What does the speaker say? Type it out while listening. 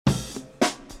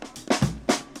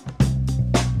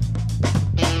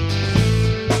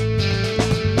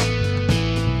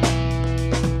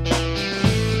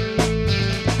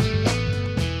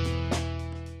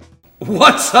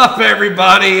What's up,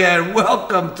 everybody, and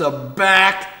welcome to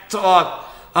BACC Talk.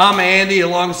 I'm Andy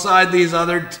alongside these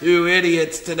other two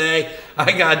idiots today.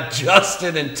 I got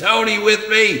Justin and Tony with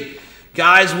me.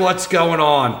 Guys, what's going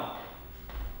on?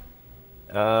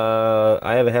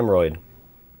 I have a hemorrhoid.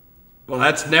 Well,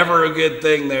 that's never a good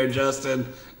thing there,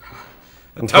 Justin.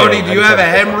 Tony, do you have a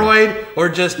hemorrhoid or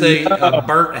just a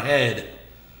burnt head?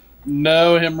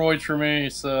 No hemorrhoids for me,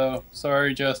 so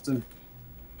sorry, Justin.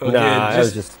 Okay, I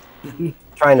was just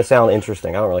trying to sound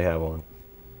interesting. I don't really have one.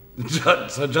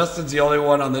 So Justin's the only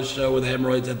one on this show with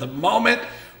hemorrhoids at the moment.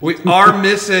 We are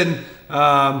missing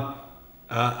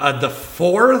the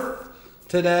fourth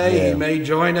today. Yeah. He may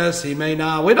join us. He may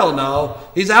not. We don't know.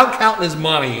 He's out counting his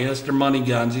money, Mr. Money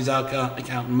Guns. He's out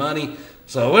counting money.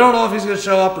 So we don't know if he's going to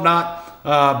show up or not.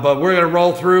 But we're going to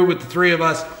roll through with the three of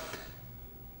us.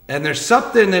 And there's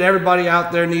something that everybody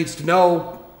out there needs to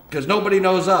know, because nobody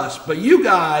knows us. But you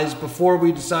guys, before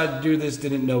we decided to do this,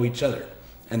 didn't know each other.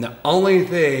 And the only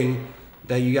thing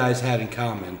that you guys had in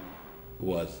common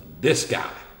was this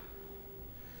guy.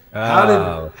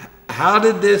 How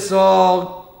did this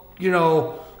all,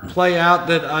 play out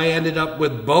that I ended up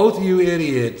with both you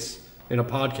idiots in a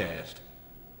podcast?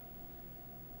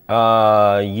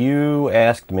 You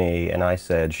asked me, and I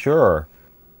said, sure.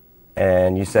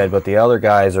 And you said, but the other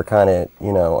guys are kind of,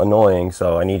 annoying,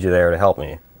 so I need you there to help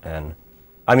me. And,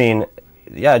 I mean,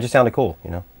 yeah, it just sounded cool,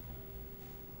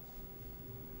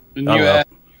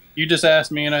 And you just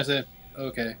asked me, and I said,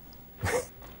 okay.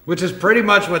 Which is pretty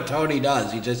much what Tony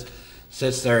does. He just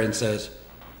sits there and says,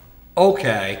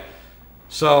 okay.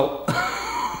 So,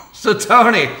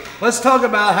 Tony, let's talk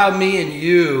about how me and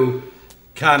you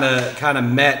kind of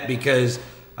met, because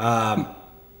I'm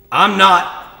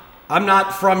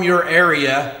not from your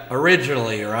area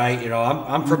originally, right?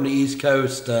 I'm from the East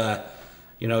Coast,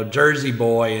 Jersey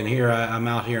boy, and I'm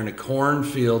out here in the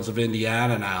cornfields of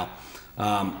Indiana now.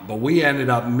 But we ended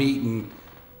up meeting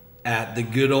at the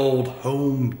good old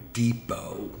Home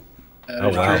Depot.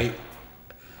 Right?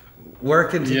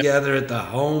 Working together at the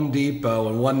Home Depot,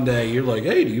 and one day you're like,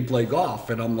 hey, do you play golf?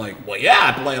 And I'm like, well,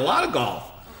 yeah, I play a lot of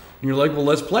golf. And you're like, well,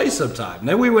 let's play sometime. And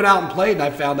then we went out and played, and I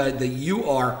found out that you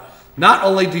are, not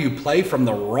only do you play from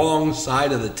the wrong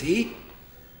side of the tee,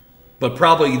 but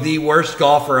probably the worst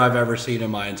golfer I've ever seen in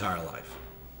my entire life.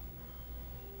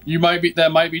 That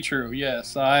might be true,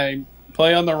 yes. I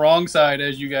play on the wrong side,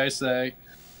 as you guys say.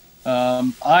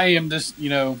 I am just,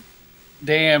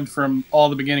 damned from all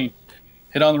the beginning.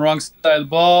 Hit on the wrong side of the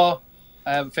ball.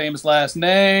 I have a famous last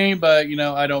name, but,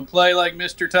 I don't play like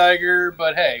Mr. Tiger.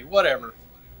 But, hey, whatever.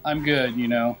 I'm good,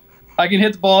 I can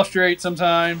hit the ball straight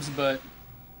sometimes, but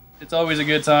it's always a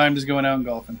good time just going out and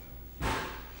golfing.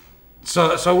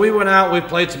 So we went out, we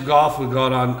played some golf, we've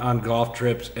gone on golf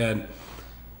trips, and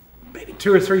maybe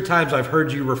 2 or 3 times I've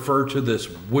heard you refer to this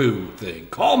woo thing.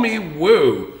 Call me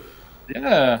woo.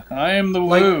 Yeah, I am the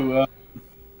woo.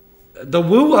 The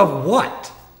woo of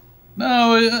what?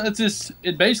 No,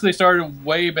 it basically started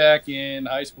way back in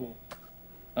high school.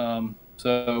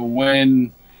 So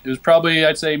when it was probably,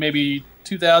 I'd say maybe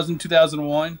 2000,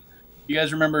 2001. You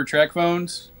guys remember track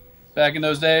phones back in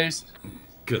those days?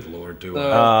 Good Lord, do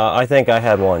I think I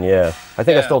had one, yeah. I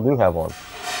think I still do have one.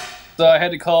 So I had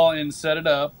to call and set it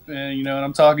up, and and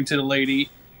I'm talking to the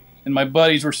lady, and my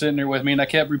buddies were sitting there with me, and I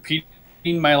kept repeating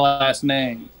my last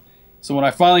name. So when I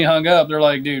finally hung up, they're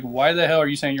like, dude, why the hell are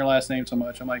you saying your last name so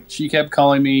much? I'm like, she kept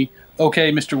calling me,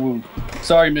 okay, Mr. Woo.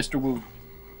 Sorry, Mr. Woo.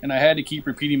 And I had to keep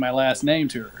repeating my last name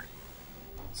to her.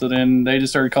 So then they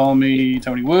just started calling me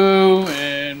Tony Woo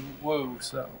and Woo,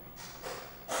 so.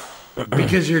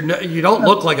 Because you don't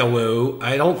look like a woo.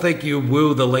 I don't think you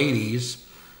woo the ladies.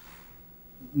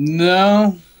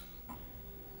 No.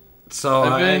 So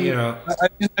I've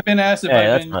been asked if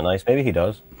that's not nice. Maybe he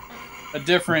does. A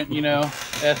different,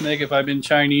 ethnic, if I've been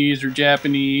Chinese or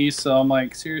Japanese. So I'm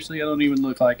like, seriously, I don't even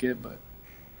look like it, but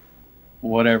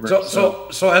whatever. So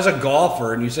as a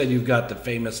golfer, and you said you've got the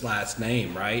famous last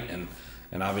name, right? And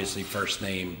obviously first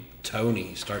name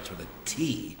Tony starts with a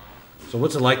T. So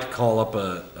what's it like to call up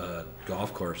a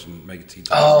golf course and make a tee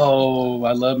time? Oh,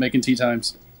 I love making tee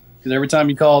times. Because every time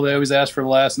you call, they always ask for the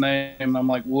last name. And I'm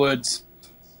like, Woods.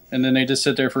 And then they just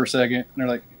sit there for a second. And they're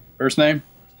like, first name?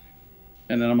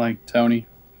 And then I'm like, Tony.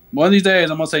 One of these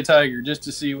days, I'm going to say Tiger just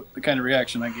to see what the kind of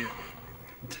reaction I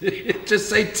get. Just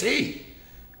say T.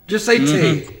 Just say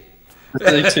T.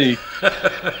 Just say T.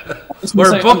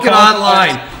 We're booking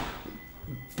online.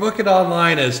 Book it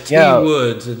online as T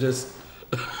Woods. And just...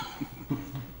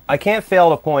 I can't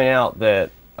fail to point out that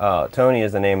Tony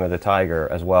is the name of the tiger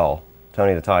as well.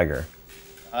 Tony the Tiger.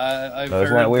 I've so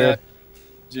isn't heard that weird? That.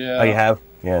 Yeah. Oh, you have?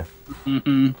 Yeah.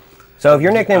 Mm-hmm. So if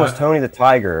your nickname was Tony the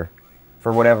Tiger,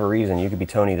 for whatever reason, you could be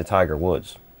Tony the Tiger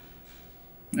Woods.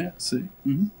 Yeah, see.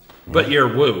 Mm-hmm. But you're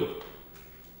Woo.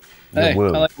 Hey, Woo.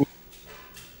 I like Woo.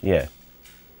 Yeah.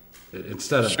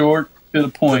 Instead of Short to the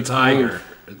point. the Tiger.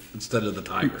 Woo. Instead of the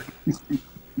Tiger.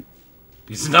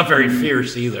 He's not very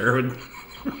fierce either.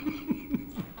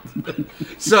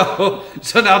 So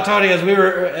now, Tony, as we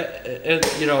were,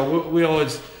 we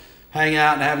always hang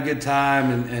out and have a good time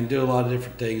and do a lot of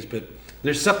different things. But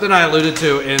there's something I alluded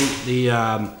to in the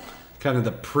kind of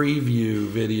the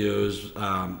preview videos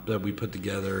that we put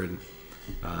together, and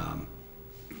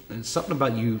it's something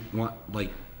about you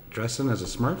dressing as a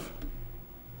Smurf.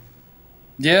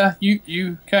 Yeah,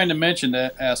 you kind of mentioned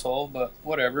that, asshole, but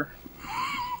whatever.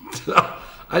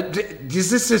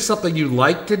 Is this just something you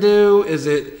like to do? Is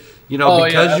it,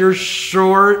 because you're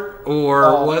short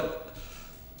or what?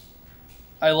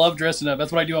 I love dressing up.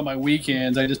 That's what I do on my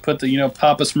weekends. I just put the,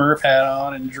 Papa Smurf hat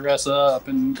on and dress up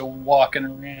and go walking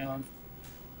around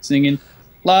singing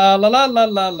la la la la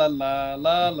la la la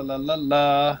la la la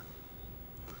la.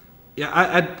 Yeah,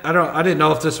 I didn't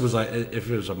know if this was if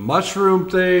it was a mushroom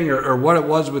thing or what it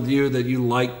was with you that you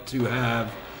like to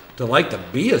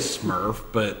be a Smurf,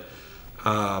 but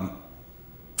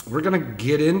we're gonna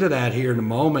get into that here in a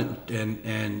moment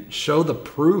and show the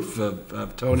proof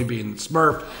of Tony being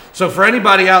Smurf. So for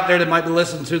anybody out there that might be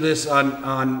listening to this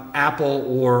on Apple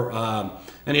or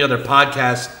any other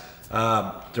podcast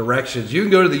directions, you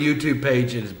can go to the YouTube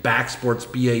page. It is BACC Sports,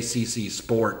 BACC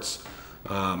Sports.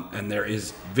 And there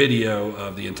is video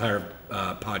of the entire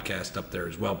podcast up there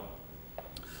as well.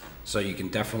 So you can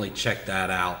definitely check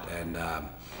that out, and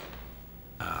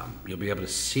you'll be able to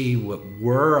see what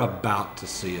we're about to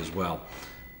see as well.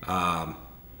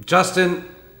 Justin,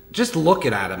 just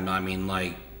looking at him, I mean,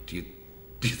 do you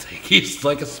think he's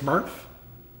like a Smurf?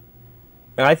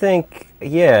 I think,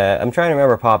 yeah. I'm trying to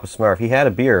remember Papa Smurf. He had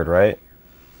a beard, right?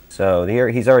 So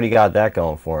he's already got that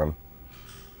going for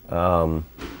him.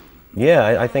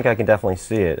 Yeah, I think I can definitely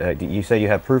see it. You say you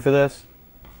have proof of this?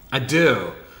 I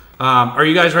do. Are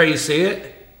you guys ready to see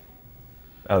it?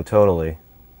 Oh, totally.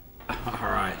 All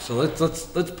right. So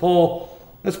let's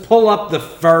pull up the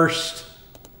first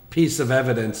piece of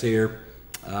evidence here.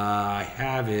 I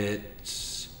have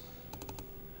it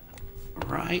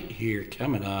right here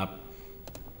coming up.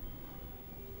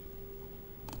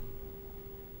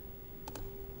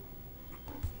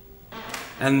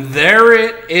 And there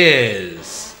it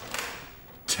is.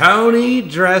 Tony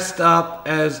dressed up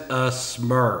as a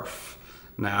Smurf.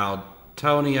 Now,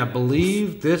 Tony, I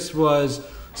believe this was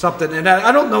something, and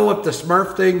I don't know if the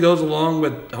Smurf thing goes along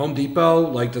with Home Depot.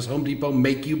 Like, does Home Depot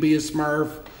make you be a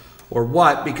Smurf or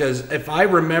what? Because if I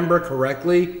remember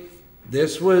correctly,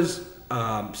 this was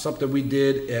something we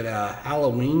did at a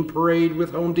Halloween parade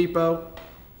with Home Depot.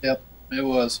 Yep, it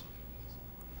was.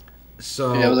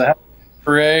 So yeah, it was a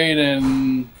parade,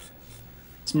 and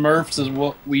Smurfs is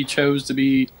what we chose to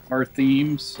be our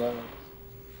theme. So,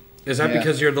 is that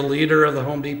because you're the leader of the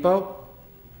Home Depot?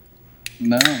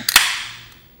 No.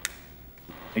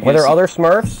 Were there other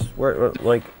Smurfs?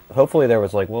 Hopefully there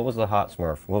was what was the hot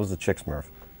Smurf? What was the chick Smurf?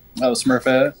 Oh,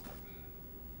 Smurfette.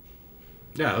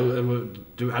 Yeah,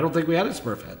 I don't think we had a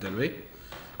Smurf hat, did we?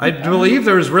 I believe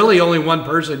there was really only one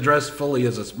person dressed fully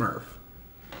as a Smurf.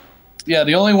 Yeah,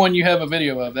 the only one you have a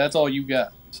video of. That's all you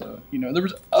got. So, there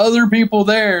was other people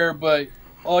there, but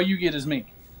all you get is me.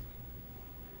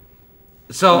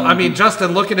 So, I mean,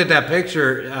 Justin, looking at that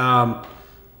picture,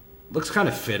 looks kind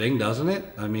of fitting, doesn't it?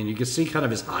 I mean, you can see kind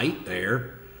of his height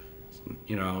there.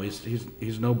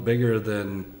 He's no bigger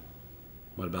than,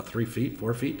 about 3 feet,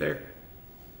 4 feet there?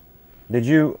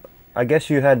 I guess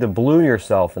you had to blue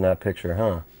yourself in that picture,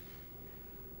 huh?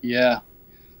 Yeah.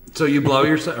 So you blew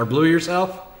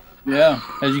yourself? Yeah,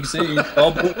 as you can see,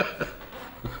 all blue.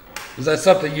 Is that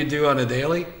something you do on a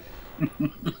daily?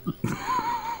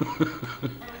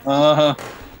 Uh-huh.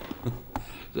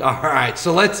 All right,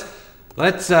 so let's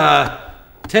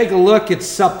take a look at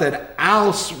something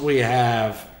else we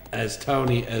have as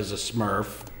Tony as a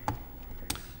Smurf.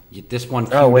 Get this one.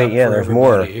 Oh wait, yeah, there's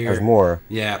more. Here. There's more.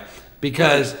 Yeah,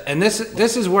 because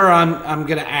this is where I'm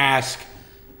going to ask.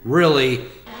 Really,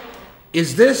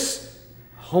 is this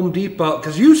Home Depot?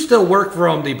 Because you still work for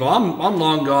Home Depot. I'm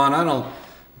long gone.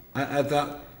 I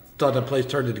thought that place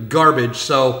turned into garbage.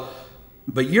 So,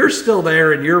 but you're still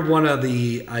there, and you're one of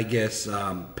the, I guess,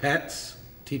 pets,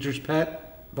 teacher's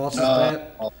pet, boss's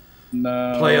pet.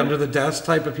 No. Play under the desk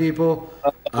type of people.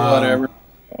 Whatever.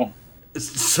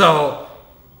 So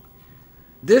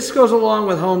this goes along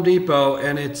with Home Depot,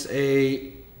 and it's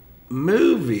a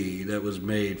movie that was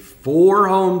made for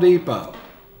Home Depot.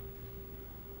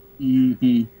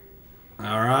 Mm-hmm.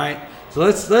 All right. So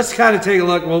let's kind of take a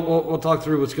look. We'll talk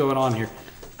through what's going on here.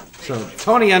 So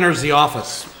Tony enters the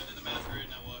office.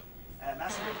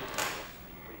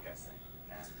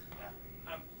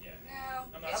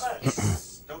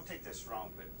 Don't take this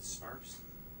wrong, but Smurfs.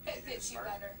 It fits you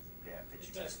better. Yeah, it fits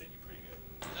you better.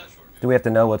 Do we have to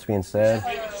know what's being said?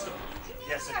 Yes,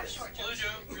 it is.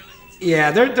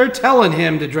 Yeah, they're telling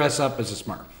him to dress up as a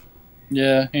Smurf.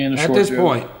 Yeah, and a At short this joke.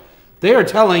 point, they are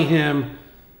telling him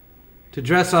to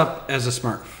dress up as a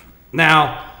Smurf.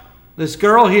 Now, this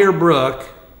girl here, Brooke,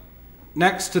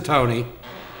 next to Tony,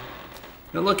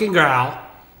 good looking girl.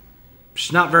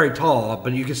 She's not very tall,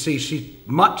 but you can see she's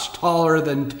much taller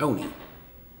than Tony.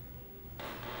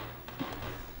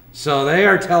 So they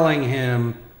are telling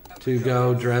him to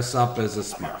go dress up as a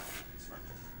Smurf.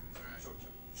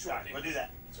 Sure, we'll do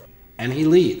that. And he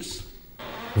leaves.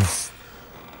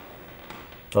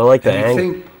 I like the And you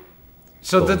angle. think-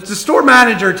 so the store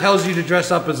manager tells you to dress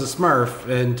up as a Smurf,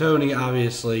 and Tony,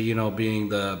 obviously, being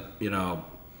the,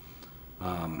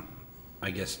 I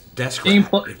guess, desk rat.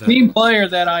 Team player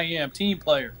that I am. Team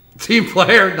player. Team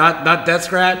player, not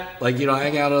desk rat, like,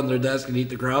 hang out on their desk and eat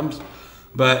the crumbs.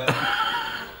 But,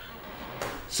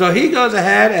 so he goes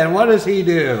ahead, and what does he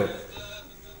do?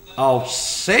 Oh,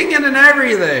 singing and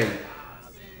everything.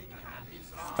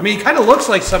 I mean, he kind of looks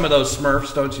like some of those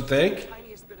Smurfs, don't you think?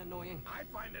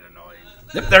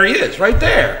 Yep, there he is, right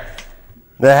there.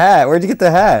 The hat. Where'd you get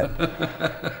the hat?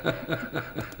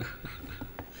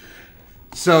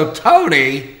 So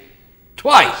Tony,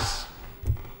 twice.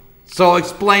 So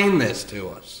explain this to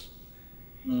us.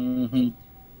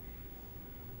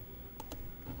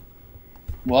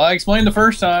 Well, I explained the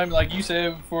first time, like you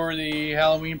said, for the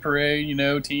Halloween parade,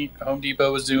 Home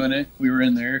Depot was doing it. We were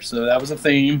in there, so that was a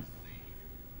theme.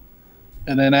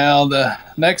 And then now the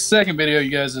second video you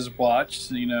guys have watched,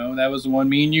 that was the one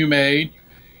me and you made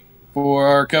for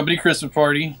our company Christmas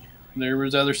party. There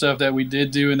was other stuff that we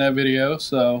did do in that video,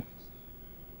 so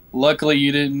luckily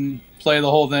you didn't play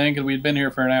the whole thing because we'd been here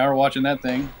for an hour watching that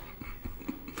thing.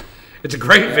 It's a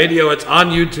great video. It's on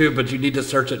YouTube, but you need to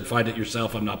search it and find it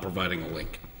yourself. I'm not providing a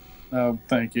link. Oh,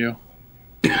 thank you.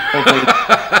 Hopefully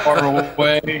it's far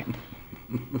away.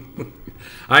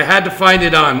 I had to find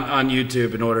it on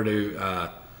YouTube in order to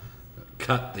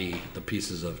cut the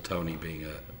pieces of Tony being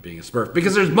a Smurf,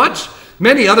 because there's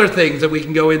many other things that we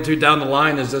can go into down the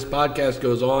line as this podcast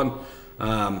goes on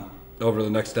over the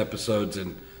next episodes,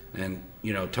 and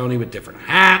Tony with different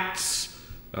hats.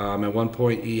 At one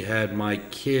point, he had my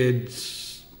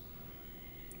kid's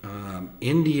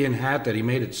Indian hat that he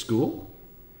made at school.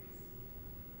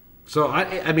 So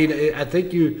I mean, I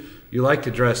think you like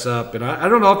to dress up, and I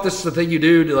don't know if this is the thing you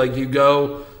do to, like, you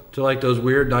go to, like, those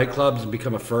weird nightclubs and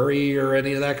become a furry or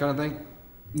any of that kind of thing.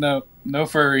 No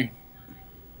furry.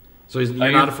 So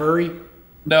you're not a furry?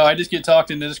 No, I just get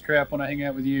talked into this crap when I hang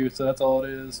out with you, so that's all it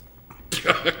is.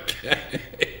 Okay.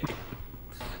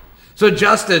 So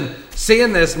Justin,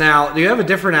 seeing this now, do you have a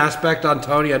different aspect on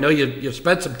Tony? I know you've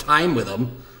spent some time with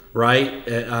him, right?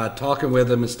 Talking with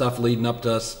him and stuff leading up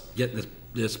to us getting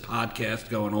this podcast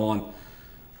going on.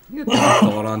 You got a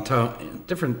different thought on Tony,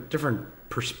 different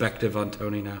perspective on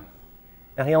Tony now.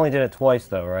 Yeah, he only did it twice,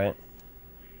 though, right?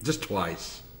 Just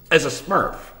twice. As a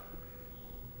Smurf.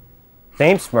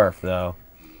 Same Smurf, though.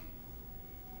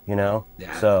 Yeah,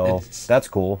 So that's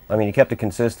cool. I mean, he kept it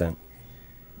consistent.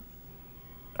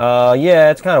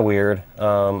 Yeah, it's kind of weird.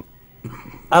 I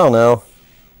don't know.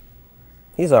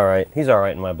 He's all right. He's all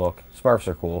right in my book. Smurfs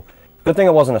are cool. Good thing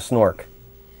it wasn't a Snork.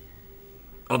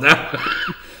 Oh, that.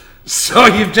 So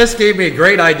you've just gave me a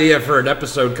great idea for an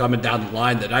episode coming down the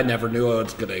line that I never knew it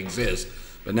was going to exist.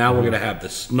 But now we're going to have the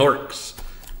Snorks.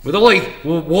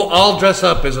 We'll all dress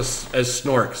up as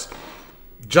Snorks.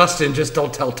 Justin, just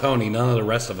don't tell Tony. None of the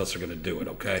rest of us are going to do it,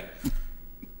 okay?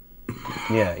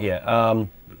 Yeah. I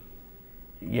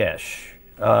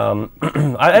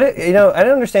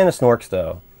didn't understand the Snorks,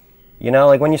 though.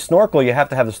 Like when you snorkel, you have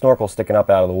to have the snorkel sticking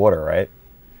up out of the water, right?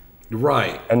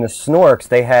 Right. And the Snorks,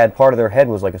 they had part of their head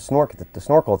was like the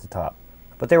snorkel at the top,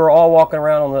 but they were all walking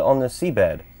around on the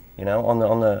seabed, on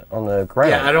the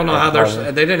ground. Yeah, I don't know how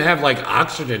they didn't have like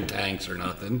oxygen tanks or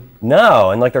nothing.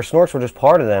 No, and like their snorks were just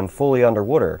part of them, fully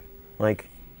underwater. Like,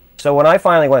 so when I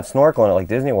finally went snorkeling at like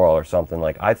Disney World or something,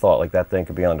 like I thought like that thing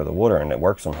could be under the water and it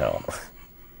worked somehow.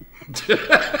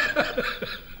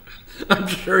 I'm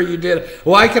sure you did.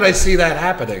 Why could I see that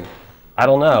happening? I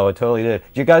don't know. It totally did.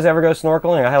 Did you guys ever go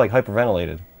snorkeling? I had like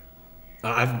hyperventilated.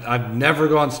 I've never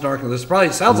gone snorkeling. This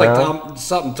probably sounds like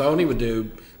something Tony would do.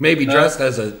 Maybe dressed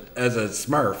as a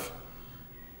Smurf.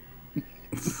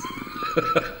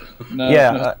 No,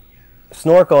 yeah. no.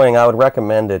 snorkeling, I would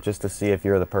recommend it just to see if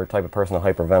you're the type of person who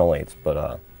hyperventilates. But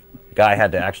the guy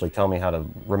had to actually tell me how to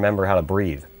remember how to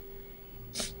breathe.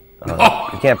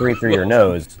 You can't breathe through your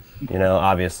nose,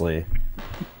 obviously.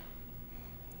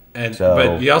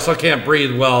 But you also can't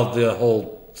breathe while the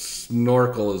whole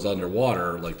snorkel is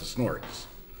underwater, like the Snorks.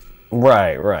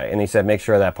 Right. And he said make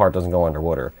sure that part doesn't go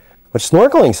underwater. Which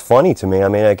snorkeling's funny to me. I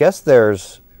mean, I guess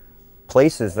there's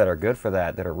places that are good for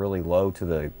that are really low to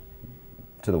the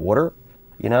water,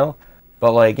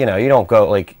 But like, you don't go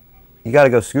like you got to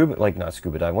go not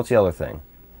scuba diving. What's the other thing?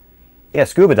 Yeah,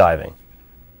 scuba diving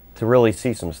to really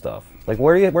see some stuff. Like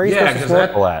where are you supposed to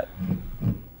snorkel at?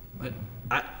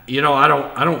 I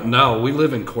don't know. We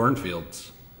live in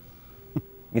cornfields.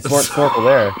 You snorkel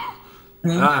there.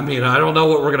 I mean, I don't know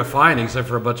what we're gonna find except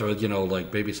for a bunch of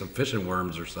like maybe some fishing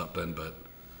worms or something. But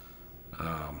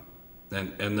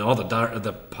and all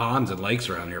the ponds and lakes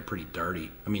around here are pretty dirty.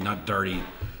 I mean, not dirty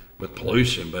with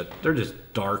pollution, but they're just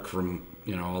dark from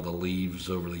all the leaves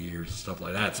over the years and stuff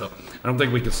like that. So I don't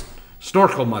think we could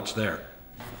snorkel much there.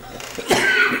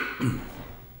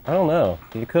 I don't know.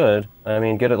 You could. I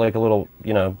mean, get it like a little,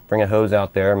 bring a hose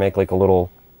out there, make like a little,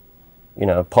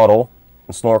 puddle,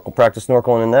 and practice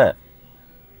snorkeling in that.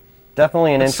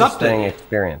 Definitely an interesting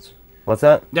experience. What's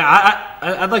that? Yeah,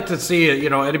 I'd like to see,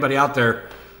 anybody out there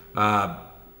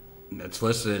that's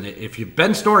listening, if you've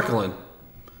been snorkeling,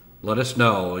 let us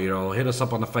know. Hit us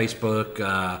up on the Facebook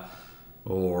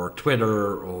or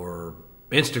Twitter or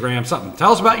Instagram, something.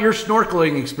 Tell us about your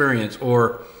snorkeling experience,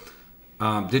 or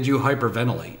did you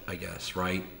hyperventilate, I guess,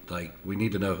 right? Like, we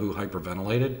need to know who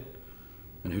hyperventilated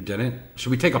and who didn't.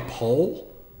 Should we take a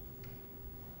poll?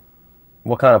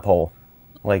 What kind of pole?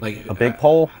 Like a big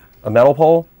pole? A metal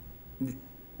pole?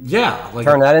 Yeah.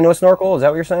 Turn that into a snorkel? Is that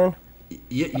what you're saying?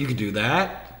 Yeah, you could do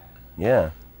that.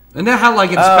 Yeah. And then how, like,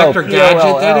 Inspector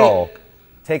Gadget did it?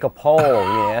 Take a poll.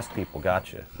 You ask people.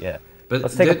 Gotcha. Yeah. But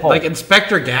let's take a poll. Like,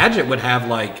 Inspector Gadget would have,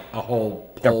 like, a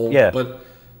whole pole. Yeah. But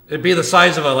it'd be the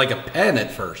size of a pen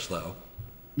at first, though.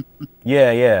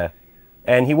 Yeah.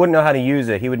 And he wouldn't know how to use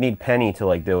it. He would need Penny to,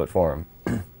 like, do it for him.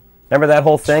 Remember that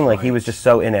whole thing? Like, he was just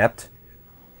so inept.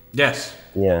 Yes.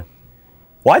 Yeah.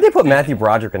 Why'd they put Matthew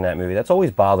Broderick in that movie? That's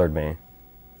always bothered me.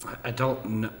 I don't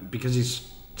know. Because he's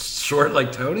short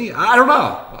like Tony? I don't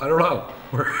know.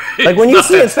 Like, when you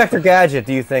see Inspector Gadget,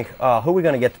 do you think, who are we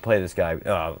going to get to play this guy?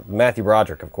 Matthew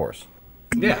Broderick, of course.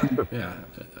 Yeah.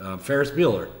 Ferris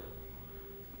Bueller.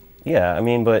 Yeah, I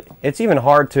mean, but it's even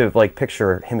hard to, like,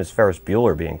 picture him as Ferris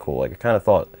Bueller being cool. Like, I kind of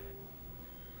thought,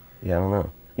 I don't know.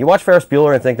 You watch Ferris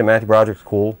Bueller and think that Matthew Broderick's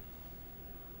cool?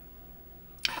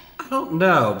 I don't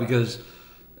know, because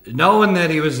knowing that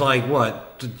he was like,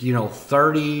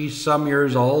 30-some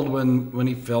years old when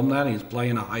he filmed that, and he's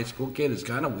playing a high school kid, is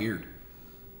kind of weird.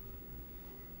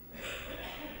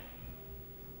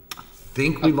 I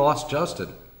think we lost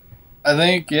Justin. I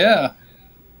think, yeah.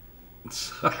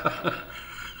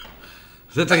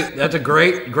 That's a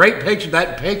great picture.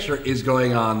 That picture is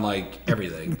going on, like,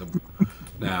 everything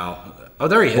now. Oh,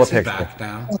 there he is. He's back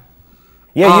now.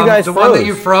 Yeah, you guys the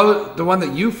froze. The one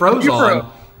that you froze on.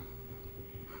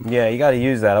 Yeah, you got to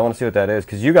use that. I want to see what that is,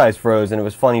 because you guys froze, and it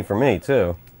was funny for me,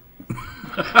 too.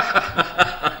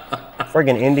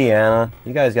 Friggin' Indiana.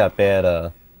 You guys got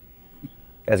bad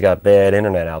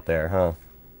internet out there, huh?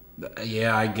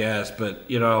 Yeah, I guess. But,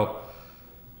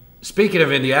 speaking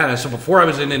of Indiana, so before I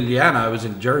was in Indiana, I was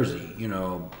in Jersey,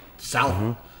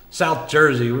 South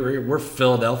Jersey. We're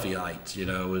Philadelphiaites,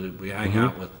 we hang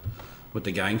out with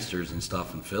the gangsters and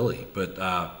stuff in Philly. But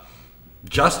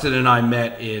Justin and I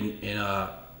met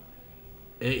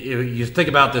you think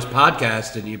about this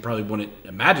podcast and you probably wouldn't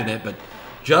imagine it, but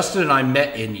Justin and I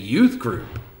met in youth group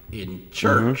in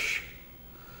church.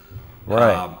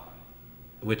 Right.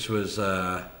 Which was,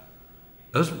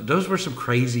 those were some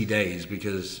crazy days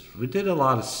because we did a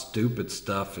lot of stupid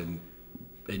stuff in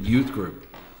youth group.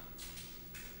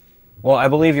 Well, I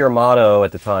believe your motto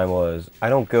at the time was, I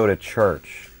don't go to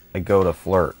church, I go to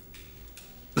flirt.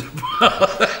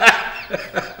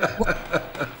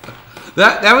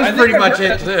 That was pretty much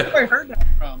it, too. I heard that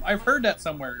from. I've heard that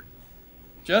somewhere.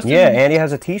 Justin? Yeah, Andy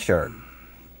has a T-shirt.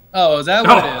 Oh, is that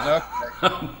what it is?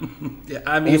 Okay. Yeah,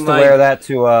 I mean, I used to wear that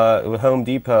to Home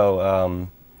Depot,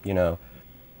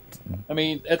 I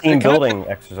mean, team building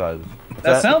exercises.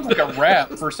 That sounds like a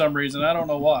rap for some reason. I don't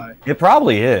know why. It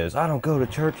probably is. I don't go to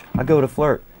church, I go to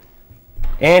flirt.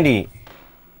 Andy,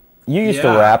 you used to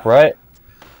rap, right?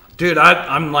 Dude,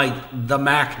 I'm like the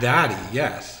Mac Daddy,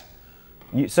 yes.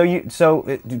 So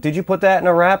did you put that in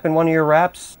a rap, in one of your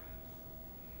raps?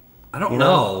 I don't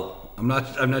know. I'm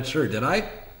not sure. Did I?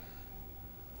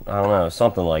 I don't know,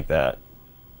 something like that.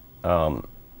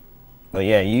 But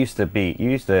yeah, you used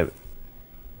to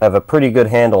have a pretty good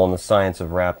handle on the science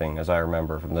of rapping, as I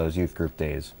remember from those youth group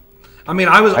days. I mean,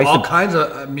 I was all kinds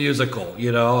of musical,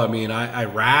 you know. I mean, I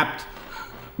rapped.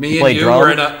 Me and you drums?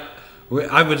 were in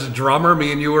I was a drummer.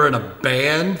 Me and you were in a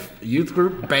band, youth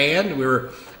group band.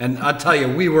 And I'll tell you,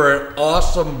 we were an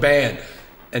awesome band.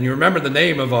 And you remember the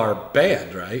name of our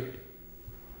band, right?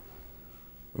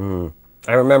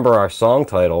 I remember our song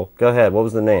title. Go ahead. What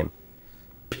was the name?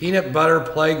 Peanut Butter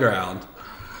Playground.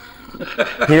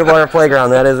 Peanut Butter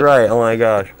Playground. That is right. Oh my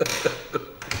gosh.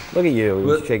 Look at you.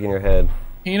 You're shaking your head.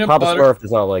 Papa Smurf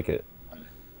does not like it.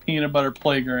 Peanut Butter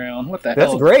Playground. What the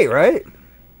hell? That's great, right?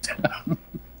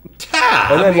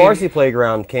 And then Marcy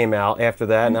Playground came out after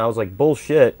that, and I was like,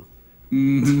 bullshit.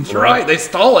 That's right. They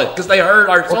stole it because they heard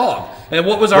our song. And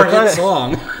what was our hit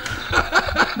song?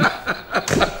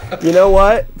 You know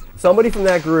what? Somebody from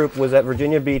that group was at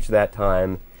Virginia Beach that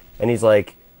time, and he's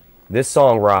like, this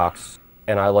song rocks,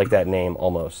 and I like that name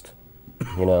almost.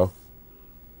 You know?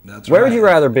 That's Where right. would you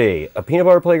rather be? A Peanut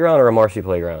Butter Playground or a Marcy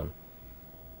Playground?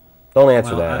 Don't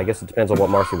answer that. I guess it depends on what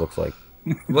Marcy looks like.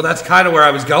 Well, that's kind of where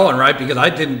I was going, right? Because I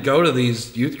didn't go to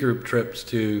these youth group trips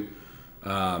to,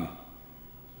 I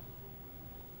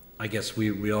guess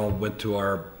we all went to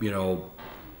our,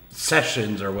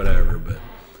 sessions or whatever. But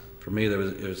for me, it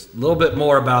was a little bit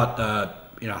more about,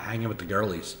 hanging with the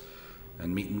girlies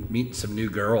and meeting some new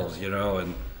girls,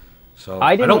 and so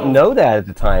I didn't know that at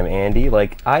the time, Andy.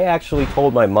 Like, I actually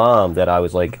told my mom that I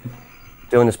was, like,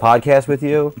 doing this podcast with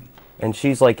you, and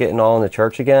she's, like, getting all in the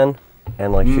church again,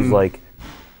 and, like, she's like,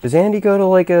 does Andy go to,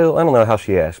 like, I don't know how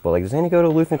she asked, but, like, does Andy go to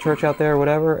Lutheran church out there or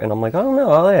whatever? And I'm like, I don't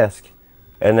know, I'll ask.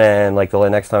 And then, like, the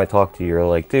next time I talk to you, you're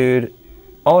like, dude,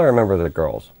 all I remember are the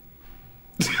girls.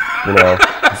 You know?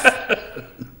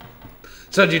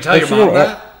 So did you tell your mom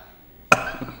that?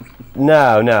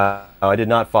 No, I did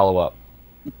not follow up.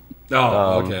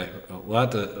 Oh, okay. We'll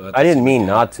have to I didn't mean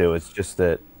not to, it's just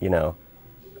that,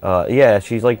 yeah,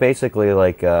 she's, like, basically,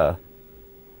 like,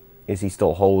 is he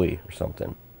still holy or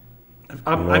something?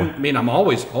 I'm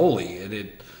always holy, and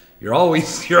you're always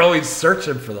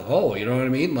searching for the hole. You know what I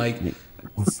mean? Like,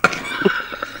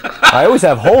 I always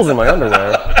have holes in my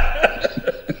underwear.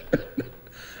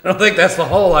 I don't think that's the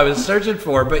hole I was searching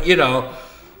for, but it's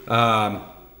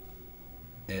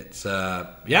I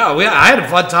had a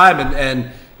fun time,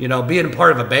 and being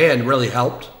part of a band really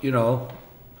helped.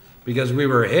 Because we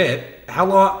were a hit. How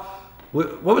long?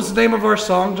 What was the name of our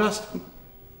song, Justin?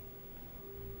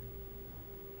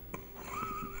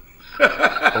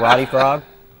 Karate Frog?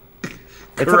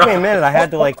 It took me a minute. I had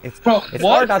to, like, it's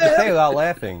hard not to say without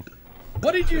laughing.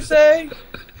 What did you say?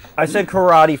 I said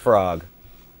Karate Frog.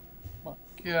 Oh,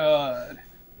 God.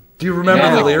 Do you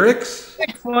remember the lyrics?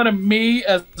 Make fun of me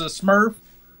as a Smurf,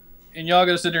 and y'all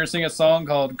gotta sit there and sing a song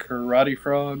called Karate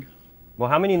Frog. Well,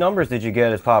 how many numbers did you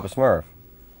get as Papa Smurf?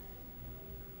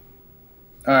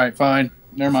 Alright, fine.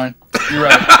 Never mind. You're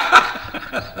right.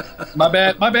 My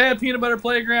bad, Peanut Butter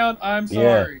Playground. I'm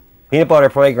sorry. Yeah. Peanut Butter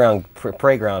Playground.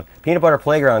 Peanut Butter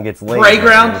Playground gets laid.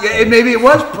 Playground? Yeah, maybe it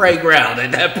was Playground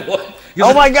at that point.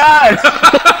 Oh my God!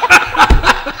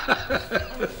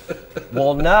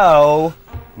 Well,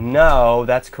 no,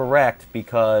 that's correct,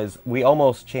 because we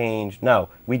almost changed. No,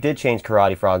 we did change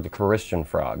Karate Frog to Christian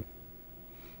Frog.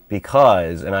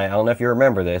 Because, and I don't know if you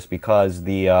remember this, because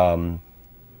the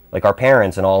like our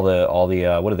parents and all the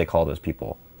what do they call those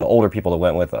people? The older people that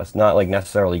went with us, not like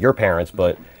necessarily your parents,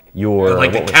 but your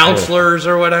like the counselors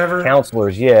or whatever.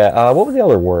 Counselors, yeah. What was the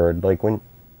other word? Like when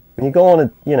you go on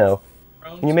a,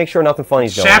 when you make sure nothing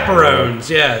funny's going on. Chaperones,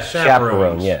 yeah,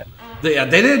 chaperones. Yeah. They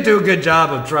didn't do a good job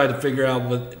of trying to figure out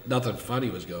what nothing funny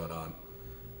was going on.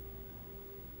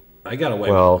 I got away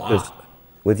with a lot.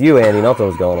 With you, Andy, nothing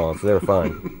was going on, so they were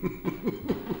fine.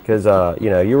 Because,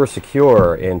 you were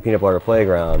secure in Peanut Butter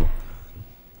Playground,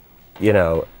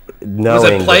 knowing... Was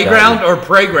it playground or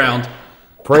playground?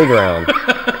 Playground.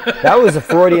 That was a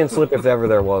Freudian slip if ever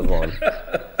there was one.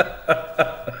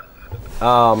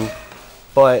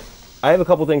 But I have a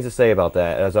couple things to say about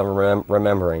that as I'm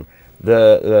remembering.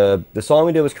 The song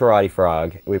we did was Karate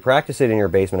Frog. We practiced it in your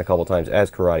basement a couple times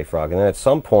as Karate Frog. And then at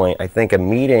some point, I think a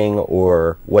meeting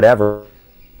or whatever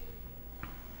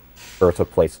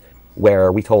took place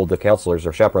where we told the counselors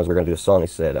or chaperones we were going to do a song. They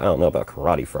said, I don't know about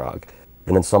Karate Frog.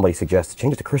 And then somebody suggested,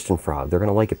 change it to Christian Frog. They're going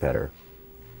to like it better.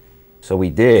 So we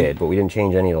did, but we didn't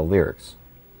change any of the lyrics.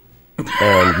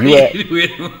 And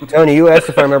Tony, you asked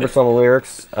if I remember some of the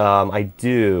lyrics. I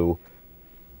do.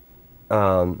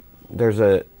 There's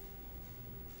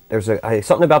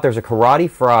something about there's a karate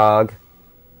frog,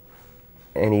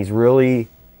 and he's really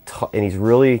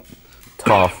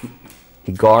tough.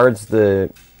 He guards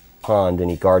the pond and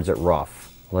he guards it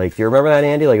rough. Like, do you remember that,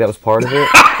 Andy? Like, that was part of it?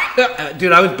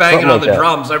 Dude, I was banging on the that.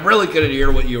 drums. I really couldn't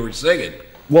hear what you were singing.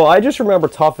 Well, I just remember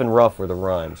tough and rough were the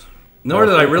rhymes. Nor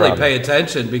did I really pay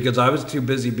attention because I was too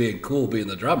busy being cool, being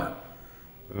the drummer.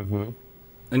 Mm-hmm.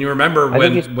 And you remember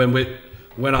when we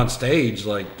went on stage,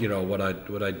 like, you know, what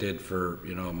I did for,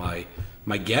 you know, my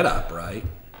get-up, right?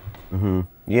 Mm-hmm.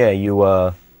 Yeah, you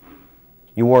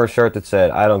wore a shirt that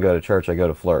said, "I don't go to church, I go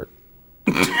to flirt."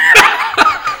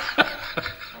 I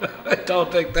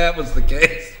don't think that was the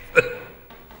case.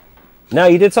 No,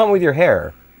 you did something with your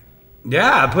hair.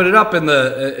 Yeah, I put it up in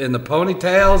the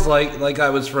ponytails, like I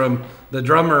was from the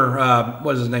drummer.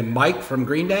 What is his name? Mike from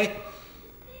Green Day.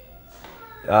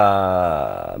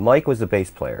 Mike was the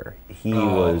bass player. He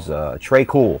was Trey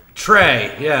Cool.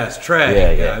 Trey, yes,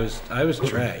 Trey. Yeah. I was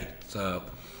Trey. So,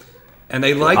 and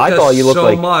they liked us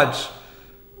so much.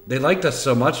 They liked us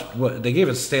so much. They gave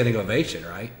us a standing ovation,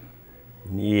 right?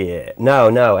 Yeah.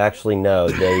 No. Actually, no.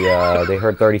 They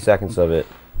heard 30 seconds of it.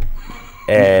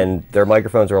 And their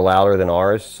microphones were louder than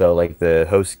ours, so like the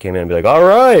host came in and be like, "All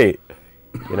right,"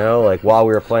 you know, like while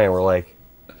we were playing, we're like,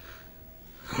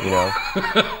 you know,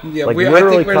 yeah, like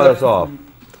literally cut us off.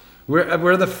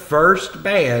 We're the first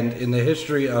band in the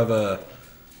history of a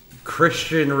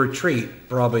Christian retreat,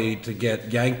 probably, to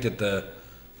get yanked at the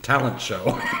talent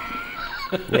show.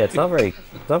 Yeah, it's not very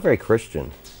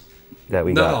Christian that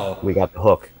we got the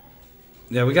hook.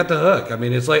 Yeah, we got the hook. I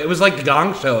mean, it was like the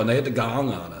Gong Show, and they had the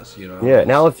gong on us, you know. Yeah.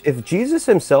 Now, if Jesus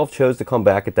himself chose to come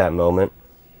back at that moment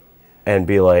and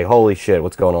be like, "Holy shit,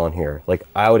 what's going on here?" Like,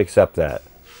 I would accept that,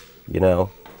 you know.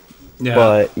 Yeah.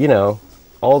 But you know,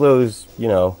 all those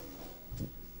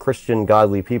Christian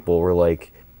godly people were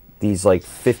like these like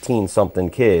 15-something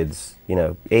kids, you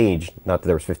know, aged. Not that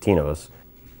there was 15 of us.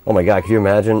 Oh my God, could you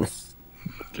imagine?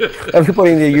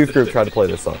 Everybody in the youth group tried to play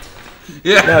this song.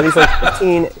 Yeah. No, these like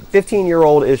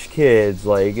 15-year-old-ish kids,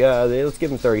 like, let's give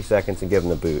them 30 seconds and give them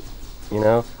the boot. You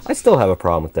know? I still have a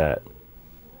problem with that.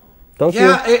 Don't you?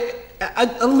 Yeah,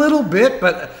 a little bit,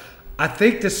 but I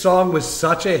think the song was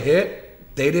such a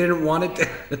hit, they didn't want it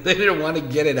they didn't want to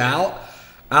get it out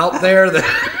there. That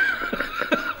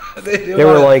they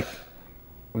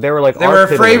were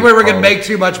afraid we were going to make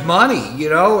too much money, you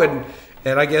know, and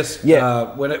I guess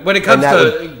when it comes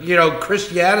to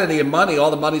Christianity and money, all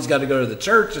the money's got to go to the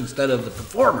church instead of the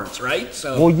performers, right?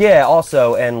 So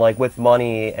also, and like with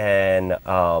money and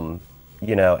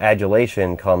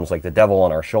adulation comes like the devil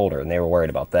on our shoulder, and they were worried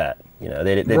about that. You know,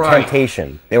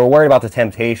 temptation. They were worried about the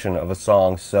temptation of a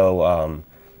song so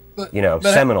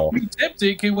seminal. You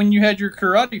tempted when you had your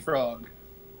karate frog.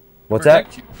 What's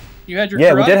that? You had your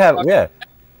karate we did have frog.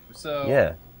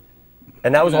 So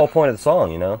and that was the whole point of the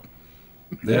song, you know.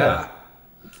 Yeah.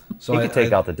 So we could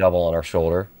take out the devil on our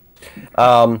shoulder.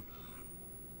 A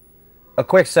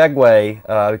quick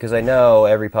segue, because I know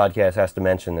every podcast has to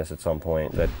mention this at some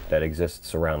point that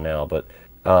exists around now. But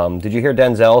did you hear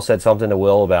Denzel said something to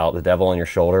Will about the devil on your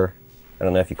shoulder? I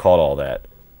don't know if you caught all that.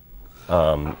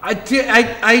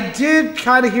 I did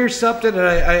kind of hear something, and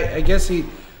I guess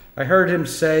I heard him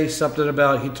say something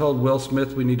about he told Will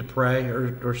Smith we need to pray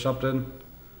or something.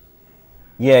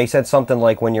 Yeah, he said something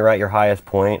like when you're at your highest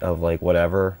point of like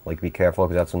whatever, like be careful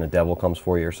because that's when the devil comes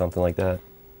for you or something like that.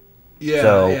 Yeah,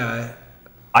 so, yeah.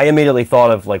 I immediately thought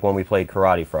of like when we played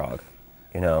Karate Frog,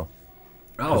 you know.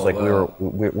 Oh, like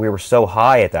we were so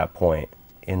high at that point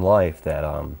in life that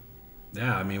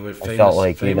yeah, I mean, with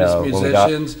famous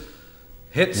musicians,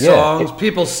 hit songs,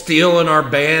 people stealing our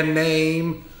band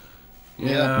name.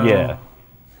 Yeah.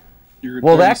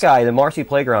 Well, that guy, the Marcy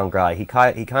Playground guy, he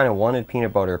kind of wanted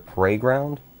Peanut Butter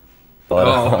Playground, but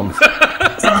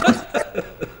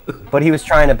but he was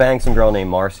trying to bang some girl named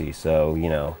Marcy, so he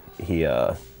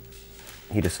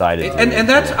decided. And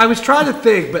that's I was trying to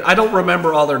think, but I don't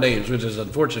remember all their names, which is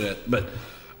unfortunate. But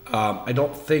I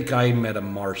don't think I met a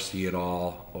Marcy at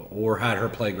all, or had her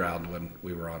playground when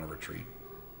we were on a retreat.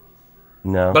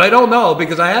 No, but I don't know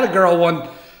because I had a girl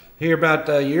here about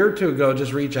a year or two ago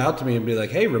just reach out to me and be like,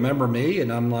 "Hey, remember me?"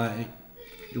 And I'm like,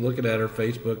 looking at her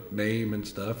Facebook name and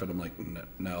stuff, and I'm like,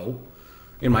 "No."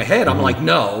 In my head, I'm like,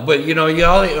 "No," but you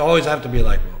always have to be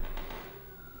like, "Well,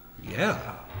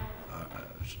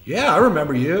 yeah, I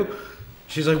remember you."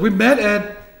 She's like, "We met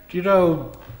at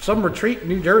some retreat in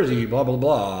New Jersey, blah blah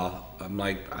blah." I'm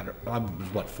like, I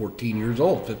was 14 years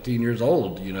old, 15 years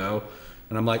old, and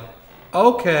I'm like,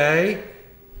 "Okay."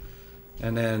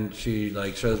 And then she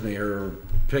like shows me her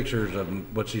pictures of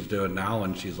what she's doing now,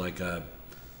 and she's like a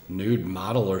nude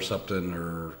model or something,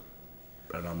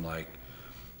 and I'm like,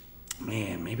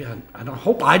 man, maybe I don't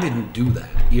hope I didn't do that.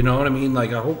 You know what I mean?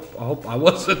 Like I hope I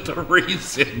wasn't the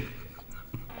reason.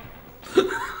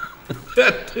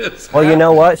 That is Well, you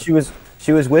know what? She was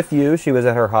with you. She was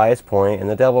at her highest point, and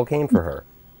the devil came for her.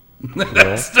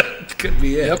 That could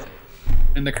be it. Yep.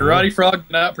 And the karate frog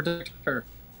did not protect her.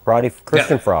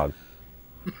 Christian frog.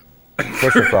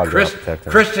 Christian frog did not protect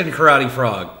her. Christian karate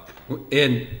frog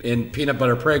in Peanut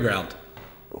Butter Playground.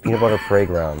 Peanut Butter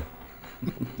Playground.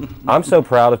 I'm so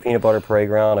proud of Peanut Butter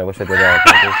Playground. I wish I did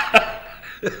that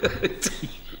on purpose.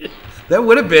 That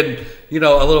would have been,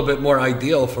 a little bit more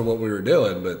ideal for what we were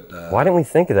doing, but... Why didn't we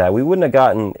think of that? We wouldn't have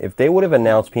gotten... If they would have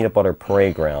announced Peanut Butter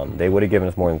Playground, they would have given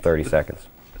us more than 30 seconds.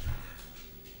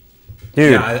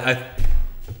 Dude. Yeah,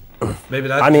 maybe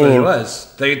that's what it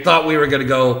was. They thought we were going to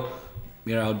go,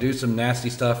 do some nasty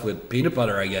stuff with peanut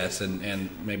butter, I guess, and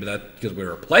maybe that's because we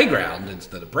were a playground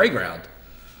instead of playground.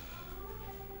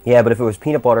 Yeah, but if it was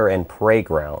Peanut Butter and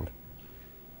Playground,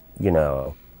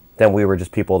 then we were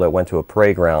just people that went to a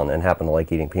playground and happened to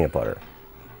like eating peanut butter.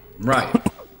 Right.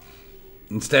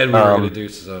 Instead, we were going to do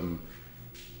some...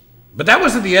 But that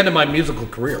wasn't the end of my musical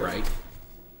career, right?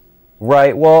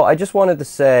 Right. Well, I just wanted to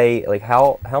say, like,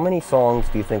 how many songs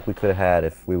do you think we could have had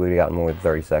if we would have gotten more than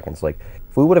 30 seconds? Like,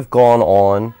 if we would have gone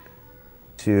on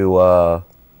to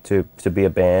be a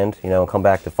band, and come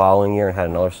back the following year and had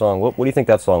another song, what do you think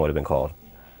that song would have been called?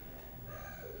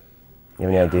 You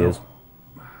have any ideas?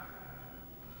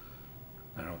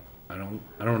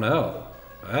 I don't know.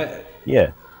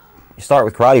 Yeah. You start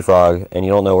with Karate Frog and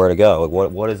you don't know where to go.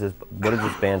 Like, what is this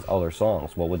band's other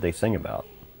songs? What would they sing about?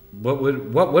 What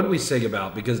would we sing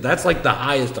about? Because that's like the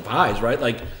highest of highs, right?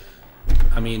 Like,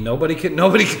 I mean, nobody can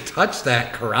touch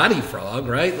that Karate Frog,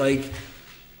 right? Like,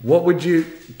 what would you,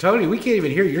 Tony? We can't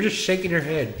even hear you. You're just shaking your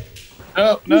head.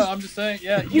 No, I'm just saying.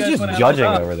 Yeah, he's just judging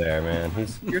over there, man.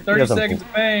 Your 30 seconds of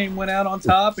fame went out on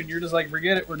top, and you're just like,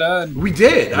 forget it, we're done. We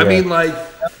did. Yeah. I mean,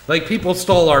 like people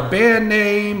stole our band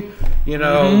name.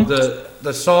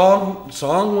 The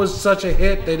song was such a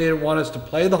hit. They didn't want us to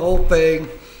play the whole thing.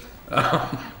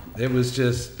 It was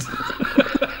just.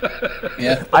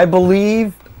 Yeah. I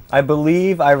believe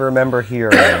I remember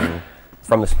hearing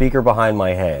from the speaker behind my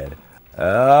head.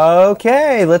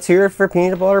 Okay, let's hear it for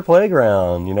Peanut Butter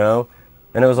Playground.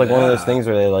 And it was like one of those things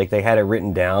where they had it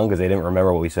written down because they didn't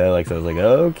remember what we said. Like, so I was like,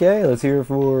 okay, let's hear it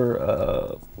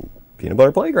for Peanut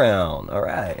Butter Playground. All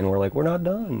right, and we're like, we're not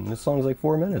done. This song's like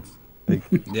 4 minutes. Like,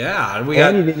 yeah, he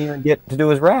didn't even get to do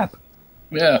his rap.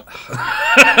 Yeah.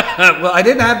 Well, I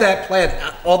didn't have that planned.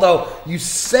 Although you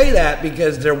say that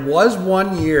because there was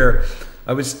one year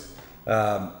I was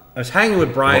hanging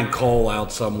with Brian Cole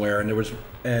out somewhere, and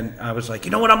I was like,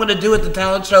 you know what I'm going to do at the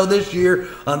talent show this year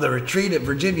on the retreat at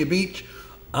Virginia Beach?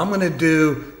 I'm going to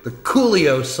do the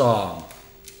Coolio song.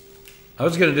 I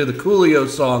was going to do the Coolio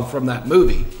song from that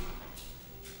movie.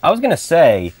 I was going to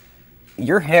say,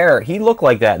 your hair, he looked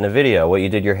like that in the video, what you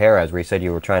did your hair as, where you said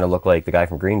you were trying to look like the guy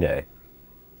from Green Day.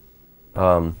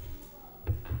 Amish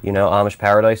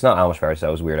Paradise? Not Amish Paradise, that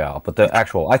was Weird Al. But the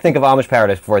actual, I think of Amish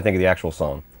Paradise before I think of the actual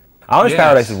song. Amish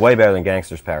Paradise is way better than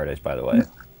Gangster's Paradise, by the way.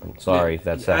 I'm sorry,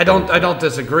 that's I don't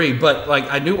disagree, but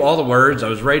like I knew all the words, I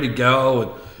was ready to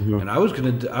go, and I was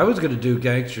gonna do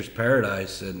Gangster's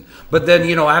Paradise, but then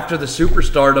after the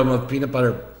superstardom of Peanut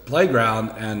Butter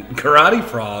Playground and Karate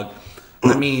Frog,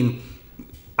 I mean,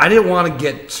 I didn't want to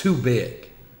get too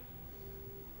big.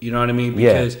 You know what I mean?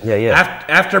 Because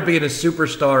after being a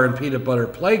superstar in Peanut Butter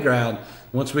Playground,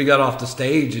 once we got off the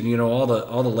stage and all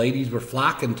the ladies were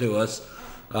flocking to us.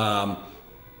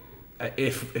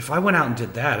 If I went out and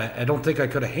did that, I don't think I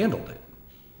could have handled it.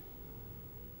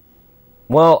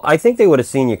 Well, I think they would have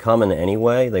seen you coming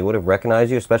anyway. They would have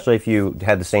recognized you, especially if you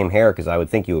had the same hair, because I would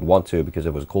think you would want to, because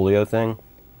it was a Coolio thing.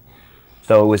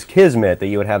 So it was kismet that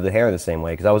you would have the hair the same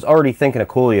way, because I was already thinking of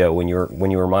Coolio when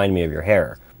you reminded me of your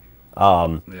hair.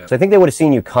 So I think they would have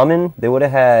seen you coming. They would have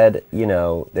had,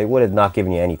 they would have not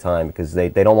given you any time, because they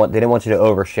didn't want you to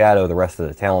overshadow the rest of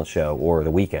the talent show or the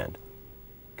weekend.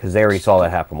 Because they already saw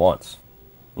that happen once,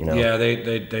 Yeah,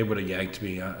 they would have yanked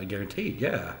me. I guaranteed.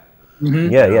 Yeah.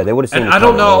 Mm-hmm. Yeah, they would have seen. And I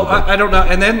don't know.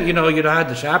 And then you'd had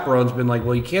the chaperones been like,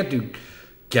 well, you can't do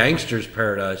Gangster's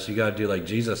Paradise. You got to do like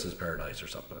Jesus's Paradise or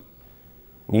something.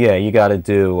 Yeah, you got to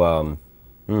do.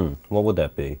 What would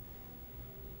that be?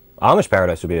 Amish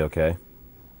Paradise would be okay.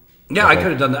 Yeah, I could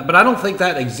have done that, but I don't think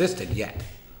that existed yet.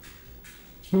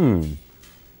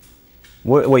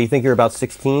 What you think you're about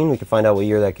 16? We can find out what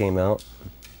year that came out.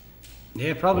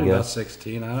 Yeah, probably about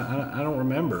 16. I don't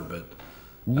remember, but...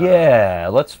 Yeah,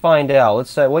 let's find out.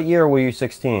 Let's say, what year were you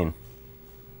 16?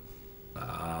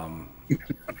 I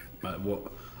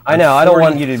know, I don't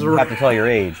want you to have to tell your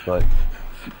age, but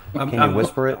can you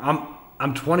whisper it?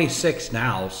 I'm 26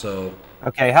 now, so.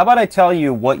 Okay, how about I tell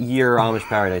you what year Amish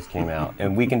Paradise came out,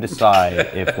 and we can decide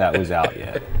if that was out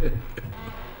yet.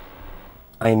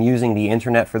 I am using the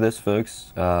internet for this,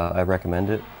 folks. I recommend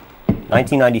it.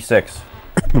 1996.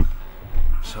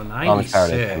 So Amish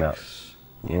Paradise came out. 96.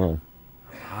 Yeah.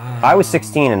 I was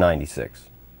 16 in 96.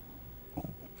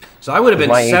 So I would have been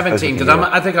My age 17 because goes with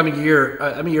I think I'm a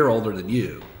year older than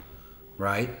you,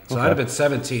 right? So I'd have been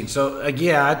 17. So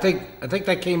yeah, I think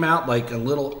that came out like a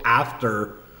little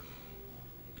after,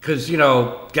 because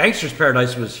Gangster's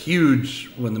Paradise was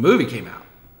huge when the movie came out.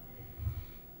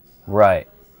 Right.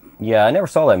 Yeah, I never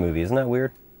saw that movie. Isn't that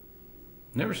weird?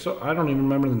 Never saw. I don't even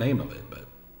remember the name of it,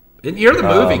 but you're the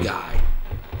movie guy.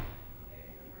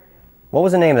 What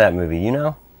was the name of that movie? You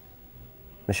know?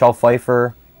 Michelle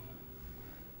Pfeiffer.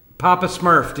 Papa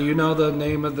Smurf. Do you know the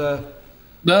name of the?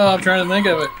 No, I'm trying to think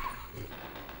of it.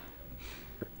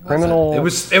 Criminal. It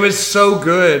was so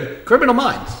good. Criminal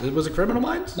Minds. Was it Criminal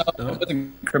Minds? No, it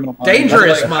wasn't Criminal Minds.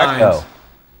 Dangerous Like, Minds. Oh.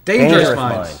 Dangerous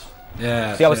Minds.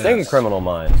 Yeah. See, I was thinking Criminal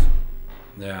Minds.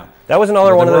 Yeah. That was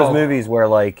another one of those all- movies where,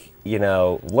 I'm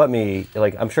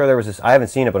sure there was this. I haven't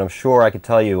seen it, but I'm sure I could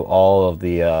tell you all of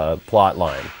the plot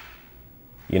line.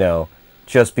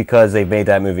 Just because they've made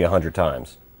that movie 100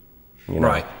 times.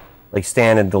 Right. Like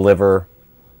Stand and Deliver.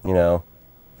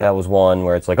 That was one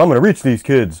where it's like, I'm gonna reach these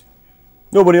kids.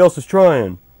 Nobody else is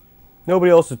trying.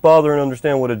 Nobody else is bothering to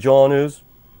understand what a John is.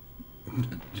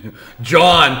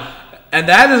 John, and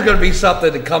that is going to be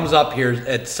something that comes up here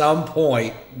at some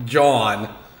point.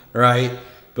 John, right?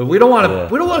 But we don't want to. Yeah.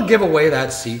 We don't want to give away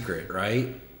that secret,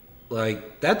 right?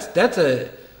 Like that's a.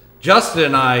 Justin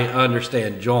and I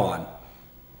understand John.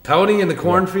 Tony in the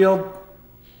cornfield,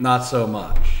 not so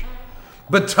much.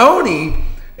 But Tony,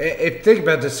 if think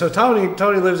about this, so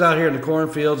Tony lives out here in the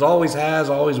cornfields. Always has,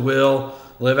 always will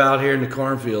live out here in the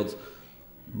cornfields.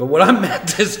 But when I met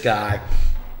this guy,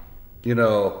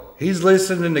 he's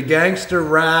listening to gangster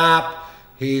rap.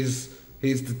 He's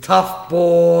the tough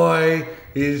boy.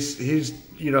 He's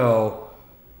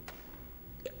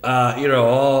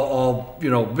all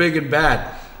big and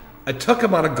bad. I took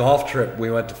him on a golf trip.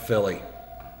 We went to Philly.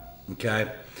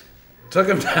 Okay, took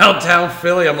him downtown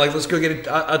Philly. I'm like, let's go get it.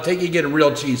 I'll take you to get a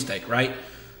real cheesesteak, right?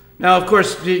 Now, of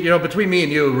course, between me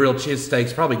and you, a real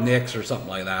cheesesteak's probably Nick's or something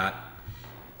like that.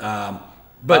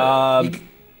 But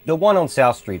The one on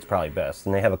South Street's probably best,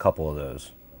 and they have a couple of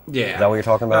those. yeah, Is that what you're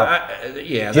talking about?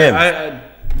 Jim's.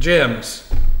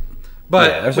 Jim's. But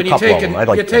Yeah, there's a when you couple take of them. I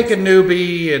like a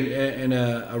newbie and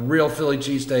a real Philly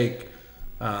cheesesteak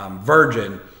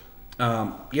virgin,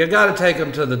 you got to take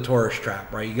them to the tourist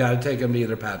trap, right? You got to take them to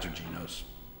either Pat's or Geno's.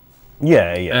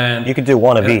 Yeah. And- you could do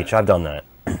one of each. I've done that.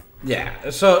 Yeah.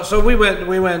 So we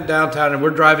went downtown and we're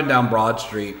driving down Broad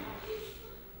Street.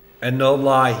 And no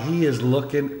lie, he is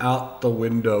looking out the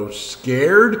window,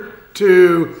 scared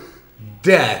to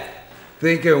death,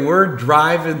 thinking we're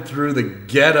driving through the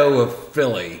ghetto of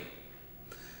Philly.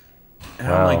 And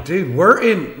Wow. I'm like, dude, we're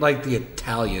in like the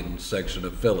Italian section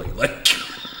of Philly. Like,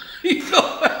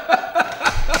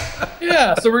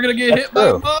 Yeah, so we're gonna get hit by a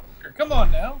true. monster. Come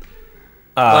on now.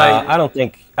 I don't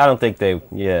think they.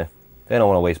 Yeah, they don't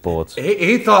want to waste bullets.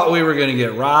 he thought we were going to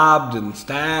get robbed and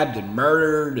stabbed and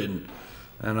murdered, and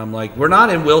I'm like, we're not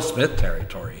in Will Smith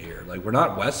territory here. Like, we're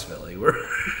not West Philly.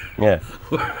 Yeah.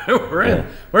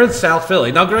 We're in South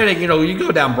Philly. Now, granted, you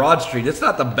go down Broad Street. It's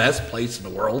not the best place in the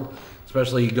world,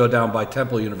 especially you go down by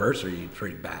Temple University. It's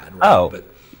pretty bad. Right? Oh, but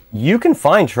you can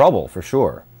find trouble for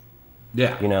sure.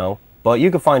 yeah, But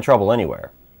you can find trouble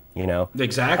anywhere.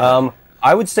 exactly.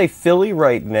 I would say Philly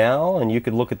right now, and you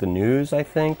could look at the news. I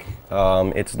think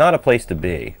it's not a place to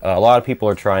be. A lot of people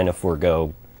are trying to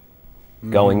forego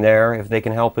going there if they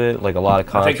can help it. Like a lot of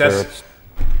concerts.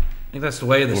 I think that's the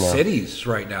way of the cities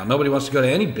right now. Nobody wants to go to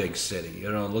any big city.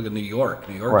 Look at New York.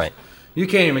 New York, Right. You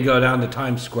can't even go down to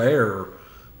Times Square or,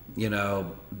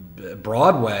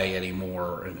 Broadway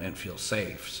anymore and feel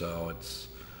safe. So it's.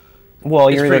 Well,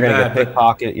 It's you're either pretty going to get bad,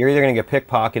 pickpocketed. You're either going to get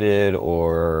pickpocketed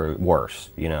or worse.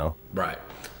 Right.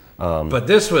 But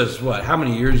this was, how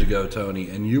many years ago, Tony?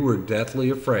 And you were deathly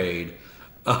afraid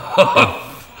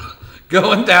of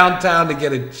going downtown to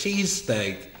get a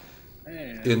cheesesteak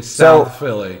in South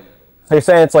Philly. So you're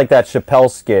saying it's like that Chappelle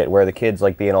skit where the kid's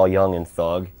like being all young and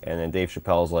thug, and then Dave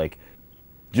Chappelle's like,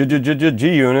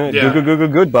 G-Unit, Yeah.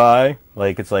 goodbye.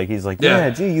 Like, it's like, he's like, yeah,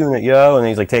 G-Unit, yo. And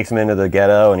he's like, takes him into the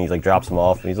ghetto, and he's like, drops him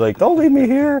off. And he's like, don't leave me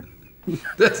here.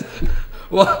 Then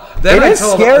It is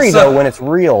scary, though, when it's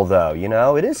real, though,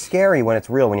 It is scary when it's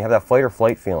real, when you have that fight or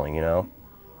flight feeling, I'll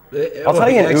tell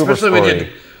you an Uber especially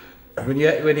story. when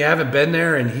you haven't been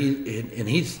there and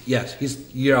he's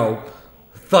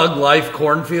thug life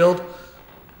cornfield.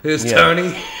 Who's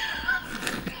Tony?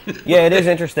 Yeah, it is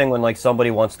interesting when like somebody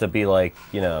wants to be like,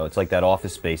 it's like that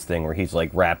Office Space thing where he's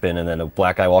like rapping and then a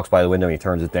black guy walks by the window and he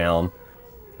turns it down.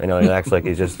 He acts like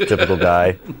he's just a typical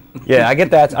guy. Yeah, I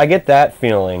get that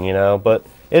feeling, but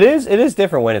it is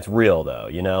different when it's real though,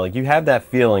 like you have that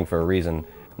feeling for a reason.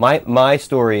 My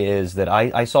story is that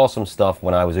I saw some stuff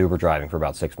when I was Uber driving for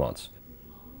about 6 months.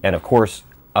 And of course,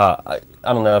 I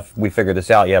don't know if we figured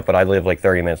this out yet, but I live like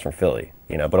 30 minutes from Philly,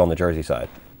 but on the Jersey side.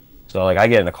 So like I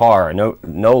get in a car, and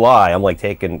no lie, I'm like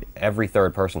taking every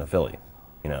third person to Philly,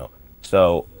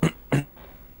 So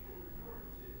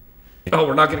oh,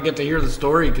 we're not going to get to hear the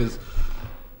story because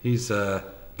he's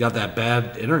got that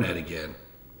bad internet again.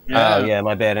 Yeah. Oh yeah,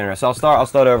 my bad internet. So I'll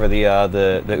start over.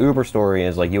 The Uber story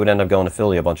is like you would end up going to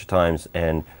Philly a bunch of times,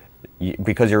 and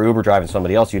because you're Uber driving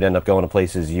somebody else, you'd end up going to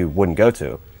places you wouldn't go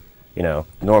to.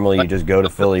 Normally you just go to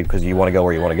Philly because you want to go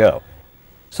where you want to go.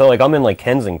 So like I'm in like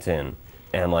Kensington,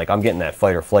 and like I'm getting that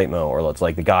fight or flight mode, or it's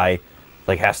like the guy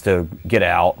like has to get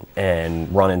out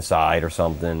and run inside or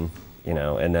something,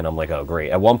 and then I'm like, oh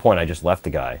great. At one point I just left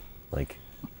the guy, like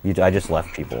I just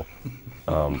left people.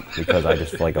 Because I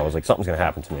was like, something's gonna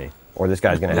happen to me, or this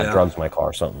guy's gonna have drugs in my car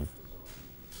or something.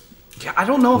 Yeah, I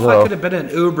don't know if I could have been an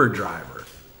Uber driver.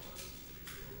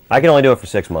 I can only do it for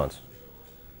 6 months.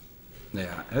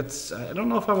 Yeah, I don't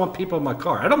know if I want people in my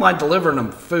car. I don't mind delivering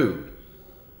them food,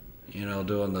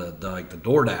 doing the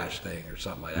DoorDash thing or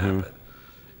something like that. But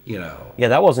yeah,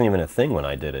 that wasn't even a thing when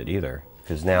I did it either,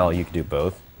 because now you can do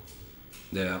both.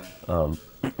 Yeah. I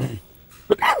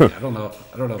don't know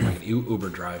if I could Uber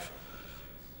drive.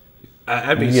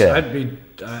 I'd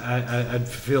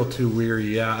feel too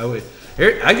weary. Yeah, I would.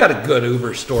 Here, I got a good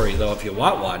Uber story though, if you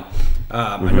want one.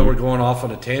 I know we're going off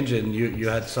on a tangent. And you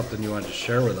had something you wanted to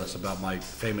share with us about my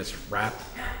famous rap.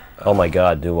 Oh my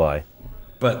God, do I?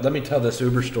 But let me tell this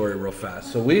Uber story real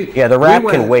fast. So the rap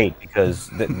can wait because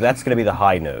that's going to be the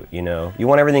high note. You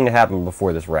want everything to happen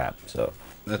before this rap. So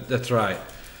that's right.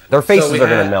 Their faces are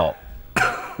going to melt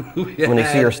when they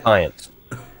see your science.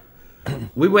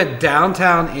 We went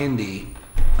downtown Indy.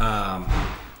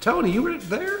 Tony, you were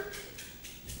there?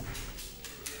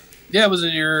 Yeah,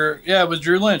 it was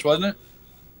Drew Lynch, wasn't it?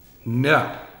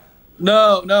 No,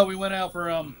 we went out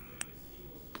for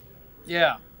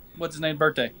what's his name,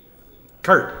 birthday?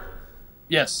 Kurt.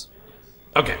 Yes.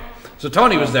 Okay, so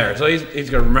Tony was there, so he's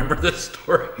gonna remember this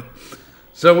story.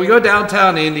 So we go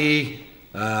downtown Indy.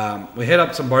 We hit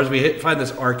up some bars. We find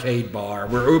this arcade bar.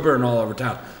 We're Ubering all over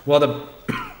town. Well, the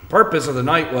purpose of the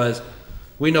night was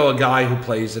we know a guy who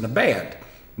plays in a band.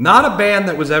 Not a band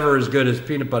that was ever as good as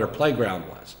Peanut Butter Playground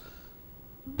was,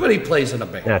 but he plays in a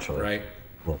band. Naturally. Right?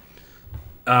 Cool.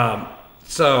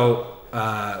 So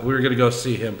we were going to go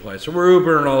see him play. So we're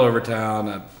Ubering all over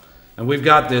town, and we've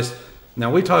got this.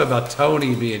 Now we talk about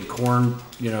Tony being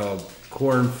cornfield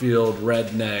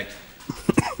redneck.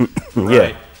 Right?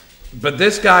 Yeah. But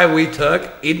this guy we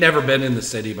took, he'd never been in the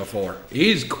city before.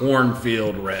 He's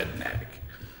cornfield redneck.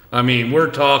 I mean,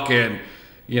 we're talking,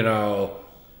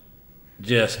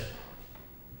 just,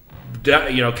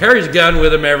 carries a gun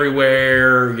with him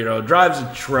everywhere, drives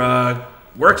a truck,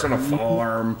 works on a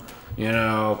farm,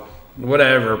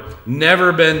 whatever.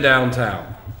 Never been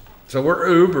downtown. So we're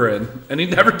Ubering, and he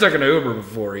never took an Uber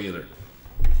before either.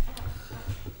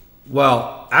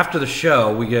 Well, after the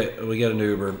show, we get an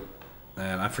Uber.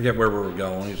 And I forget where we were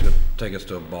going. He was going to take us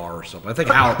to a bar or something. I think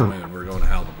Howl at the Moon. We were going to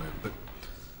Howl at the Moon.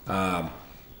 But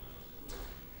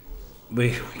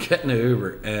we get in the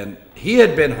Uber, and he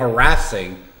had been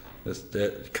harassing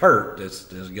Kurt, this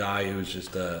guy who's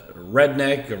just a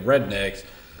redneck of rednecks,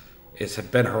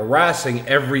 had been harassing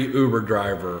every Uber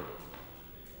driver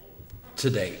to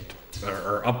date,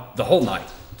 or up the whole night.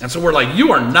 And so we're like,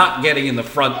 you are not getting in the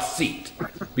front seat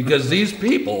because these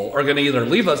people are going to either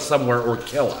leave us somewhere or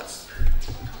kill us.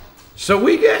 So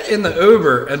we get in the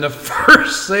Uber, and the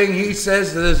first thing he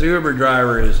says to this Uber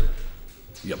driver is,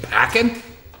 "You packing?"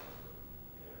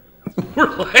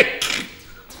 We're like,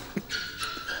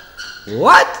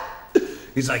 "What?"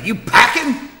 He's like, "You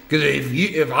packing?" Because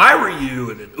if I were you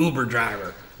and an Uber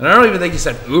driver, and I don't even think he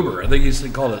said Uber, I think he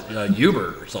called it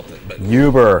Uber or something. But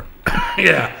Uber.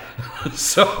 Yeah.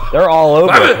 So they're all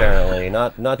over apparently,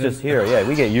 not just here. Yeah,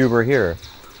 we get Uber here.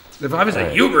 If I was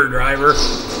a Uber driver,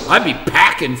 I'd be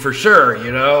packing for sure,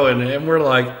 and we're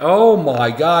like, oh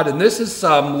my God. And this is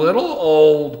some little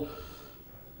old,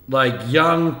 like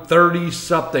young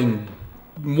 30-something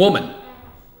woman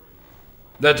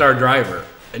that's our driver.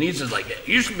 And he's just like,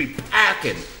 you should be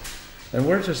packing. And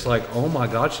we're just like, oh my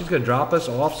God, she's going to drop us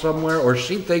off somewhere, or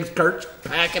she thinks Kurt's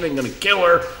packing and going to kill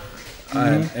her.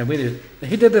 And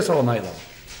he did this all night long.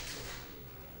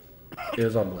 It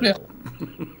was unbelievable. Yeah.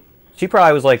 She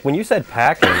probably was like, when you said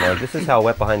packing, like, this is how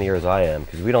wet behind the ears I am,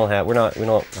 because we're not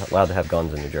allowed to have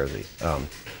guns in New Jersey.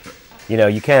 You know,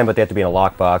 you can, but they have to be in a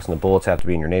lockbox, and the bullets have to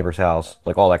be in your neighbor's house,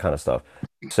 like all that kind of stuff.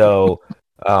 So,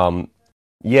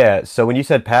 yeah. So when you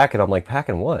said packing, I'm like,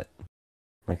 packing what?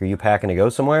 Like, are you packing to go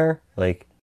somewhere? Like,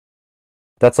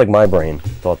 that's like my brain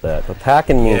thought that. But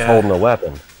packing means holding a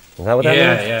weapon. Is that what that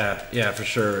means? Yeah, for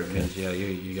sure. It means,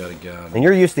 you got a gun. And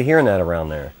you're used to hearing that around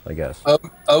there, I guess.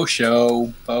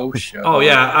 Show. Oh,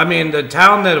 yeah. I mean, the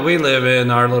town that we live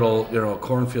in, our little,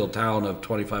 cornfield town of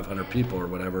 2,500 people or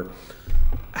whatever,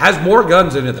 has more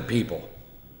guns in it than people.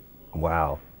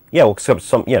 Wow. Yeah, well, except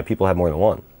people have more than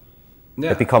one.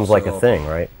 Yeah, it becomes like a thing,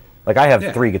 right? Like, I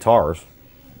have 3 guitars,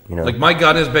 you know. Like, my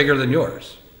gun is bigger than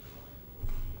yours.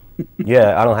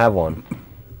 Yeah, I don't have one.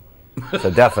 So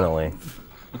definitely.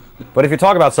 But if you're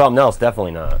talking about something else,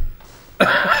 definitely not.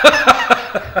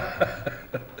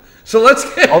 So let's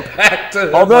get back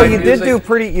to. Although you did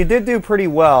do pretty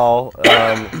well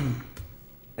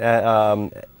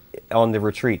on the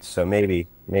retreats. So maybe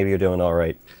you're doing all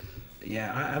right.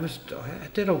 Yeah, I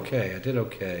did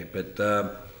okay. But I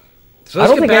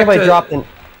don't think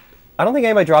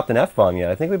anybody dropped an F-bomb yet.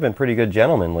 I think we've been pretty good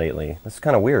gentlemen lately. This is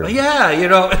kind of weird.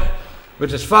 Yeah,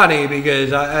 which is funny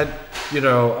because I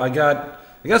got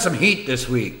some heat this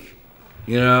week.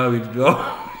 We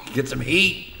go get some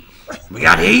heat. We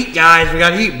got heat, guys. We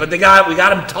got heat, but we got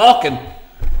them talking,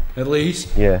 at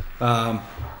least. Yeah.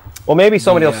 Well, maybe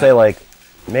somebody will say like,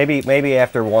 maybe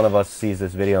after one of us sees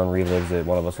this video and relives it,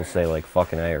 one of us will say like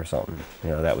 "fucking A" or something.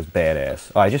 That was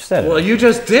badass. Oh, I just said it. Well, you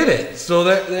just did it, so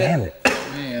that damn it,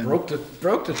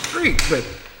 broke the streak. But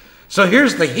so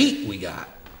here's the heat we got.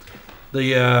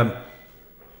 The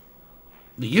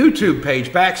YouTube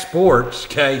page, BACC Sports,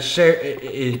 okay,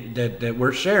 that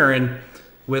we're sharing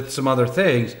with some other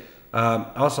things.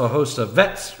 Also hosts a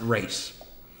vets race.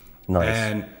 Nice.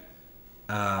 And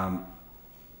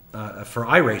for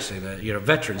iRacing,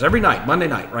 veterans every night, Monday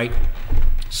night, right?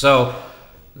 So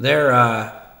they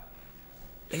got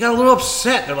a little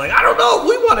upset. They're like, I don't know,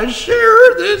 we want to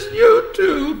share this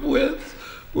YouTube with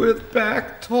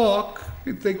BACC Talk.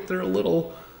 You think they're a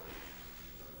little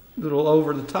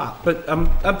over the top, but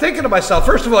I'm thinking to myself.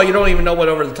 First of all, you don't even know what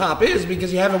over the top is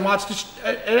because you haven't watched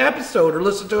an episode or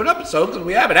listened to an episode because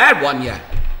we haven't had one yet,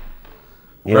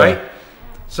 right?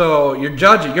 So you're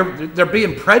judging. They're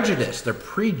being prejudiced. They're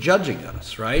prejudging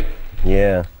us, right?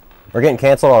 Yeah, we're getting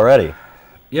canceled already.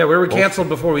 Yeah, we were canceled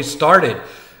before we started,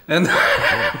 and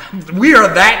we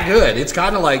are that good. It's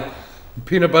kind of like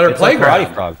Peanut Butter Playground.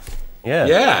 Like Frog. Yeah.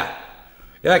 Yeah.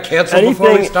 Yeah, canceled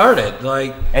before we started.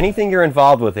 Like anything you're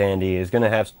involved with, Andy, is going to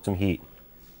have some heat.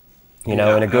 In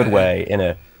a good way.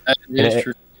 That is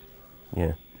true.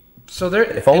 Yeah. So there.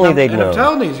 If only they'd know. I'm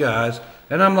telling these guys,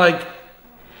 and I'm like,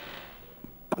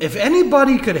 if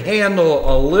anybody could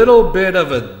handle a little bit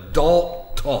of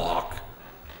adult talk,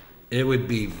 it would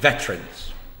be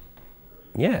veterans.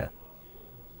 Yeah.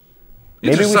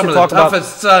 These are some of the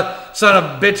toughest son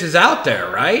of bitches out there,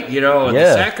 right? And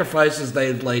the sacrifices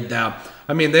they've laid down.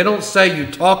 I mean, they don't say you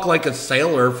talk like a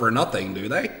sailor for nothing, do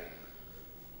they?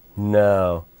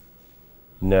 No,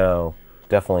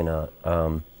 definitely not.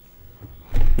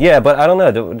 Yeah, but I don't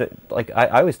know. Like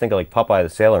I always think of like Popeye the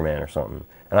Sailor Man or something,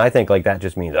 and I think like that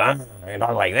just means I'm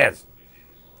not like this.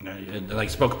 Like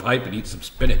smoke a pipe and eat some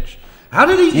spinach. How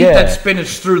did he eat that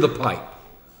spinach through the pipe?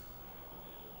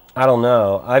 I don't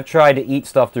know. I've tried to eat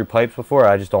stuff through pipes before.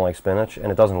 I just don't like spinach,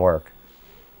 and it doesn't work.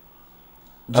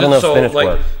 I don't know if spinach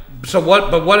works. So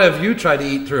what? But what have you tried to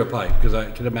eat through a pipe? Because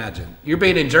I can imagine you're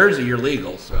being in Jersey, you're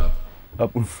legal. So a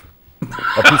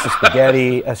piece of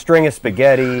spaghetti, a string of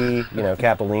spaghetti,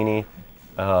 capellini.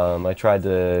 I tried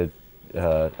to.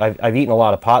 I've eaten a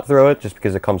lot of pot through it just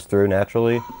because it comes through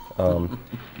naturally.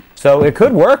 So it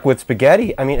could work with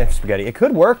spaghetti. I mean, spaghetti. It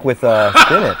could work with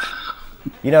spinach.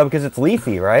 Because it's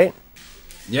leafy, right?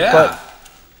 Yeah.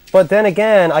 But then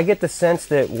again, I get the sense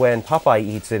that when Popeye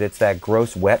eats it, it's that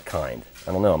gross wet kind.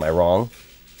 I don't know. Am I wrong?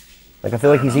 Like I feel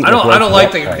like he's eating. I don't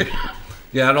like the.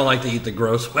 Yeah, I don't like to eat the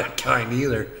gross wet kind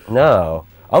either. No,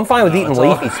 I'm fine with eating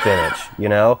leafy spinach.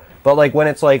 But like when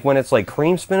it's like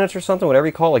cream spinach or something, whatever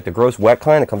you call it, like the gross wet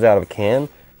kind that comes out of a can,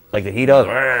 like that he does.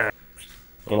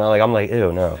 Like I'm like,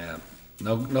 ew, no. Yeah.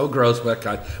 No gross wet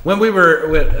kind. When we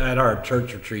were at our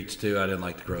church retreats too, I didn't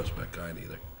like the gross wet kind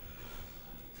either.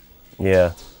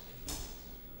 Yeah.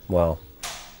 Well,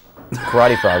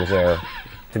 Karate Frog was there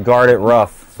to guard it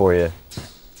rough for you.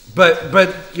 But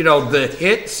the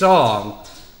hit song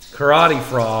Karate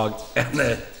Frog and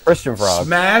the Christian Frog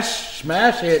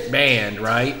smash hit band,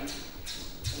 right,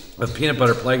 of Peanut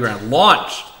Butter Playground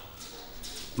launched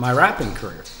my rapping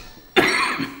career.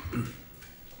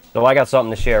 So I got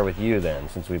something to share with you then,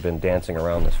 since we've been dancing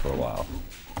around this for a while.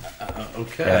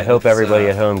 Okay. And I hope everybody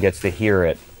at home gets to hear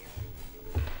it.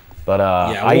 But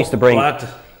I used to bring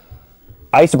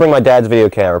my dad's video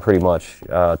camera pretty much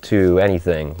to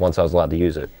anything once I was allowed to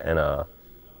use it, and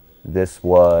this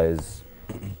was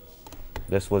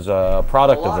a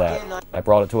product of that. I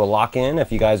brought it to a lock-in.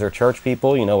 If you guys are church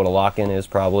people, you know what a lock-in is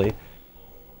probably,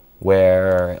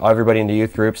 where everybody in the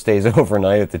youth group stays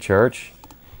overnight at the church,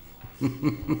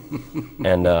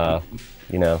 and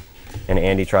you know, and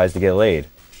Andy tries to get laid.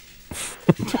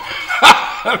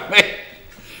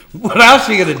 What else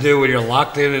are you gonna do when you're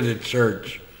locked in a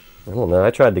church? I don't know.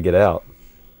 I tried to get out.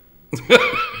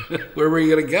 Where were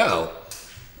you gonna go?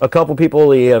 A couple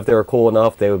people, if they were cool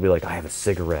enough, they would be like, "I have a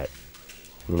cigarette."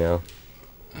 You know,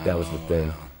 that was the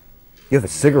thing. You have a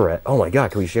cigarette? Oh my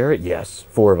God, can we share it? Yes,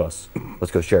 4 of us.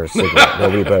 Let's go share a cigarette.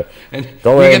 Nobody, but and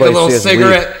don't you let get the anybody little see us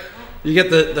cigarette. leave. You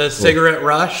get the cigarette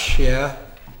rush, yeah.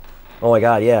 Oh my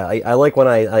God, yeah. I like when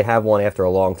I have one after a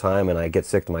long time and I get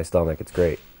sick to my stomach. It's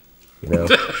great. You know.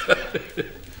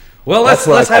 Well, let's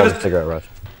have a cigarette rush.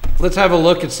 Let's have a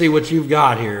look and see what you've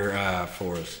got here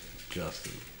for us,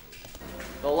 Justin.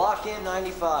 The lock-in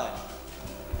 95.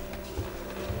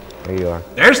 There you are.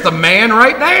 There's the man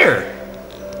right there.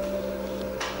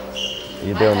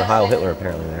 You're doing the Heil Hitler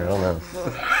apparently there. I don't know.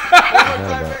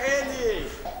 Time for Andy.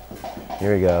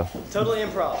 Here we go. Totally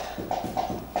improv.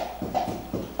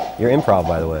 You're improv,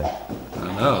 by the way.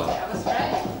 I know.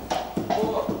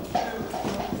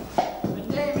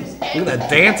 Look at that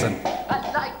dancing.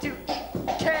 I'd like to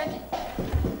eat candy.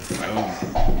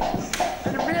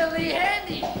 And really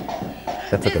handy.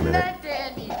 That took a Isn't minute. that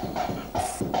dandy?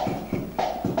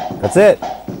 That's it.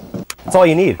 That's all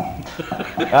you need.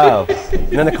 Oh,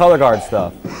 and then the color guard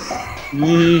stuff. I'm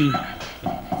in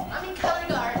color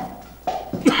guard.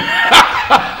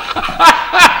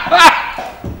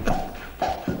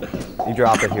 You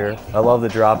drop it here. I love the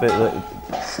drop it.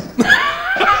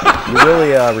 You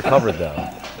really recovered though.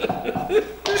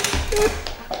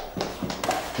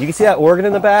 You can see that organ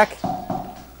in the back?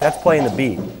 That's playing the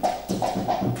beat.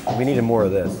 We needed more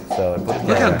of this. So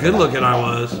Look how good looking I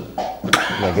was.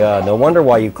 Oh my God, no wonder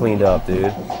why you cleaned up,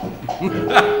 dude.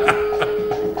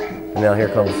 And now here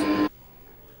comes...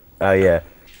 Oh yeah.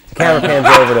 The camera pans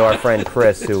over to our friend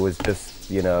Chris, who was just,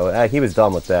 you know, he was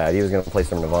done with that. He was going to play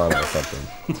some Nirvana or something.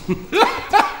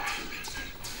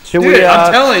 Should Dude, we,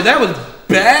 I'm telling you, that was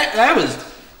bad.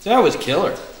 That was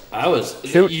killer.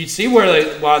 You see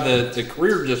why the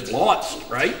career just launched,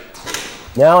 right?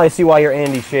 Now I see why you're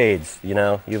Andy Shades, you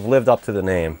know? You've lived up to the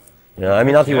name. You know, I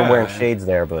mean, not that you were wearing shades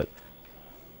there, but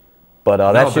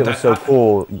that shit was so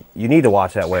cool. You need to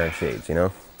watch that wearing shades, you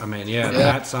know? I mean,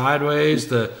 that sideways,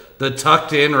 the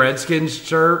tucked in Redskins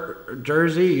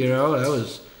jersey, you know, that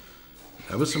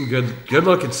was some good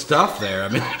looking stuff there. I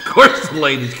mean, of course the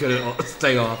ladies couldn't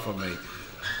stay off of me.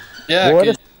 Yeah,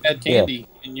 because you had candy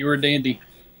and you were dandy.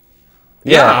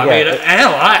 I mean,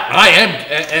 hell, I am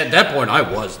at that point. I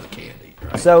was the candy.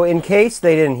 Right? So, in case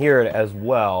they didn't hear it as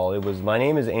well, it was, "My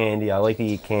name is Andy. I like to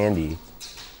eat candy."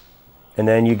 And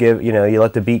then you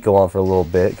let the beat go on for a little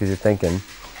bit because you're thinking,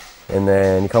 and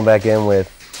then you come back in with,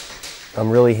 "I'm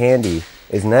really handy.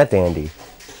 Isn't that dandy?"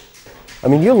 I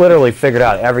mean, you literally figured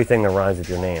out everything that rhymes with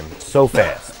your name so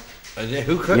fast.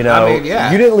 Who could? You know, I mean,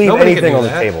 yeah. You didn't leave Nobody anything on the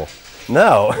that. table.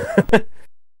 No.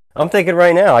 I'm thinking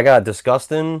right now, I got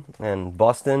disgusting and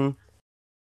busting,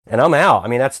 and I'm out. I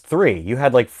mean, that's 3. You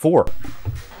had like 4,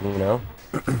 you know?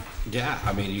 Yeah,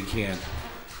 I mean, you can't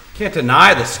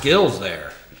deny the skills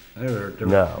there. They're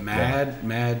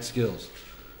mad skills.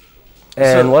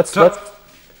 And so,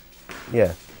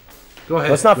 yeah. Go ahead.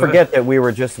 Let's not forget that we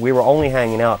were only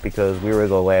hanging out because we were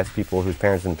the last people whose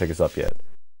parents didn't pick us up yet.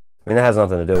 I mean, that has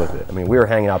nothing to do with it. I mean, we were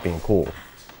hanging out being cool.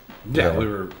 Yeah, we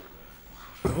were.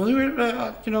 Well,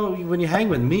 you know, when you hang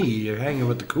with me, you're hanging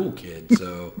with the cool kids.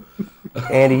 So,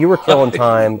 Andy, you were killing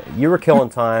time.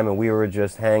 And we were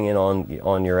just hanging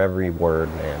on your every word,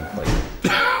 man. Like,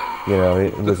 you know,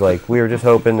 it was like we were just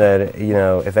hoping that, you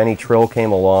know, if any trill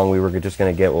came along, we were just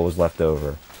going to get what was left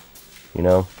over. You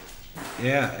know?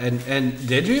 Yeah, and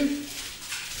did you?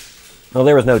 No,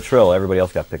 there was no trill. Everybody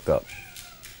else got picked up.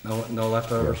 No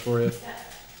leftovers for you.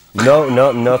 No,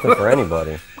 nothing for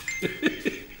anybody.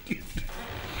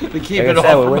 We keep it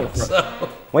all for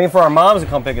myself. Waiting for our moms to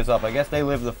come pick us up. I guess they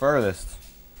live the furthest.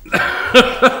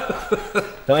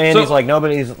 So Andy's like,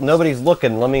 nobody's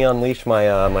looking. Let me unleash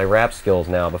my my rap skills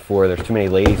now before there's too many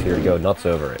ladies here to go nuts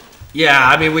over it. Yeah,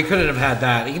 I mean, we couldn't have had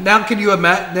that. Now, could you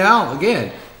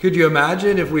imagine? Could you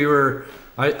imagine if we were?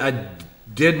 I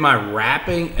did my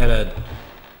rapping at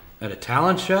a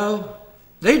talent show,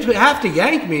 they'd have to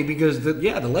yank me because the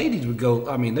ladies would go.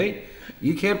 I mean,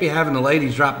 you can't be having the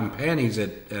ladies dropping panties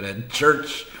at a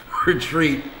church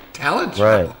retreat talent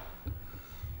show.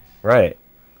 Right.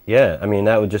 Yeah. I mean,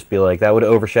 that would just be like that would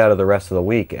overshadow the rest of the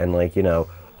week, and like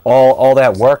all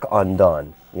that work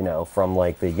undone. From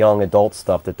like the young adult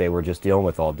stuff that they were just dealing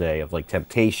with all day of like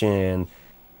temptation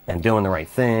and doing the right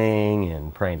thing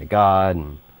and praying to God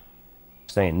and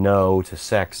saying no to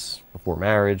sex before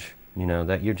marriage.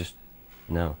 That you're just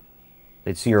no.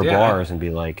 They'd see your bars and be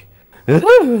like,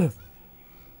 yeah,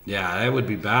 that would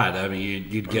be bad. I mean,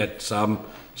 you'd get some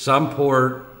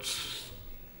poor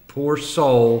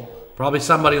soul, probably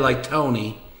somebody like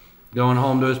Tony, going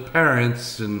home to his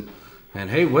parents and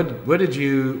hey, what did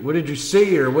you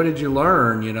see or what did you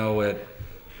learn?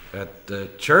 At the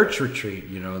church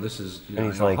retreat. This is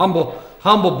like,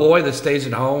 humble boy that stays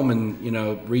at home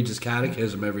and reads his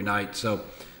catechism every night. So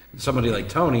somebody like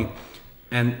Tony,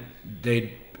 and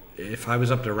if I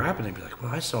was up there rapping, they'd be like,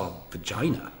 "Well, I saw a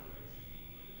vagina."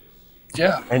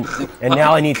 Yeah. And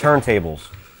now I need turntables.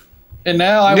 And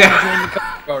now I want to join the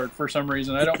color guard for some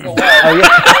reason. I don't know why. Oh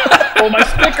yeah. Pull my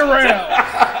stick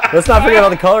around. Let's not forget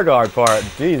about the color guard part.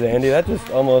 Jeez, Andy, that just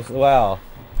almost wow.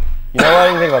 You know what? I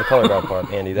didn't think about the color guard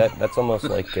part, Andy. That's almost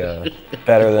like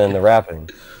better than the rapping.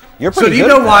 You're pretty. So do you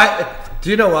know why? Do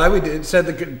you know why we said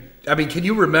the? I mean, can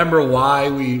you remember why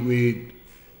we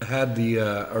had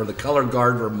the color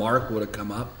guard remark would have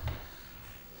come up?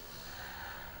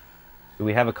 Do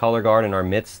we have a color guard in our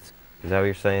midst? Is that what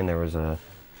you're saying? There was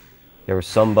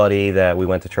somebody that we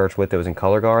went to church with that was in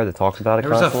color guard that talks about it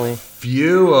constantly. There was a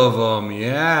few of them,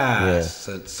 yes.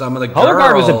 Yeah. Some of the color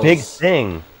guard was a big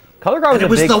thing. Color guard was a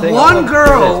big thing.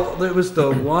 It was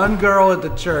the one girl at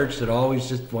the church that always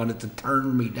just wanted to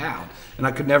turn me down, and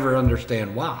I could never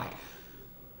understand why.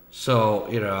 So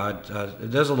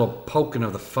there's a little poking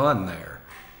of the fun there.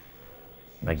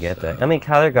 I get that. I mean,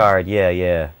 color guard,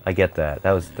 yeah, I get that.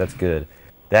 That's good.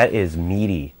 That is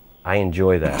meaty. I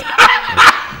enjoy that.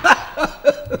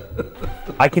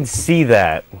 I can see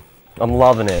that. I'm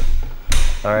loving it.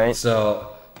 All right.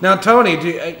 So now, Tony,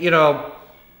 you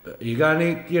got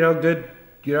any good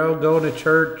going to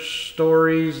church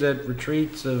stories at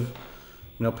retreats of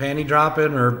panty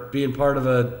dropping or being part of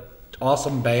a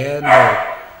awesome band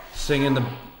or singing the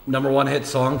 #1 hit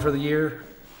song for the year?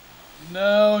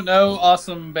 No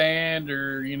awesome band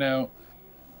or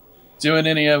doing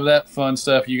any of that fun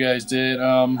stuff you guys did.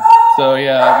 So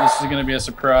yeah, this is going to be a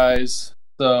surprise.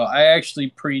 So I actually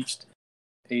preached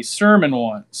a sermon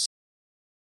once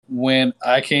when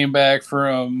I came back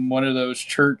from one of those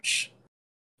church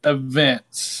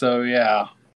events. So yeah.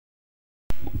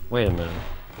 Wait a minute.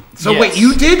 So yes. Wait,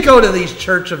 you did go to these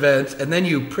church events and then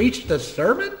you preached the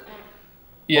sermon?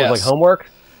 Yes. Like homework?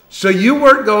 So you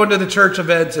weren't going to the church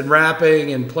events and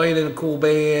rapping and playing in a cool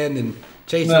band and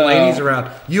chasing ladies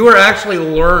around. You were actually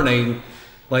learning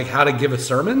like how to give a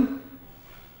sermon?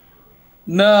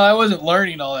 No, I wasn't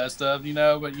learning all that stuff,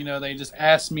 but they just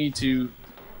asked me to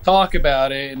talk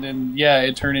about it, and then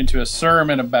it turned into a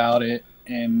sermon about it,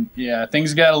 and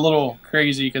things got a little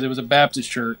crazy because it was a Baptist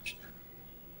church.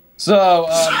 So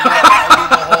I did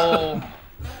the whole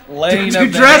laying Did you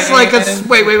dress like a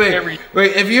wait?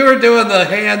 If you were doing the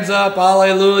hands up,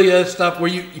 hallelujah stuff,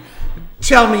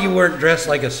 tell me you weren't dressed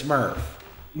like a Smurf?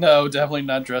 No, definitely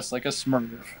not dressed like a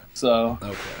Smurf. So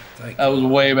okay, thank you. That was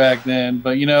way back then.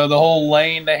 But the whole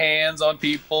laying the hands on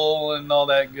people and all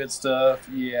that good stuff.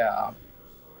 Yeah.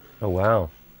 Oh wow.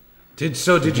 Did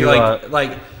you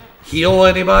like heal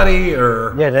anybody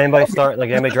or? Yeah. Did anybody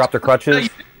anybody drop their crutches?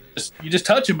 You just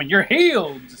touch them and you're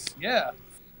healed.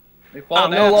 They fall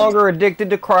I'm no longer addicted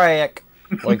to crack.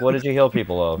 Like, what did you heal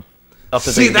people of?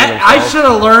 See that I should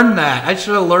have learned that.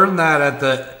 At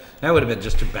the. That would have been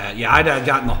just too bad. Yeah, I'd have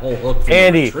gotten the whole hook for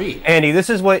the retreat. Andy,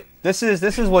 this is what Your you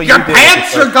did. Your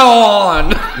pants are gone.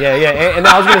 Yeah. And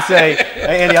I was gonna say,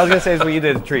 Andy, this is what you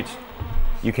did at the retreat.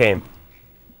 You came.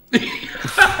 Because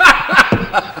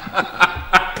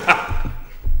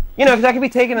that could be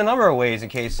taken a number of ways in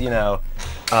case the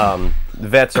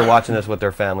vets are watching this with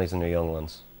their families and their young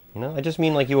ones. I just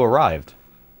mean like you arrived.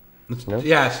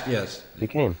 Yes. You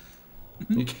came.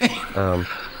 You came.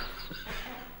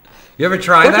 You ever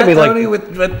try that, Tony,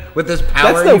 with this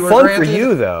power? That's no fun for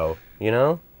you, though.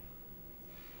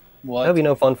 What? That'd be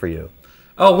no fun for you.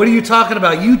 Oh, what are you talking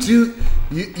about? You do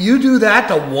that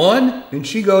to 1, and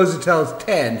she goes and tells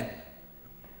 10.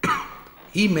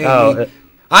 He made me.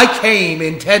 I came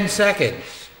in 10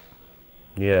 seconds.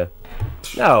 Yeah.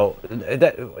 No,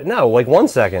 like 1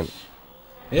 second.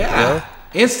 Yeah.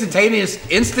 Instantaneous,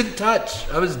 instant touch.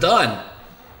 I was done.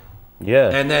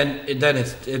 Yeah. And then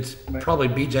it's probably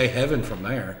BJ heaven from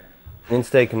there.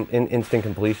 Instant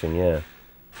completion, yeah.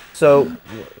 So,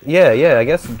 yeah, I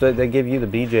guess they give you the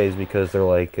BJs because they're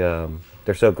like,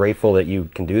 they're so grateful that you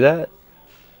can do that?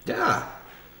 Yeah.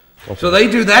 Okay. So they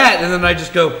do that, and then I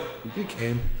just go, you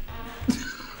came.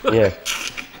 Yeah.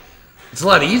 It's a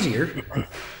lot easier.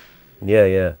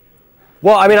 Yeah.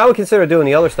 Well, I mean, I would consider doing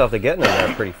the other stuff to get in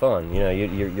there pretty fun. You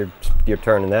know, you're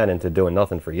turning that into doing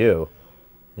nothing for you.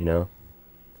 You know,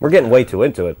 we're getting way too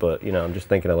into it, but you know, I'm just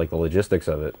thinking of like the logistics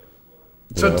of it.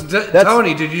 So,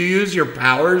 Tony, did you use your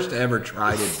powers to ever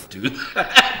try to do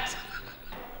that?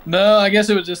 No, I guess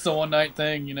it was just a one-night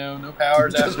thing. You know, no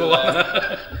powers after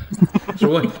that.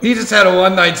 He just had a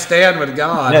one-night stand with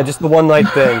God. Yeah, just the one-night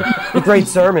thing. A great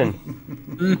sermon.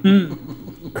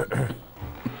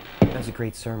 That was a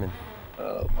great sermon.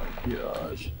 Oh my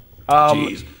gosh.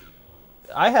 Jeez.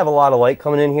 I have a lot of light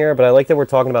coming in here, but I like that we're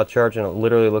talking about church, and it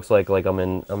literally looks like I'm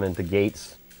in the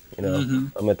gates. You know,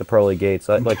 I'm at the pearly gates.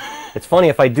 It's funny,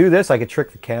 if I do this, I could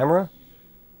trick the camera.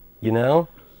 You know,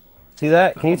 see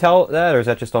that? Can you tell that, or is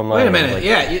that just on my? Wait a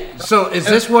minute. So is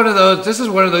this one of those? This is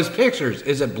one of those pictures.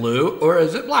 Is it blue or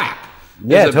is it black?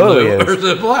 Yeah, is it totally blue is. Or is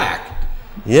it black?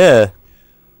 Yeah.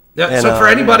 Yeah. And, so for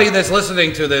anybody that's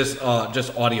listening to this,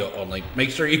 just audio only,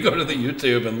 make sure you go to the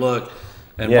YouTube and look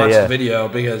and watch the video,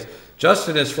 because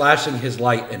Justin is flashing his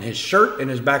light, and his shirt and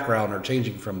his background are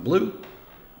changing from blue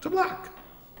to black.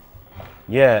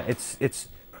 Yeah, it's.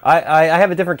 I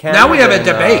have a different camera. Now we have a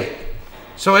debate.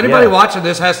 So anybody watching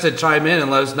this has to chime in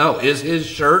and let us know: is his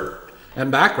shirt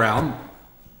and background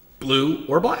blue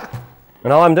or black?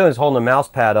 And all I'm doing is holding a mouse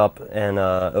pad up and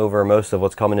over most of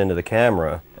what's coming into the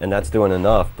camera, and that's doing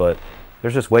enough. But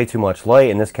there's just way too much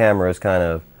light, and this camera is kind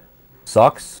of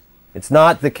sucks. It's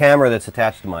not the camera that's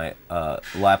attached to my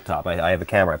laptop. I have a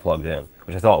camera I plugged in,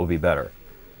 which I thought would be better.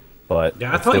 But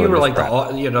yeah, I thought you were like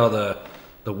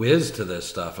the whiz to this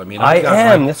stuff. I mean, I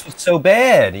am. This was so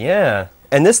bad. Yeah.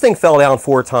 And this thing fell down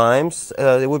 4 times.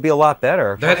 It would be a lot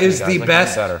better. That is the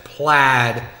best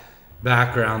plaid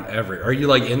background ever. Are you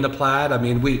like into plaid? I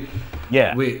mean,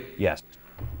 yes.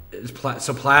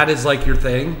 So plaid is like your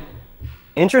thing?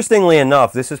 Interestingly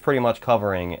enough, this is pretty much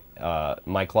covering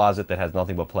my closet that has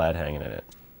nothing but plaid hanging in it.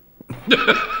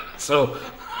 So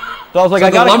I was like, so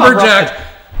I got the lumberjack.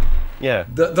 Yeah.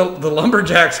 The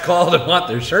lumberjacks called and want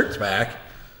their shirts back.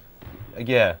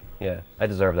 Yeah. I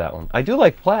deserve that one. I do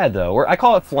like plaid though. Or I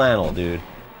call it flannel, dude.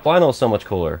 Flannel is so much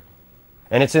cooler,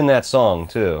 and it's in that song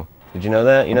too. Did you know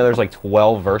that? You know, there's like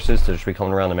 12 verses to just be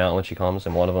coming around the mountain when she comes,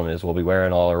 and one of them is "We'll be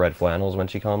wearing all our red flannels when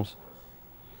she comes."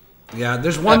 Yeah,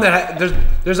 there's one that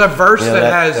there's a verse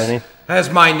that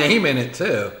has my name in it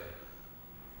too.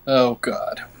 Oh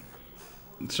God.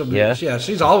 So yeah,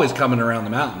 she's always coming around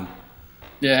the mountain.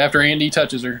 Yeah, after Andy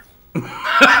touches her.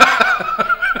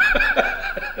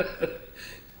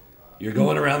 You're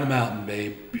going around the mountain,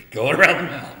 babe. You're going around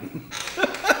the mountain.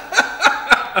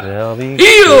 They'll be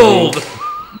healed.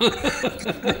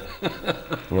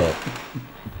 Yeah.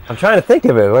 I'm trying to think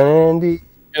of it when Andy.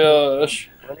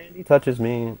 Gosh. When Andy touches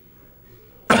me.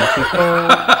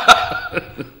 I'll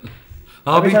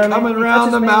be coming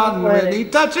around the mountain when he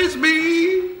touches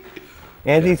me.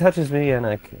 Andy touches me and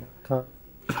I come.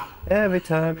 Every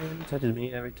time Andy touches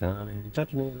me, every time Andy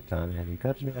touches me, every time Andy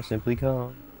touches me, I simply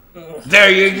come. There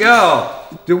you go.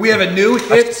 Do we have a new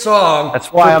hit song?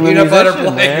 That's why I'm Peanut the Butter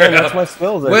musician, Playground. man. That's my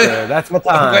skills right there. That's my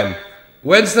time.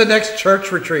 When's the next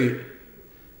church retreat?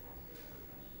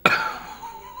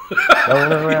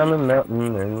 Going around the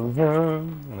mountain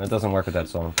and... It doesn't work with that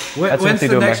song. When's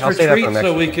the next retreat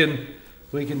so we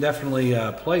can definitely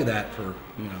play that for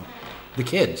the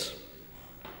kids?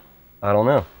 I don't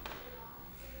know.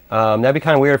 That'd be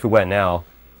kind of weird if we went now.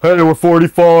 Hey, we're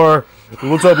 44.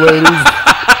 What's up, ladies?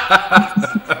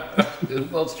 A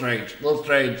little strange.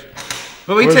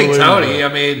 But we take Tony. I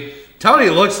mean, Tony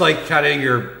looks like kind of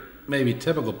your maybe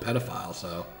typical pedophile,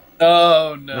 so.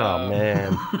 Oh, no. Oh,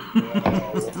 man.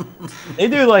 They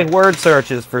do, like, word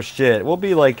searches for shit. We'll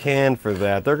be, like, canned for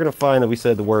that. They're going to find that we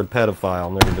said the word pedophile,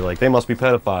 and they're going to be like, they must be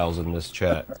pedophiles in this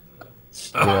chat.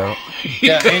 You know?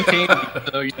 Yeah, and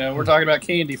candy. So, we're talking about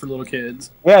candy for little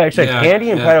kids. Yeah, actually, candy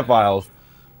and pedophiles.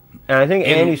 And I think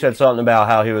Andy said something about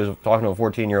how he was talking to a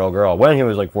 14-year-old girl when he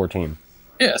was, like, 14.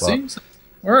 Yeah, see?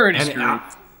 We're already screwed.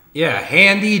 Yeah,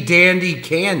 handy, dandy,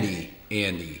 candy,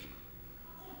 Andy.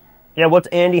 Yeah, what's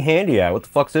Andy handy at? What the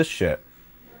fuck's this shit?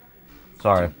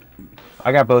 Sorry.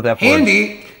 I got both F words.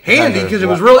 Handy, because it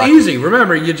was real easy.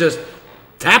 Remember, you just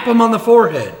tap them on the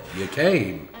forehead. You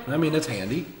came. I mean, it's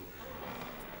handy.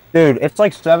 Dude, it's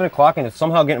like 7 o'clock and it's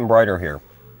somehow getting brighter here.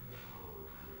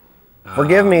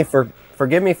 Forgive me for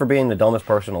being the dumbest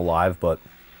person alive, but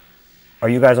are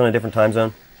you guys on a different time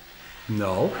zone?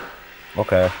 No.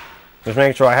 Okay. Just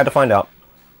making sure. I had to find out.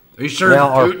 Are you sure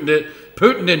Now,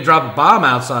 Putin didn't drop a bomb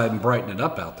outside and brighten it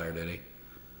up out there, did he?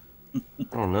 I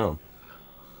don't know.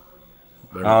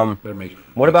 Better make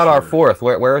What about sure. our fourth?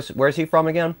 Where's he from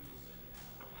again?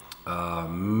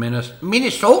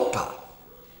 Minnesota.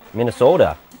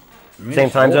 Minnesota. Same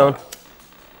time zone?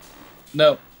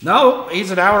 No. No,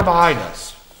 he's an hour behind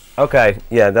us. Okay,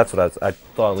 yeah, that's what I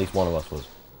thought at least one of us was.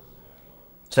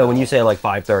 So when you say like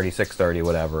 5:30, 6:30,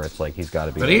 whatever, it's like he's got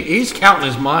to be. But he's counting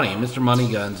his money. Mr.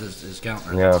 Money Guns is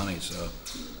counting his money. So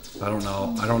I don't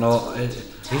know.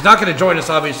 He's not going to join us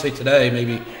obviously today.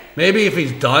 Maybe if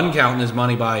he's done counting his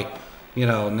money by,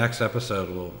 next episode,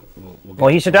 we'll Well,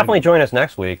 he should definitely join us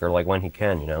next week or like when he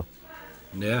can,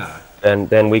 Yeah. And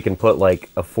then we can put like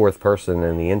a fourth person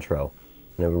in the intro,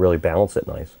 and it would really balance it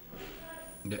nice.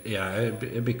 Yeah,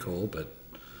 it'd be cool, but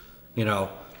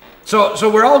so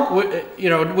we're all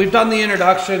we've done the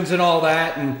introductions and all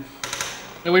that, and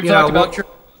we've talked about church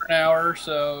for an hour,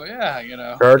 so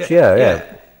yeah, Church, yeah.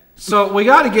 So we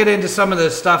got to get into some of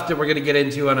the stuff that we're going to get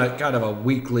into on a kind of a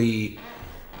weekly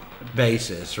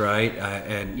basis, right?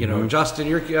 And Justin,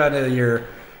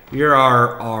 you're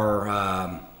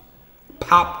our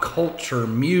pop culture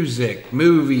music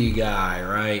movie guy,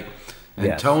 right? And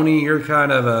yes. Tony, you're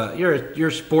kind of you're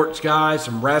a sports guy,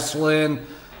 some wrestling,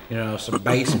 some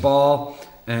baseball,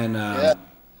 and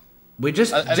we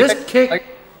just kick.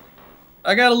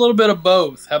 I got a little bit of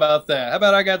both. How about that? How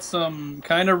about I got some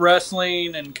kind of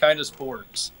wrestling and kind of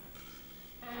sports?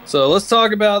 So let's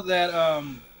talk about that.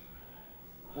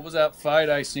 What was that fight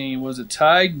I seen? Was it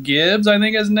Ty Gibbs? I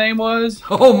think his name was.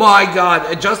 Oh my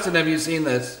God, Justin, have you seen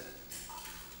this?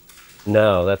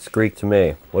 No, that's Greek to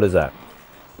me. What is that?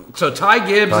 So Ty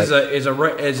Gibbs is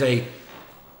a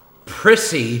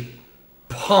prissy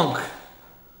punk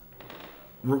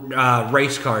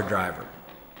race car driver.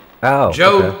 Oh,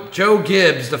 Joe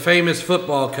Gibbs, the famous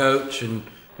football coach and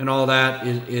all that,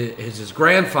 is his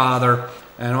grandfather,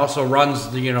 and also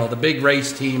runs the big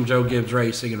race team, Joe Gibbs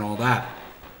Racing, and all that.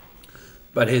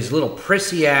 But his little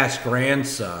prissy ass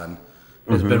grandson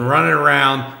has been running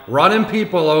around, running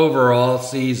people over all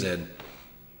season,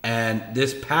 and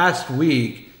this past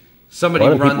week somebody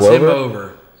runs him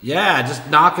over. Yeah, just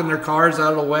knocking their cars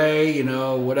out of the way,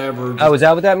 whatever. Oh, is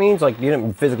that what that means? Like you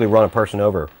didn't physically run a person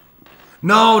over?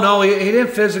 No, he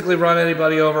didn't physically run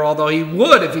anybody over, although he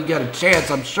would if he got a chance,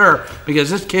 I'm sure,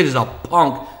 because this kid is a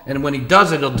punk, and when he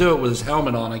does it, he'll do it with his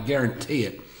helmet on, I guarantee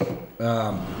it.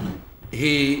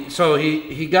 He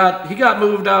got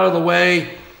moved out of the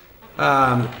way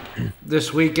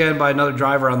this weekend by another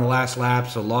driver on the last lap,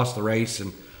 so lost the race,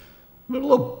 and a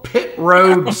little pit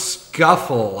road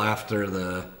scuffle after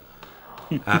the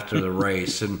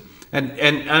race, and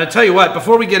I tell you what,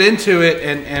 before we get into it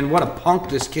and what a punk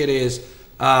this kid is,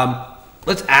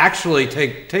 let's actually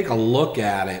take a look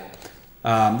at it.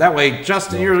 That way,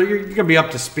 Justin, you're gonna be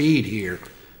up to speed here.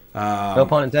 No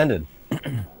pun intended.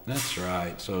 That's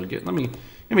right. So give me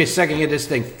a second to get this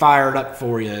thing fired up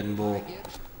for you, and we'll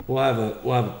have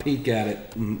a peek at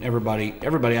it, and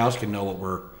everybody else can know what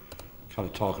we're kind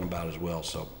of talking about as well.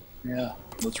 So yeah,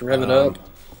 let's rev it up.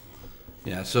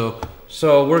 Yeah. So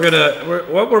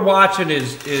what we're watching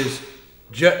is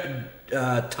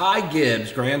Ty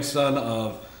Gibbs, grandson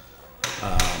of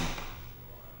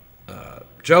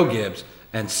Joe Gibbs,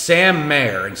 and Sam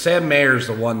Mayer. And Sam Mayer is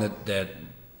the one that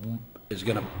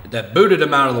booted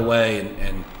him out of the way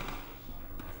and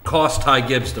cost Ty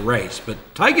Gibbs the race. But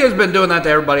Ty Gibbs has been doing that to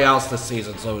everybody else this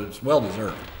season, so it's well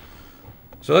deserved.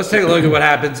 So let's take a look at what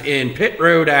happens in pit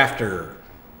road after.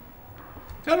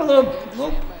 Got a little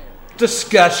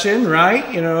discussion,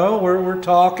 right? We're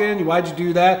talking. Why'd you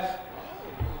do that?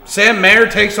 Sam Mayer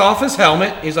takes off his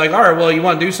helmet. He's like, all right, well, you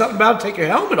want to do something about it? Take your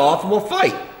helmet off and we'll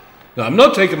fight. No, I'm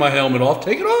not taking my helmet off.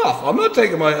 Take it off. I'm not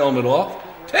taking my helmet off.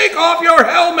 Take off your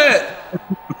helmet.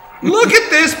 Look at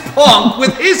this punk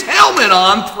with his helmet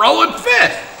on throwing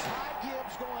fists.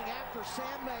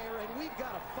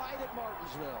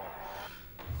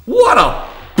 What a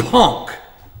punk.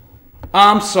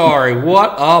 I'm sorry.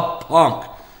 What a punk.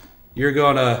 You're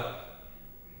gonna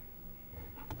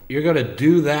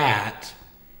do that.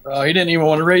 Oh, he didn't even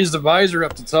want to raise the visor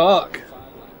up to talk.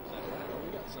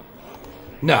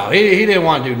 No, he didn't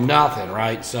want to do nothing,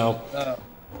 right? So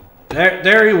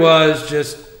there he was,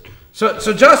 just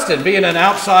so Justin, being an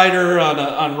outsider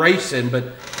on racing, but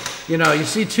you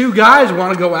see two guys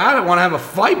want to go at it, want to have a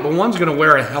fight, but one's going to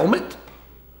wear a helmet,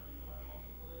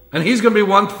 and he's going to be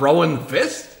one throwing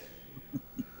fists.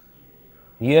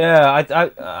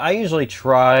 Yeah, I usually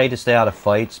try to stay out of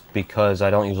fights because I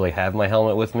don't usually have my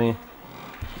helmet with me.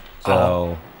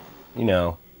 So,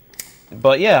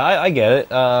 But yeah, I get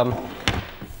it.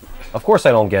 Of course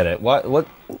I don't get it. What,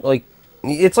 like,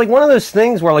 it's like one of those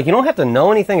things where, like, you don't have to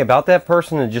know anything about that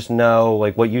person to just know,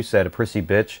 like, what you said, a prissy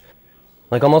bitch.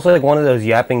 Like, almost like one of those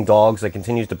yapping dogs that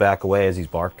continues to back away as he's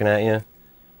barking at you.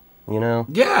 You know?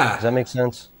 Yeah. Does that make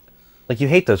sense? Like, you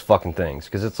hate those fucking things,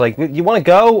 because it's like, you want to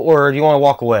go, or do you want to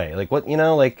walk away? Like, what, you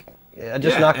know, like,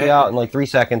 just knock you out in, like, 3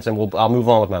 seconds, and I'll move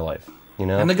on with my life, you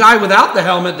know? And the guy without the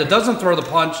helmet that doesn't throw the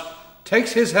punch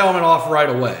takes his helmet off right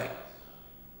away.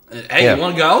 Hey, you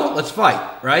want to go? Let's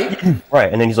fight, right? Right,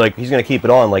 and then he's going to keep it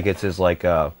on like it's his, like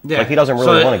he doesn't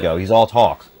really want to go. He's all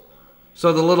talk.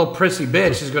 So the little prissy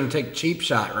bitch is going to take a cheap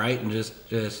shot, right? And just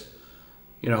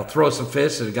throw some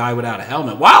fists at a guy without a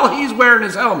helmet while he's wearing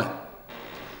his helmet.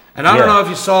 And I don't know if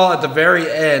you saw at the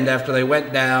very end after they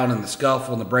went down and the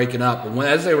scuffle and the breaking up, and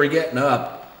as they were getting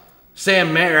up,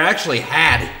 Sam Mayer actually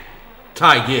had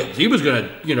Ty Gibbs. He was going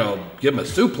to, give him a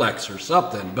suplex or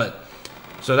something, but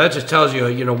so that just tells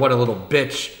you, what a little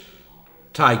bitch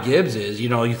Ty Gibbs is.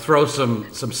 You throw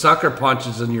some sucker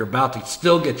punches and you're about to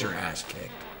still get your ass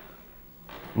kicked.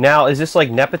 Now, is this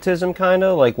like nepotism kind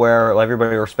of? Like where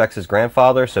everybody respects his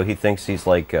grandfather, so he thinks he's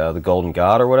like the golden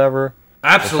god or whatever?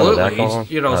 Absolutely.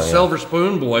 He's, silver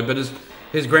spoon boy, but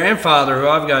his grandfather, who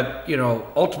I've got,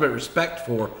 ultimate respect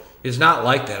for, is not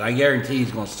like that. I guarantee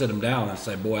he's going to sit him down and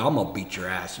say, boy, I'm going to beat your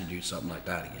ass if you do something like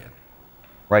that again.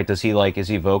 Right, is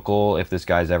he vocal if this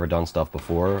guy's ever done stuff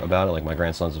before about it? Like, my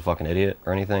grandson's a fucking idiot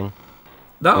or anything?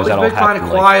 No, he's been kind of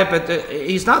quiet, but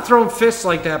he's not throwing fists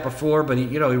like that before, but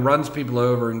he runs people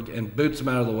over and boots them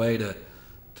out of the way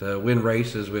to win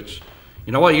races, which,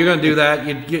 you know what, you're going to do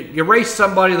that. You race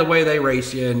somebody the way they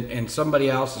race you, and somebody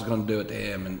else is going to do it to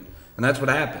him, and that's what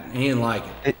happened. He didn't like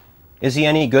it. Is he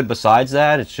any good besides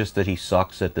that? It's just that he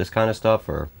sucks at this kind of stuff,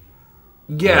 or...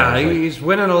 Yeah, he's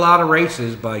winning a lot of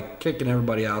races by kicking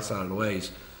everybody else out of the way.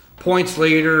 He's points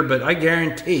leader, but I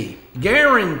guarantee,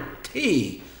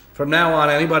 from now on,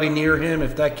 anybody near him,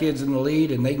 if that kid's in the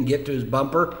lead and they can get to his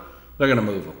bumper, they're going to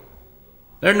move him.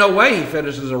 There's no way he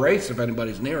finishes a race if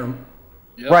anybody's near him.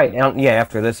 Yep. Right, yeah,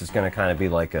 after this, it's going to kind of be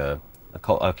like a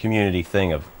community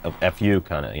thing of FU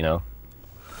kind of,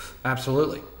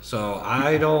 Absolutely. So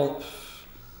I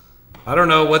don't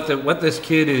know what this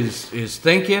kid is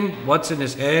thinking, what's in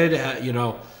his head,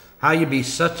 how you be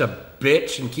such a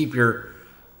bitch and keep your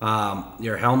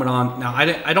helmet on. Now,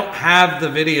 I don't have the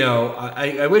video.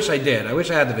 I wish I did. I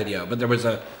wish I had the video, but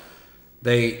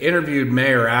they interviewed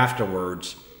Mayer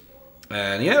afterwards,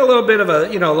 and he had a little bit of a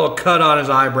little cut on his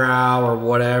eyebrow or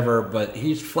whatever, but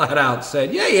he's flat out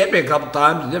said, yeah, he hit me a couple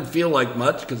times. It didn't feel like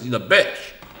much because he's a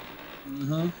bitch.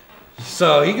 Mm-hmm.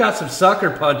 So he got some sucker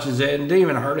punches in and didn't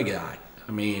even hurt a guy.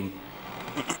 I mean,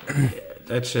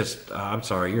 that's just, I'm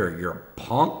sorry, you're a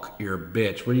punk, you're a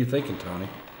bitch. What are you thinking, Tony?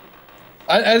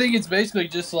 I think it's basically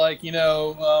just like,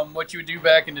 what you would do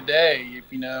back in the day. If,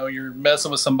 you're messing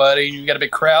with somebody and you got a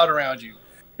big crowd around you.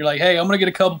 You're like, hey, I'm going to get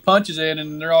a couple punches in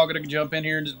and they're all going to jump in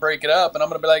here and just break it up. And I'm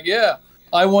going to be like, yeah,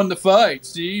 I won the fight.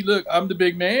 See, look, I'm the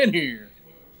big man here.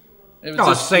 It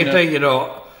was same thing,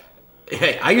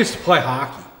 Hey, I used to play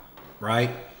hockey.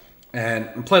 Right? And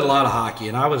I played a lot of hockey,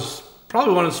 and I was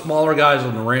probably one of the smaller guys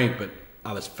on the rink, but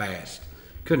I was fast.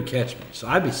 Couldn't catch me. So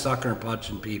I'd be sucking and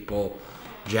punching people,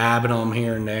 jabbing them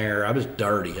here and there. I was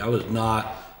dirty. I was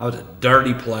a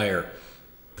dirty player.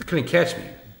 They couldn't catch me.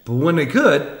 But when they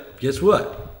could, guess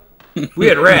what? We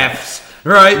had refs,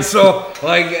 right? So,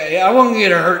 I wasn't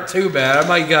getting hurt too bad. I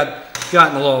might have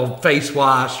gotten a little face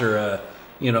wash or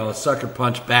a sucker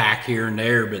punch back here and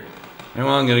there, but I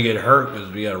wasn't going to get hurt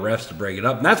because we got refs to break it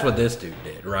up. And that's what this dude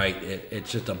did, right? It's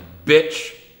just a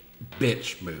bitch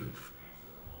move.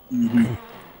 Mm-hmm. Well,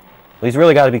 he's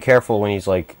really got to be careful when he's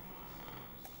out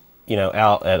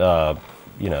at,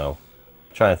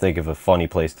 trying to think of a funny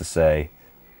place to say.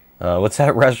 What's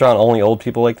that restaurant only old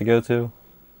people like to go to?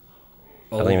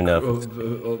 I don't even know.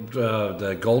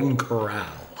 The Golden Corral.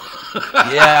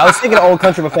 Yeah, I was thinking of Old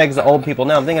Country Buffet because of old people.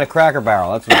 Now I'm thinking of Cracker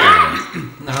Barrel. That's what I'm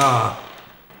thinking.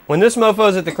 When this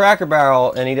mofo's at the Cracker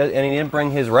Barrel and he didn't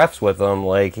bring his refs with him,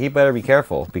 he better be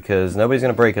careful because nobody's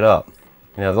going to break it up.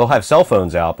 They'll have cell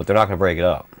phones out, but they're not going to break it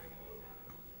up.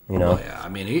 Oh, yeah. I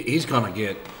mean, he's going to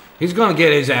get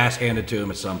his ass handed to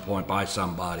him at some point by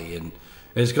somebody, and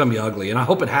it's going to be ugly. And I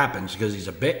hope it happens because he's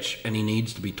a bitch and he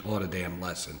needs to be taught a damn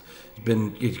lesson.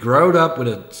 He's grown up with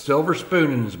a silver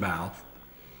spoon in his mouth,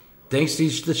 thinks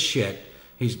he's the shit.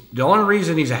 The only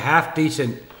reason he's a half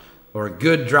decent or a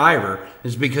good driver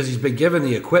is because he's been given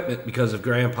the equipment because of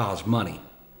Grandpa's money.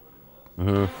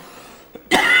 Mm-hmm.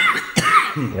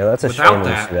 Yeah, that's a shame when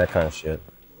you see that kind of shit.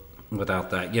 Without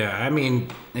that, yeah. I mean,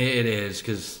 it is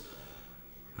because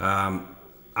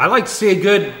I like to see a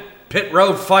good pit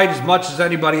road fight as much as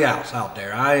anybody else out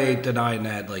there. I ain't denying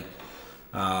that. Like,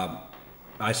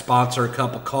 I sponsor a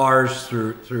couple cars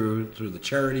through the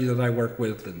charity that I work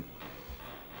with, and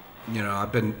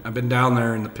I've been down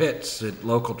there in the pits at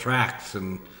local tracks,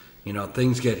 and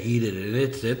things get heated, and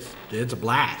it's a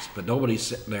blast. But nobody's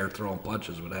sitting there throwing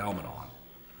punches with a helmet on.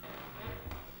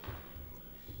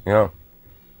 Yeah.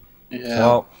 Yeah.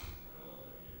 Well,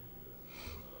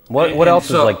 what else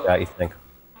is like that, you think?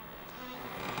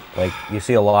 Like, you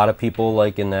see a lot of people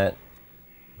like in that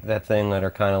thing that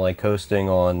are kind of like coasting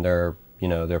on their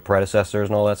their predecessors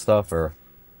and all that stuff, or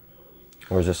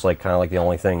is this like kind of like the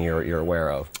only thing you're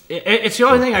aware of? It's the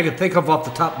only thing I could think of off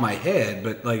the top of my head.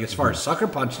 But like, as far as sucker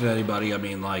punching anybody, I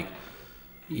mean, like,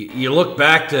 you look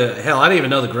back to hell. I didn't even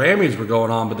know the Grammys were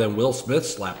going on, but then Will Smith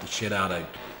slapped the shit out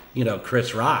of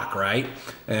Chris Rock, right?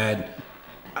 And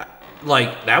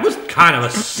like, that was kind of a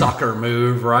sucker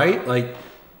move, right? Like,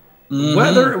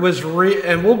 whether it was real,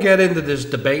 and we'll get into this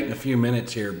debate in a few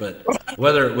minutes here, but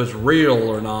whether it was real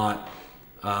or not,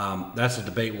 that's a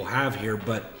debate we'll have here.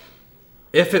 But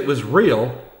if it was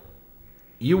real,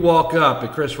 you walk up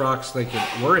and Chris Rock's thinking,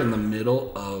 we're in the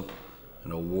middle of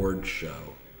an award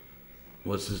show.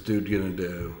 What's this dude gonna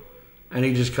do? And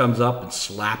he just comes up and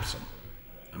slaps him.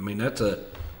 I mean, that's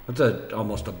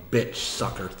almost a bitch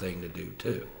sucker thing to do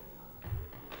too.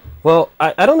 Well,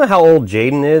 I don't know how old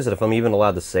Jaden is, and if I'm even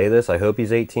allowed to say this, I hope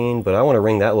he's 18, but I want to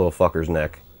wring that little fucker's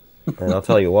neck. And I'll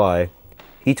tell you why.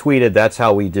 He tweeted, "That's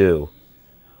how we do."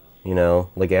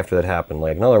 Like, after that happened.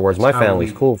 Like, in other words, my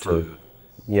family's cool too.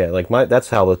 Yeah, like, that's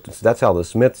how the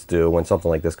Smiths do when something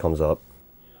like this comes up.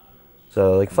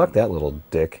 So, like, fuck that little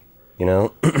dick.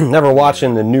 Never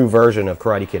watching the new version of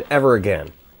Karate Kid ever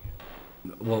again.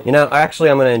 Well,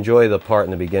 actually, I'm going to enjoy the part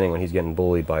in the beginning when he's getting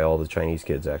bullied by all the Chinese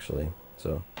kids, actually.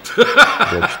 So,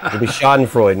 it'll be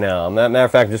Schadenfreude now. Matter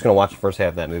of fact, I'm just going to watch the first half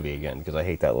of that movie again because I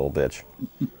hate that little bitch.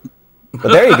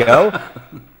 But there you go.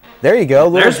 There you go.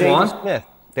 Little Jaden Smith.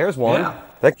 There's one. Yeah.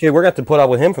 That kid, we're going to have to put up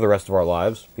with him for the rest of our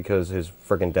lives because his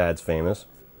freaking dad's famous.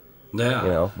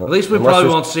 Yeah. At least we probably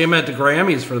won't see him at the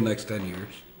Grammys for the next 10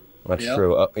 years. That's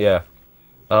true. Yeah.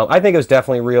 I think it was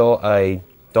definitely real. I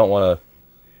don't want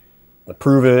to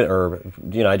prove it, or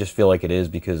I just feel like it is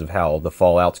because of how the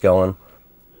fallout's going.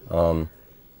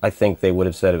 I think they would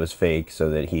have said it was fake so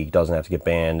that he doesn't have to get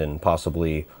banned and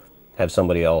possibly have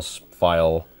somebody else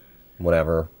file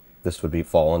whatever this would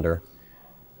fall under.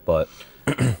 But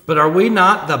are we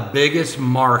not the biggest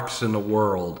marks in the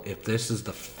world if this is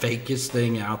the fakest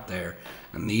thing out there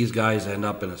and these guys end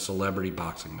up in a celebrity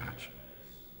boxing match?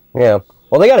 Yeah.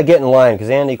 Well, they got to get in line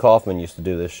because Andy Kaufman used to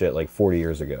do this shit like 40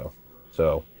 years ago.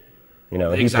 So, he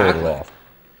pulled it off.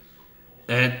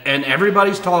 And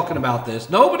everybody's talking about this.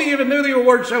 Nobody even knew the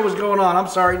award show was going on. I'm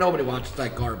sorry, nobody watches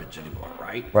that garbage anymore,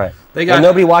 right? Right. And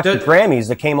nobody watched the Grammys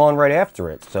that came on right after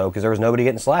it. So, because there was nobody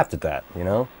getting slapped at that,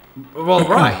 Well,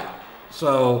 right.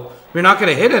 So, you're not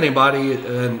going to hit anybody,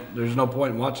 and there's no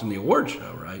point in watching the award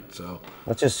show, right? So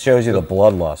that just shows you the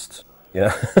bloodlust.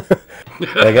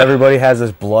 Like, everybody has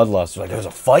this bloodlust. Like, there's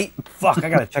a fight? Fuck, I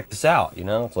got to check this out,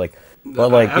 It's like...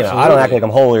 But, like, I don't act like I'm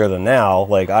holier than thou.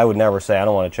 Like, I would never say I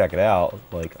don't want to check it out.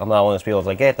 Like, I'm not one of those people that's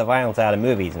like, get the violence out of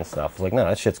movies and stuff. It's like, no,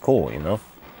 that shit's cool,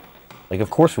 Like, of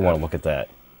course we want to look at that,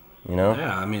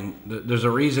 Yeah, I mean, there's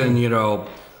a reason,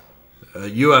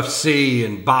 UFC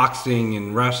and boxing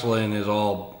and wrestling is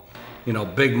all,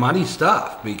 big money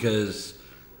stuff because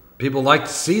people like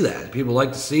to see that. People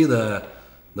like to see the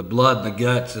blood and the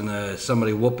guts and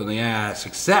somebody whooping the ass,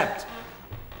 except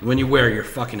when you wear your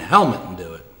fucking helmet and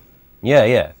do it.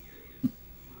 Yeah.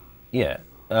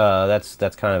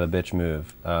 That's kind of a bitch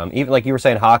move. Even like you were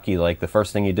saying, hockey. Like, the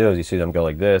first thing you do is you see them go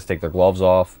like this, take their gloves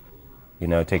off,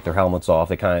 take their helmets off.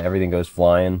 They kind of everything goes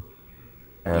flying,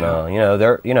 and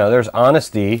there's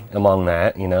honesty among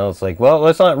that. It's like, well,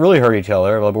 let's not really hurt each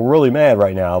other. Like, we're really mad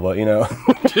right now, but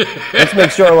let's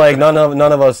make sure like none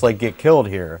of us like get killed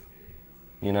here.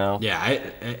 Yeah,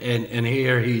 and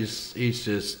here he's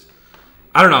just,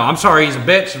 I don't know. I'm sorry, he's a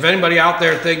bitch. If anybody out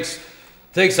there thinks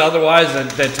otherwise,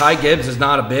 that Ty Gibbs is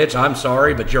not a bitch, I'm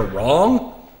sorry, but you're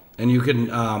wrong. And you can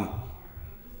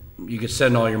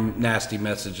send all your nasty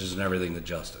messages and everything to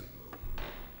Justin.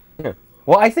 Yeah.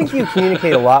 Well, I think you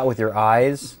communicate a lot with your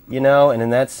eyes, and in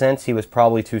that sense, he was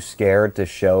probably too scared to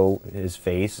show his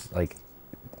face. Like,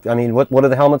 I mean, what are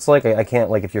the helmets like? I can't,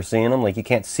 like, if you're seeing them, like, you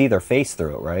can't see their face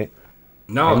through it, right?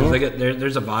 No, because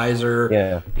there's a visor.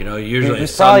 Yeah. Usually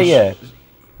it's probably,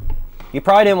 He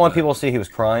probably didn't want people to see he was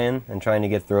crying and trying to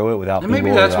get through it without And people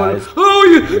maybe that's rolling what. eyes.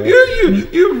 Oh,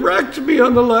 you wrecked me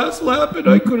on the last lap, and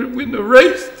I couldn't win the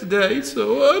race today.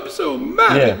 So I'm so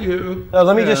mad at you. No,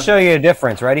 let me just show you a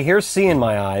difference, right? Here's C in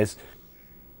my eyes.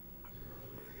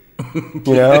 You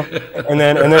know, and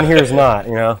then here's not.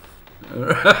 You know.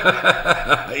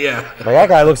 Yeah. Like, that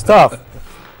guy looks tough.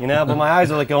 You know, but my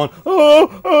eyes are like going,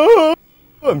 oh,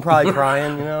 I'm probably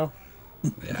crying. You know.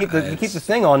 Yeah, You keep the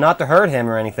thing on, not to hurt him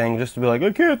or anything, just to be like,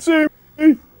 I can't see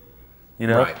me. You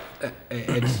know? Right.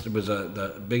 It was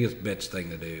the biggest bitch thing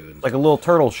to do. Like a little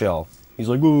turtle shell. He's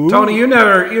like, ooh. Tony, you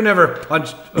never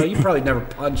punched. Well, you probably never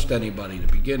punched anybody to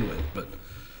begin with, but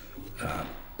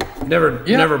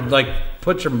never like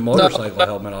put your motorcycle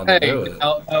helmet on to do it.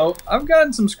 No, I've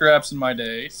gotten some scraps in my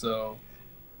day, so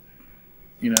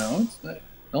you know,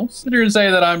 don't sit here and say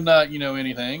that I'm not,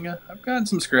 anything. I've gotten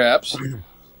some scraps.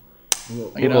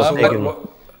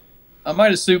 I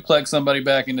might have suplexed somebody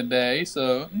back in the day,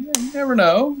 so you never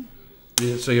know.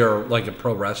 So you're like a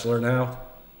pro wrestler now?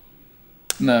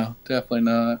 No, definitely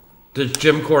not. Does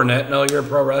Jim Cornette know you're a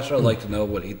pro wrestler? I'd like to know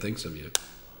what he thinks of you.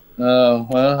 Oh,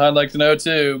 well, I'd like to know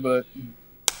too, but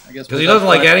I guess because he doesn't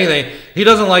like anything. He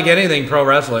doesn't like anything pro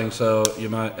wrestling, so you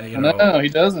might. No, he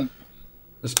doesn't.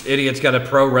 This idiot's got a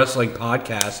pro wrestling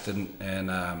podcast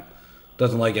and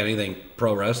doesn't like anything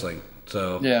pro wrestling.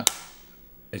 So yeah.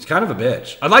 It's kind of a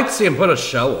bitch. I'd like to see him put a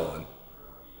show on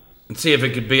and see if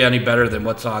it could be any better than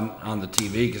what's on the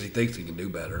TV because he thinks he can do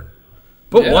better.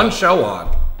 Put one show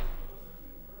on.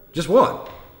 Just one.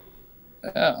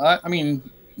 Yeah, I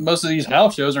mean, most of these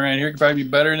house shows around here could probably be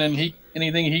better than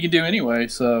anything he can do anyway,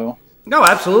 so. No,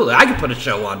 absolutely. I could put a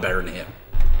show on better than him.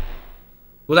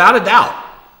 Without a doubt.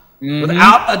 Mm-hmm.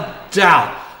 Without a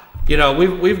doubt. You know,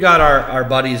 we've got our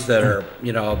buddies that are,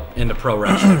 into pro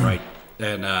wrestling, right?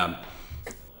 And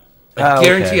I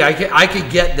guarantee I could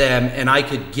get them, and I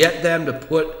could get them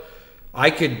to I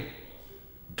could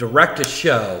direct a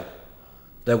show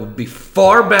that would be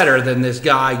far better than this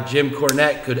guy, Jim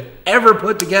Cornette, could ever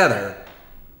put together,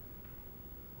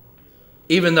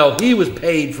 even though he was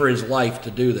paid for his life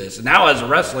to do this. And now has a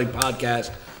wrestling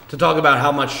podcast to talk about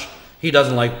how much he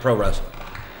doesn't like pro wrestling.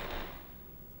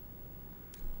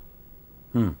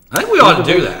 I think we ought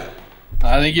to do that.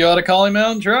 I think you ought to call him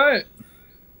out and try it.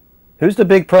 Who's the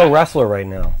big pro wrestler right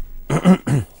now?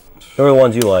 Who are the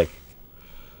ones you like?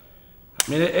 I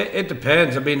mean, it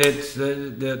depends. I mean, it's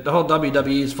the whole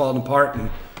WWE is falling apart, and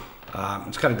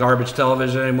it's kind of garbage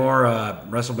television anymore.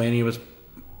 WrestleMania was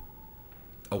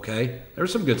okay. There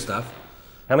was some good stuff.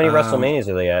 How many WrestleManias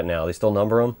are they at now? They still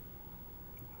number them?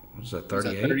 Was that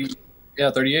 38? Yeah,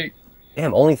 38.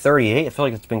 Damn, only 38? I feel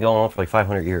like it's been going on for like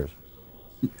 500 years.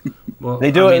 Well,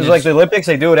 they do it. It's like the Olympics.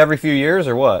 They do it every few years,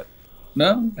 or what?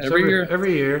 No, every year.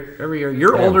 Every year.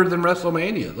 You're older than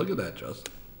WrestleMania. Look at that,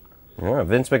 Justin. Yeah,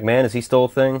 Vince McMahon, is he still a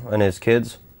thing? And his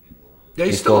kids? Yeah,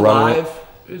 he's still alive.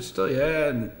 He's still,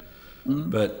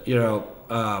 but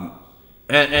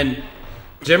and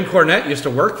Jim Cornette used to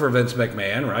work for Vince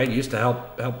McMahon, right? He used to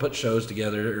help put shows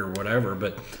together or whatever.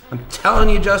 But I'm telling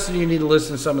you, Justin, you need to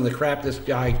listen to some of the crap this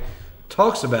guy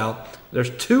talks about. There's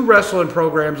 2 wrestling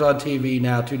programs on TV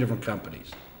now, 2 different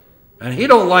companies. And he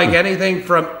don't like anything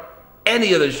from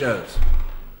any of the shows.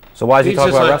 So why is he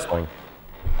talking about wrestling?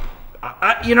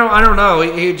 I don't know.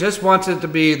 He just wants it to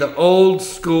be the old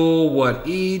school, what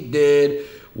he did,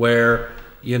 where,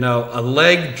 a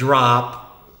leg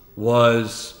drop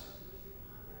was,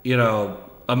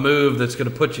 a move that's going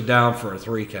to put you down for a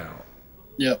 3 count.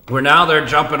 Yep. Where now they're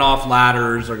jumping off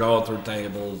ladders, they're going through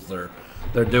tables,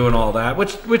 they're doing all that,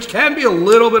 which can be a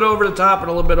little bit over the top and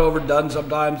a little bit overdone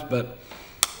sometimes, but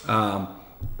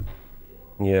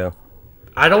yeah.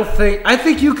 I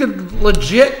think you could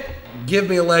legit give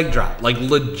me a leg drop. Like,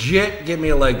 legit give me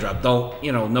a leg drop. Don't,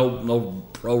 no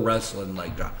pro wrestling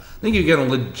leg drop. I think you can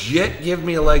legit give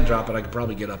me a leg drop, and I could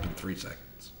probably get up in 3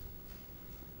 seconds.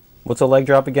 What's a leg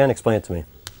drop again? Explain it to me.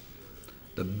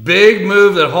 The big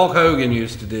move that Hulk Hogan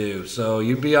used to do. So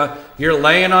you're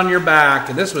laying on your back,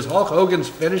 and this was Hulk Hogan's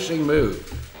finishing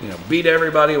move. Beat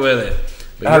everybody with it.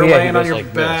 But you're laying on your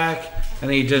back,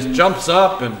 and he just jumps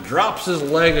up and drops his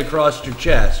leg across your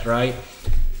chest, right?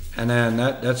 And then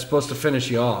that's supposed to finish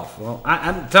you off. Well,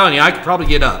 I'm telling you, I could probably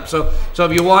get up. So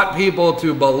if you want people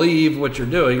to believe what you're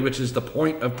doing, which is the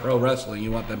point of pro wrestling,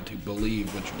 you want them to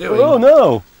believe what you're doing. Oh,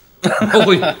 no.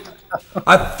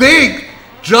 I think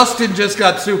Justin just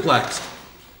got suplexed.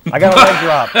 I got a leg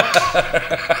dropped.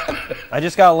 I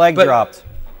just got leg dropped.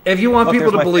 If you want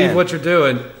people to believe what you're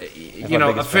doing,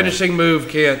 a finishing move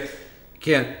can't,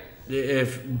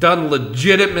 if done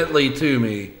legitimately to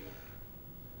me,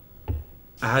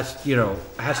 has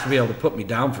to be able to put me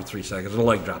down for 3 seconds. A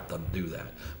leg drop doesn't do that.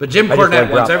 But Jim I just Cornette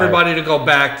leg wants drop, everybody to go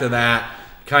back to that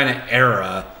kind of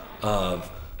era of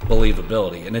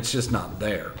believability, and it's just not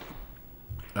there.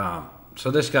 So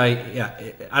this guy,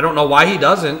 I don't know why he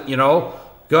doesn't. Go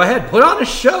ahead, put on a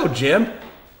show, Jim.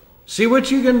 See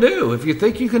what you can do. If you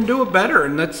think you can do it better,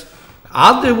 and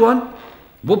I'll do one.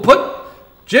 We'll put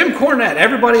Jim Cornette.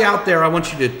 Everybody out there, I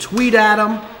want you to tweet at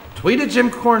him. Tweet at Jim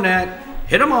Cornette.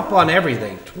 Hit him up on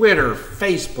everything: Twitter,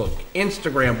 Facebook,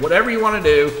 Instagram, whatever you want to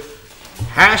do.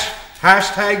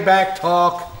 Hashtag BACC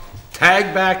Talk.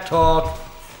 Tag BACC Talk.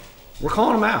 We're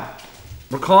calling him out.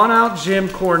 We're calling out Jim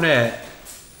Cornette.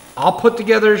 I'll put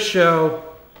together a show.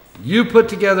 You put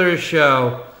together a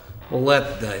show. We'll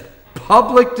let the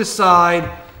public decide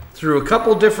through a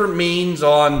couple different means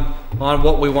on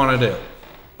what we want to do,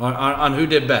 on who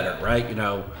did better, right?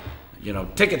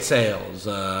 Ticket sales,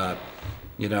 and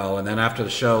then after the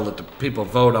show, let the people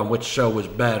vote on which show was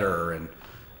better, and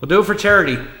we'll do it for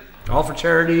charity, all for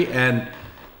charity and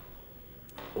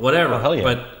whatever. Oh, hell yeah.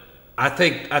 But I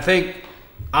think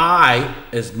I,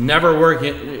 as never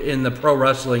working in the pro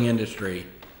wrestling industry,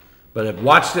 but have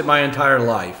watched it my entire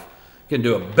life, can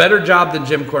do a better job than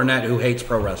Jim Cornette, who hates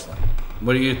pro wrestling.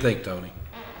 What do you think, Tony?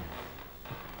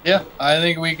 Yeah, I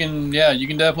think we can. Yeah, you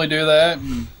can definitely do that,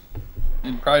 and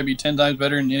it'd probably be 10 times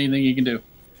better than anything he can do.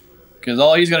 Because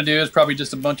all he's going to do is probably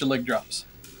just a bunch of leg drops.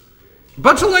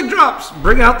 Bunch of leg drops.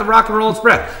 Bring out the rock and roll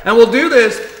spread. And we'll do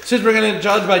this, since we're going to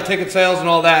judge by ticket sales and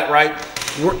all that, right?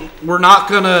 We're not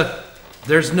going to,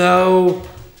 there's no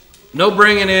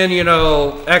bringing in,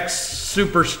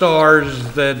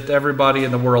 ex-superstars that everybody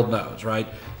in the world knows, right?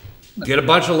 Get a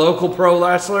bunch of local pro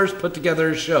wrestlers, put together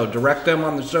a show. Direct them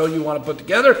on the show you want to put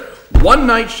together.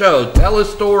 One-night show. Tell a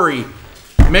story.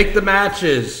 Make the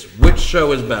matches. Which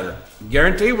show is better?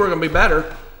 Guarantee we're going to be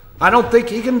better. I don't think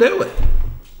he can do it.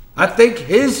 I think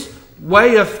his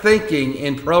way of thinking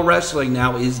in pro wrestling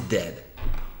now is dead.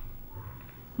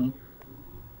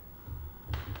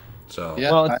 So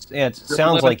yeah, well, it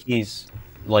sounds like he's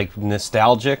like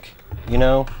nostalgic,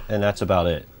 and that's about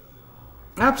it.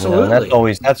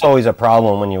 Absolutely, that's always a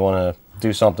problem when you want to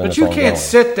do something. But you can't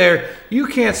sit there. You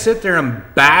can't sit there and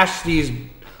bash these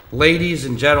ladies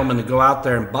and gentlemen to go out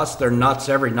there and bust their nuts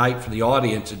every night for the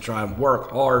audience and try and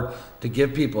work hard to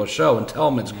give people a show and tell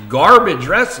them it's garbage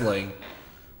wrestling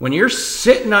when you're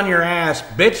sitting on your ass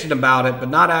bitching about it but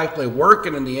not actually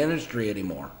working in the industry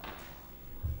anymore.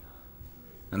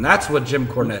 And that's what Jim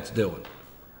Cornette's doing.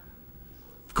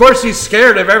 Of course, he's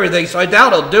scared of everything, so I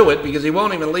doubt he'll do it because he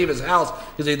won't even leave his house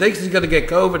because he thinks he's going to get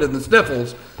COVID and the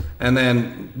sniffles and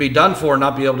then be done for and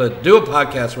not be able to do a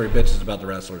podcast where he bitches about the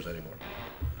wrestlers anymore.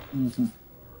 Mm-hmm.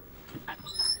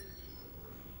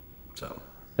 So,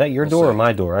 that your door or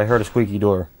my door? I heard a squeaky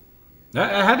door. It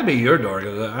had to be your door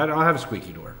because I don't have a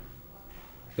squeaky door.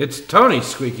 It's Tony's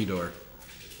squeaky door.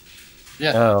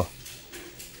 Yeah. Oh.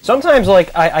 Sometimes,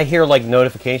 I hear,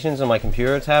 notifications on my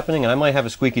computer that's happening, and I might have a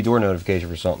squeaky door notification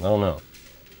for something. I don't know.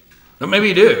 Well, maybe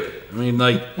you do. I mean,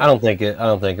 I don't think it.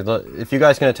 If you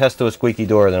guys can attest to a squeaky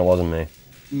door, then it wasn't me.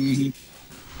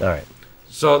 Mm-hmm. All right.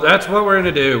 So that's what we're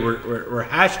going to do. We're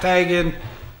hashtagging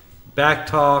BACC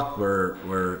Talk.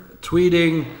 We're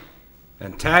tweeting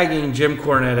and tagging Jim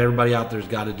Cornette. Everybody out there's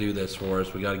got to do this for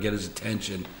us. We got to get his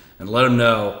attention and let him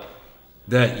know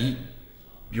that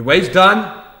your way's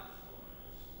done.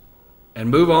 And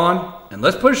move on, and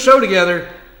let's put a show together,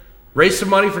 raise some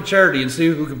money for charity, and see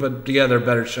who can put together a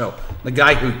better show. The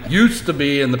guy who used to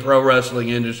be in the pro wrestling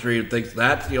industry and thinks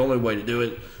that's the only way to do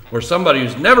it, or somebody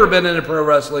who's never been in the pro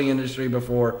wrestling industry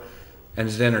before and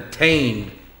is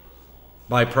entertained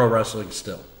by pro wrestling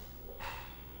still.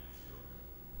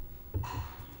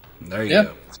 And there you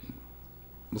go.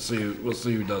 We'll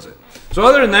see who does it. So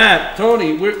other than that,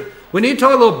 Tony, we need to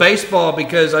talk a little baseball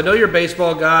because I know you're a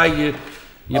baseball guy.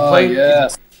 You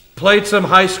played some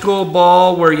high school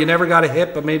ball where you never got a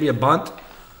hit, but maybe a bunt.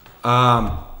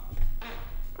 Sounds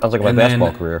like my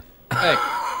basketball career. Hey,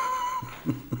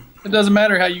 it doesn't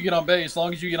matter how you get on base, as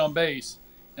long as you get on base.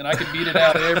 And I could beat it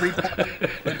out every time.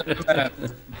 It doesn't matter.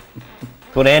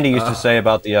 What Andy used to say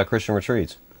about the Christian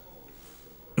retreats.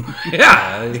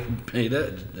 Yeah, I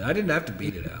didn't have to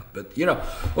beat it out, but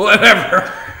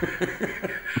whatever.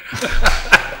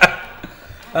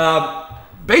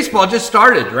 Baseball just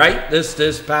started, right?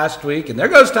 This past week, and there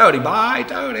goes Tony. Bye,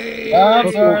 Tony.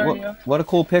 What a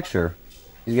cool picture.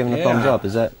 He's giving a thumbs up.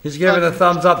 Is that? He's giving a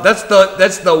thumbs up. That's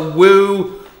the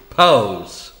woo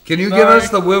pose. Can you give us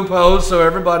the woo pose so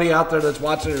everybody out there that's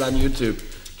watching it on YouTube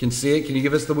can see it? Can you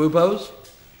give us the woo pose?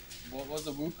 What was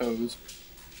the woo pose?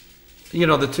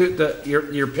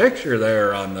 Your picture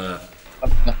there on the.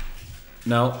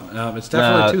 No, it's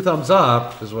definitely 2 thumbs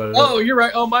up. Is what it is. Oh, you're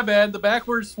right. Oh, my bad. The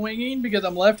backwards swinging because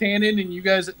I'm left-handed and you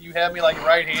have me like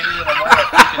right-handed and I'm wearing a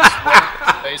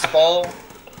freaking baseball.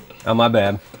 Oh, my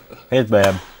bad. It's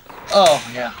bad. Oh,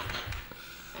 yeah.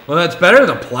 Well, it's better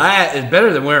than plaid. It's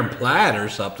better than wearing plaid or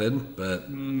something. But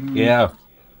Yeah.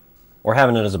 Or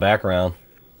having it as a background.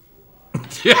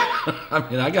 yeah, I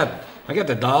mean, I got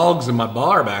the dogs in my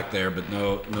bar back there, but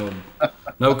no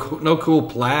cool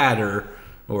plaid or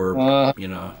you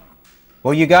know.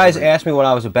 Well, you guys asked me what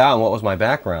I was about and what was my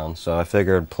background, so I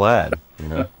figured plaid. You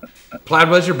know, Plaid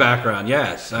was your background,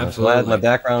 yes, absolutely. my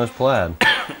background is plaid.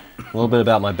 A little bit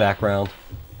about my background.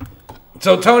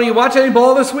 So, Tony, you watch any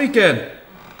ball this weekend?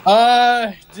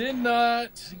 I did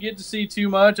not get to see too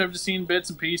much. I've just seen bits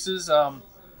and pieces.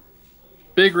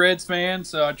 Big Reds fan,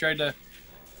 so I tried to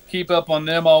keep up on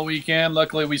them all weekend.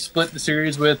 Luckily, we split the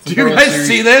series with. Do you guys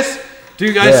see this? Do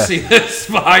you guys see this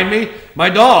behind me? My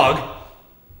dog,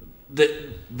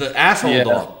 the asshole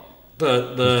dog,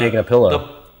 the He's taking a pillow.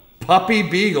 The puppy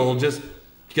beagle just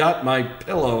got my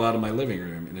pillow out of my living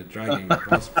room and it's dragging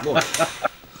across the floor.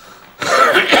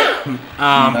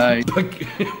 Nice.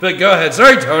 But go ahead.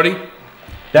 Sorry, Tony.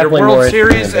 Definitely Your more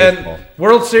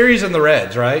World Series and the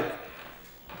Reds, right?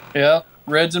 Yeah,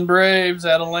 Reds and Braves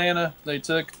at Atlanta. They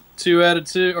took 2 out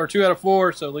of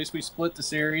 4, so at least we split the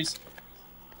series.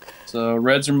 So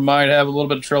Reds might have a little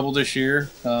bit of trouble this year,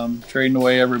 trading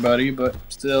away everybody, but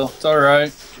still, it's all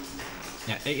right.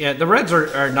 Yeah. The Reds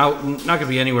are not going to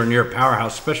be anywhere near a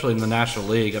powerhouse, especially in the National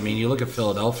League. I mean, you look at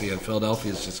Philadelphia, and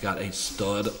Philadelphia's just got a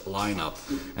stud lineup,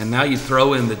 and now you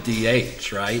throw in the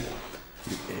DH, right?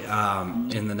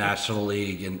 In the National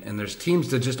League, and there's teams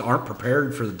that just aren't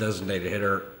prepared for the designated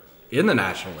hitter in the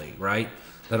National League, right?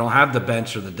 They don't have the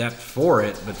bench or the depth for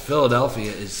it, but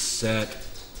Philadelphia is set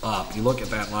up. You look at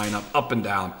that lineup up and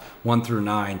down, 1 through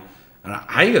 9, and how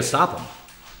are you going to stop them?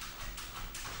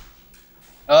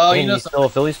 Oh, You still a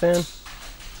Phillies fan?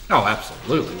 Oh,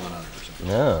 absolutely, 100%.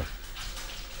 Yeah.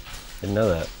 Didn't know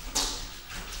that.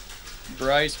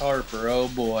 Bryce Harper, oh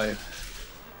boy.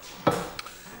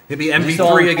 He'll be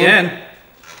MVP again.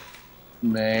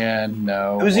 Man,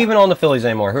 no. Who's even on the Phillies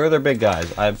anymore? Who are their big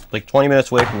guys? I'm like 20 minutes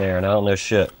away from there, and I don't know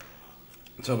shit.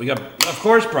 So we got, of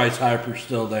course, Bryce Harper's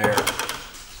still there.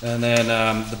 And then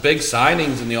the big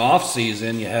signings in the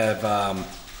offseason, you have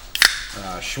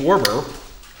Schwarber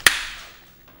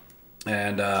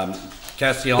and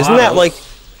Castellanos.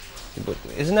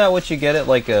 Isn't that what you get at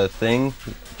like a thing?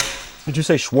 Did you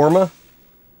say shawarma?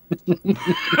 Isn't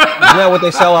that what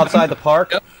they sell outside the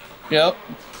park? Yep.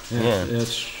 Yeah.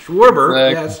 It's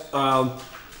Schwarber, Exactly. yes.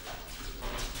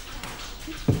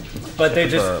 But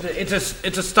it's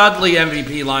a studly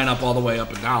MVP lineup all the way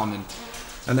up and down,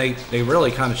 and they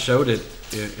really kind of showed it.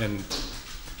 And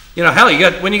you know, hell,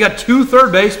 when you got 2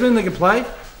 third basemen that can play.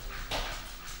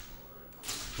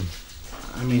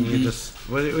 I mean,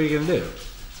 what are you gonna do?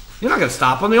 You're not gonna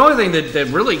stop them. The only thing that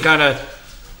really kind of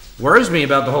worries me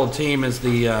about the whole team is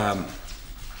the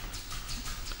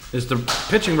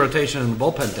pitching rotation and the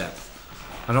bullpen depth.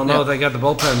 I don't know if they got the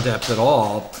bullpen depth at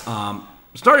all.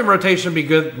 Starting rotation would be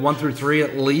good 1 through 3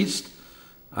 at least.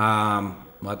 We'll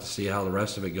have to see how the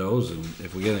rest of it goes and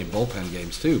if we get any bullpen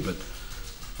games too. But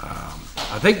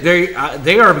I think they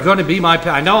are going to be my pick.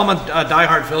 I know I'm a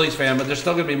diehard Phillies fan, but they're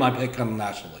still going to be my pick coming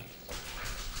National League.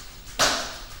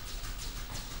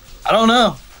 I don't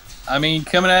know. I mean,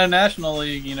 coming out of National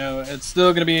League, you know, it's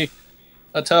still going to be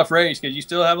a tough race because you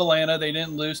still have Atlanta. They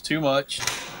didn't lose too much.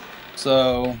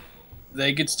 So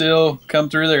they could still come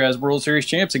through there as World Series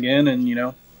champs again and, you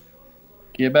know,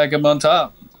 get back up on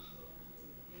top.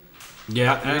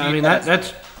 Yeah, I mean,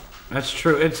 that's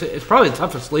true. It's probably the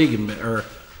toughest league or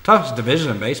toughest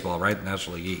division in baseball, right? The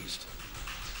National League East.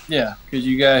 Yeah, because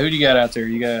who do you got out there?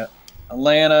 You got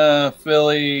Atlanta,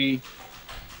 Philly,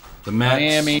 The Mets,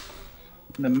 Miami,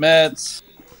 the Mets,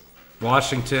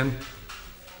 Washington.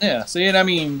 Yeah, see, and I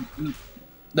mean,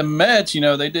 the Mets, you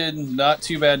know, they did not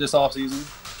too bad this offseason,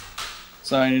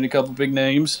 signing a couple big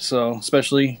names. So,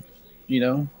 especially, you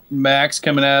know, Max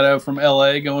coming from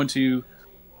LA, going to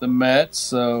the Mets.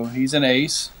 So, he's an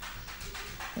ace.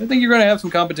 I think you're going to have some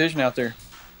competition out there.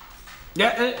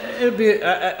 Yeah, it'll be.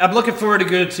 I'm looking forward to a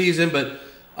good season, but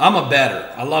I'm a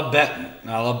bettor. I love betting.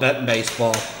 I love betting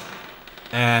baseball.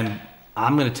 And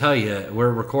I'm going to tell you,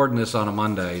 we're recording this on a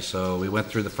Monday, so we went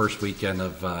through the first weekend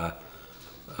of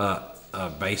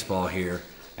baseball here,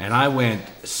 and I went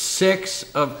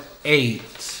 6 of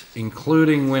 8,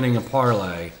 including winning a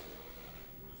parlay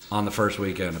on the first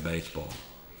weekend of baseball.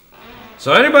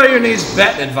 So anybody who needs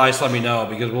betting advice, let me know,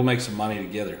 because we'll make some money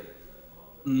together.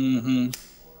 Mm-hmm.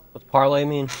 What's parlay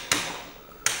mean?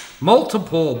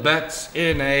 multiple bets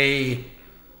in a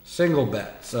single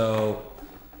bet. So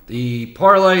the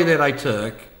parlay that I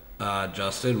took,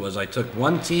 Justin, was I took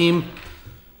one team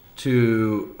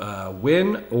to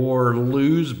win or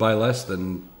lose by less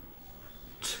than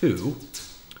 2.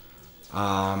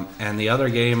 And the other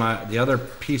game, the other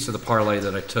piece of the parlay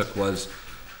that I took was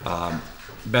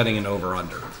betting an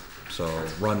over-under. So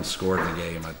runs scored in the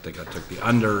game. I think I took the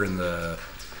under in the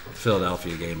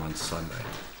Philadelphia game on Sunday.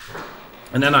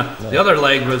 And then the other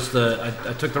leg was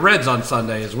I took the Reds on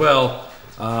Sunday as well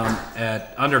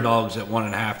at underdogs at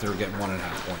 1.5. They were getting 1.5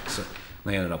 points. So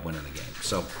they ended up winning the game.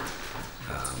 So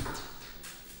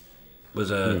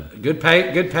was a good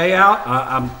payout.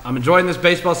 I'm enjoying this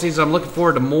baseball season. I'm looking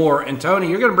forward to more. And Tony,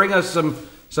 you're going to bring us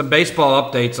some baseball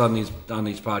updates on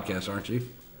these podcasts, aren't you?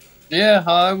 Yeah,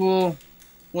 I will.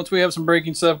 Once we have some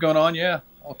breaking stuff going on,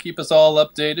 I'll keep us all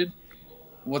updated.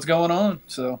 What's going on?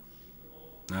 So.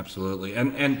 Absolutely.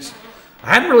 And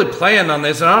I hadn't really planned on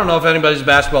this, and I don't know if anybody's a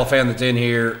basketball fan that's in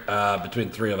here between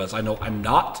the three of us. I know I'm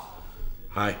not.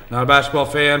 Not a basketball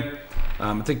fan.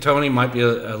 I think Tony might be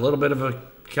a little bit of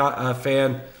a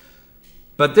fan.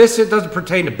 But it doesn't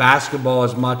pertain to basketball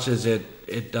as much as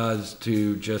it does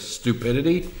to just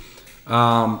stupidity.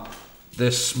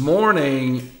 This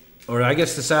morning, or I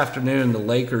guess this afternoon, the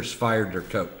Lakers fired their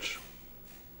coach.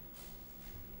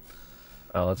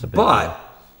 Oh, that's a big deal.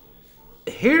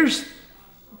 Here's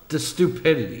the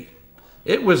stupidity.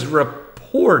 It was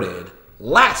reported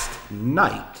last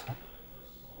night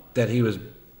that he was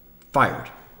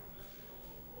fired.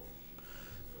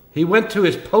 He went to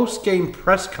his post-game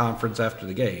press conference after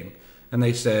the game, and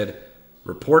they said,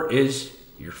 report is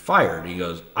you're fired. He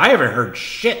goes, I haven't heard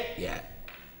shit yet.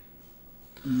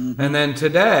 Mm-hmm. And then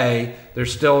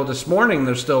this morning,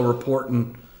 they're still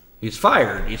reporting he's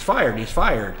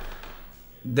fired.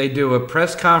 They do a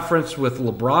press conference with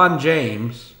LeBron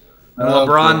James. And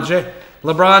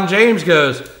LeBron James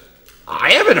goes,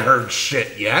 I haven't heard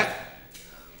shit yet.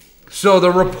 So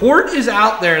the report is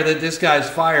out there that this guy's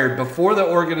fired before the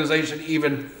organization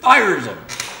even fires him,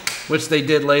 which they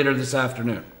did later this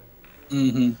afternoon.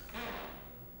 Mm-hmm.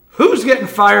 Who's getting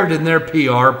fired in their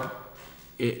PR?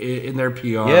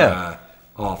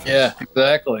 Office? Yeah,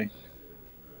 exactly.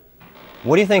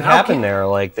 What do you think happened there?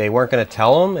 Like, they weren't going to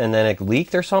tell him and then it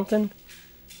leaked or something?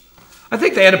 I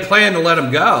think they had a plan to let him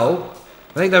go.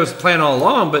 I think that was the plan all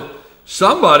along, but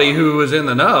somebody who was in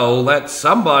the know let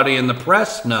somebody in the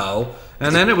press know,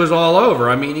 and then it was all over.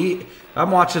 I mean,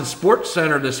 I'm watching Sports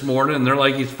Center this morning, and they're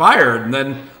like, he's fired. And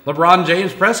then LeBron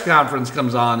James' press conference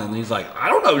comes on, and he's like, I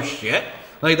don't know shit.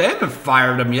 Like, they haven't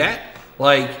fired him yet.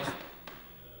 Like,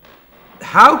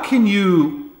 how can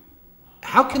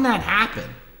that happen?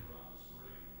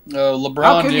 LeBron.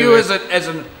 How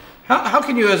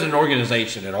can you as an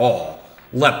organization at all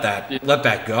let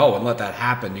that go and let that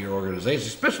happen to your organization,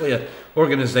 especially an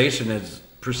organization as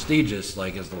prestigious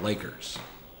like as the Lakers?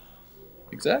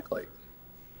 Exactly.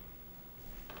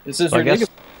 It's just I guess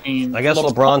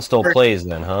LeBron still plays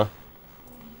then, huh?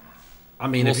 I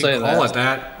mean, if you call it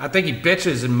that, I think he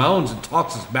bitches and moans and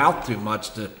talks his mouth too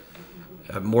much to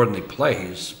more than he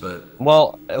plays. But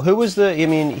who was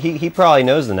he probably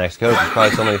knows the next coach. It's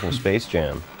probably somebody from Space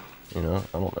Jam. I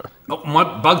don't know. Oh,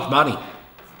 Bugs Bunny.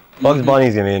 Bugs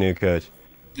Bunny's gonna be a new coach.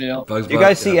 Yeah. You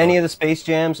guys see any of the Space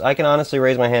Jams? I can honestly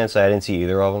raise my hand and say I didn't see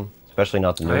either of them, especially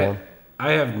not the new one.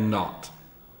 I have not.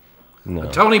 No.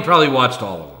 Tony probably watched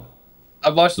all of them.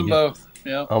 I've watched them both.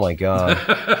 Yeah. Oh my god.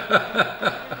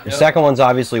 The second one's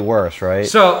obviously worse, right?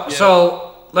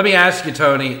 So let me ask you,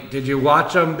 Tony. Did you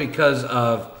watch them because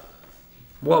of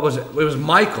what was it? It was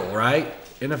Michael, right,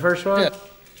 in the first one?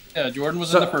 Yeah. Jordan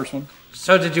was in the first one.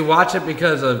 So did you watch it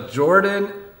because of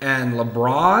Jordan and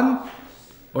LeBron,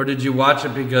 or did you watch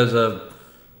it because of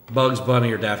Bugs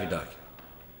Bunny or Daffy Duck?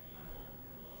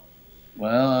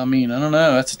 Well, I mean, I don't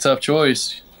know. That's a tough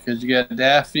choice because you got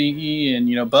Daffy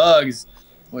and Bugs,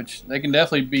 which they can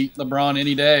definitely beat LeBron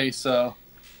any day. So,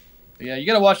 yeah, you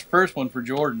got to watch the first one for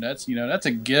Jordan. That's that's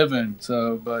a given.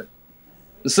 So, but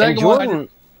the second one,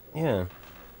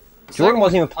 Jordan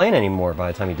wasn't even playing anymore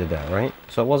by the time he did that, right?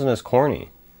 So it wasn't as corny.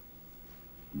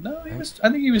 No, he was. I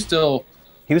think he was still.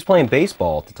 He was playing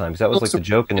baseball at the time because that was like the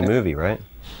joke in the movie, right?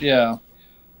 Yeah.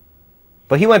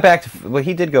 But he went back to. Well,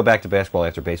 he did go back to basketball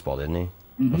after baseball, didn't he?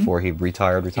 Mm-hmm. Before he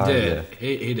retired. He did. Yeah.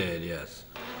 He did. Yes.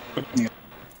 Yeah.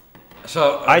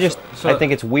 So I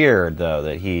think it's weird though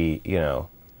that he.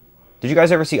 Did you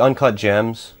guys ever see Uncut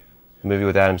Gems? The movie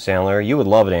with Adam Sandler. You would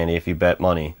love it, Andy, if you bet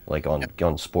money like on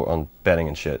betting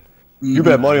and shit. Mm-hmm. You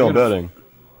bet money on betting.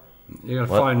 You're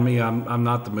gonna find me. I'm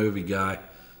not the movie guy.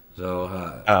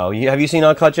 So. Have you seen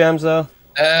Uncut Gems though?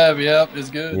 Yeah, it's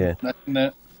good. Yeah.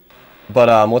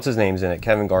 But what's his name's in it?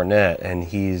 Kevin Garnett, and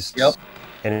he's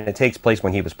and it takes place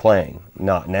when he was playing,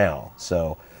 not now.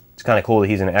 So it's kind of cool that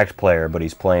he's an ex-player, but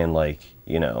he's playing like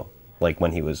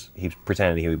when he's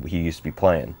pretending he used to be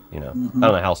playing. I don't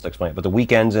know how else to explain it, but the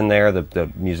Weeknd's in there,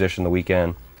 the musician, the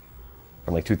Weeknd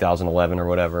from like 2011 or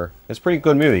whatever. It's a pretty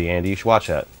good movie, Andy. You should watch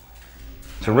that.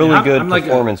 It's a really good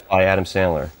performance by Adam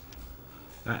Sandler.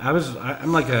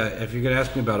 If you're gonna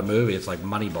ask me about a movie, it's like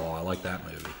Moneyball. I like that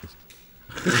movie.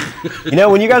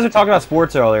 When you guys were talking about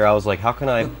sports earlier, I was like, how can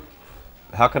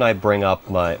I bring myself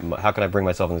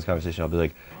in this conversation? I'll be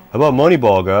like, how about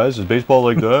Moneyball, guys? Is baseball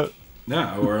like that?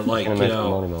 No, or like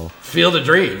Field of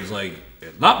Dreams. Like,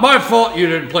 not my fault you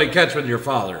didn't play catch with your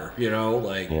father.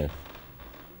 Who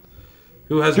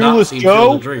has not seen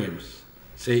Field of Dreams?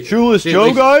 Shoeless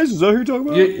Joe, guys? Is that who you're talking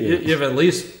about? You've at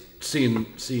least seen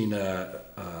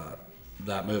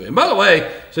that movie. And by the way,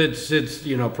 since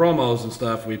promos and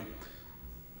stuff,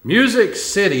 Music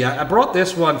City. I brought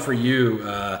this one for you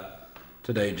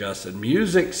today, Justin.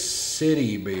 Music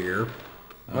City beer.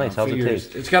 Nice. How's it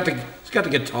taste? It's got the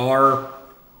guitar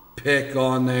pick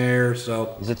on there.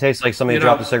 So does it taste like somebody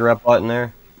dropped a cigarette butt in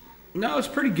there? No, it's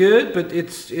pretty good, but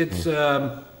it's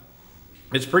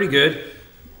pretty good.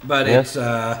 But it's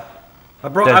I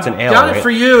got it for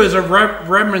you as a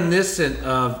reminiscent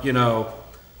of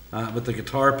with the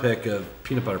guitar pick of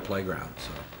Peanut Butter Playground.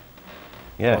 So.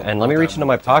 Yeah, and let me reach into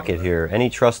my pocket here. Any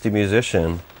trusty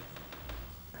musician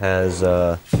has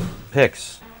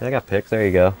picks. I got picks. There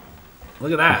you go.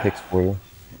 Look at that. Picks for you.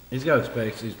 He's got his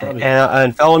picks. He's probably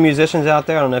and fellow musicians out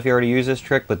there, I don't know if you already use this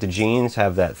trick, but the jeans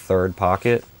have that third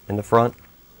pocket in the front.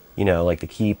 Like the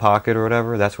key pocket or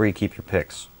whatever. That's where you keep your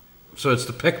picks. So it's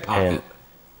the pick pocket.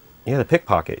 The pick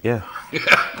pocket. Yeah.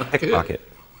 Pick pocket.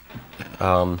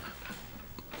 And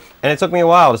it took me a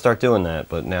while to start doing that,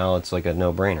 but now it's like a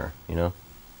no-brainer.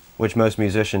 Which most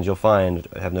musicians you'll find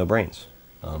have no brains.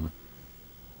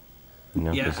 We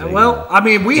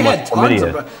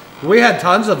had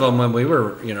tons of them when we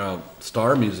were,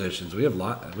 star musicians. We have a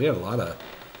lot of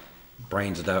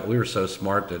brains that we were so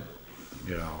smart that,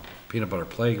 Peanut Butter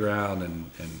Playground and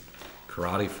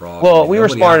Karate Frog. Well, we were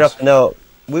smart enough to know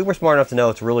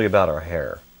it's really about our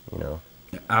hair. Yeah,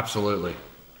 absolutely,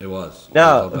 it was.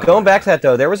 Now, going back to that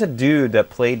though, there was a dude that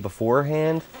played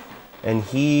beforehand. And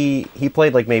he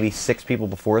played like maybe 6 people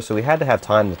before, so we had to have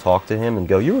time to talk to him and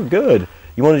go, "You were good.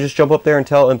 You want to just jump up there and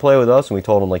play with us?" And we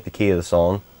told him like the key of the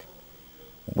song,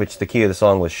 which the key of the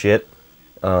song was shit.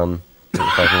 If I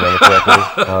remember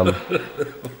correctly.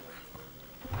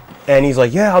 And he's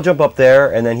like, "Yeah, I'll jump up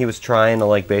there." And then he was trying to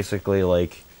like basically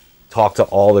like talk to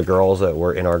all the girls that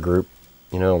were in our group.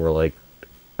 We're like,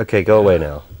 "Okay, go away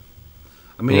now."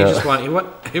 I mean,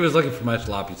 he was looking for my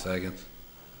sloppy seconds.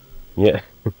 Yeah.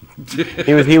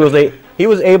 he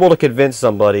was able to convince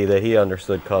somebody that he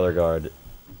understood color guard.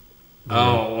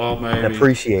 Oh, well, maybe. And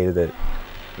appreciated it.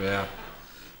 Yeah.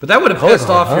 But that would have pissed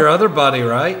off your other buddy,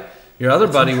 right? Your other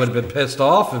buddy would have been pissed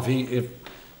off if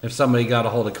somebody got a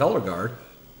hold of color guard.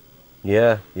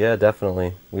 Yeah,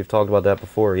 definitely. We've talked about that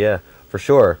before. Yeah, for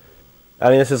sure. I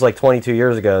mean, this is like 22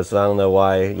 years ago, so I don't know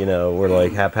why, we're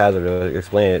like haphazard to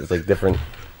explain it. It's like different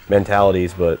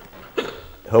mentalities, but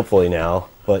hopefully now.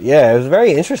 But yeah, it was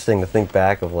very interesting to think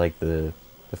back of like the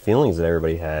feelings that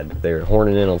everybody had. They were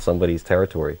horning in on somebody's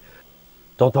territory.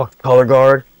 Don't talk to color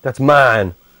guard. That's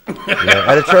mine.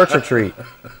 At a church retreat.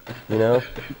 I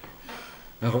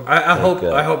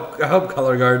hope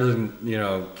color guard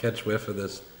doesn't catch whiff of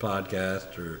this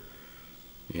podcast or.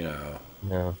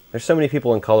 No, there's so many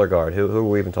people in color guard. Who are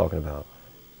we even talking about?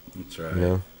 That's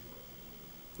right.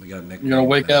 They got nicknames. You're gonna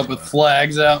wake up with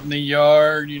flags out in the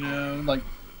yard. Like.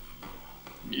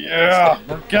 Yeah,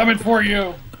 we're coming for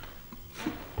you.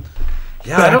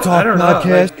 Yeah, I don't know.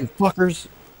 Podcast, you fuckers.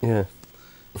 Yeah.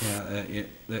 Yeah,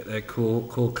 that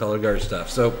cool color guard stuff.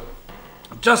 So,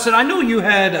 Justin, I know you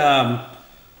had,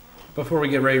 before we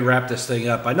get ready to wrap this thing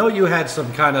up, I know you had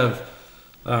some kind of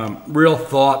real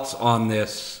thoughts on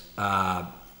this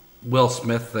Will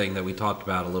Smith thing that we talked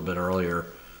about a little bit earlier.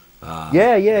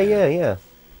 Yeah.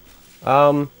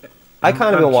 I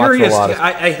kind of been watching a lot of...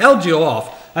 I held you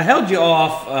off.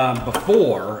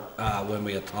 Before when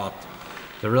we had talked.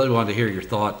 I really wanted to hear your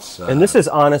thoughts. And this is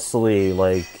honestly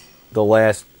like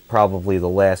probably the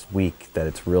last week that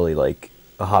it's really like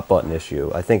a hot button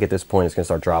issue. I think at this point it's going to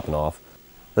start dropping off.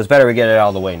 So it's better we get it out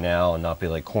of the way now and not be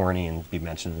like corny and be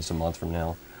mentioned this a month from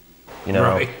now.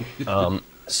 Right.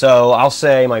 So I'll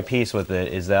say my piece with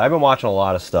it is that I've been watching a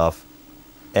lot of stuff,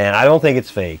 and I don't think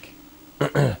it's fake.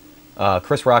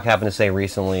 Chris Rock happened to say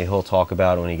recently he'll talk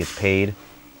about it when he gets paid.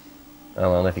 I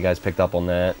don't know if you guys picked up on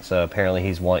that. So apparently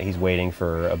he's waiting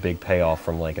for a big payoff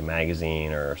from like a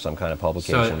magazine or some kind of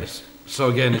publication. So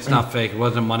again, it's not fake. It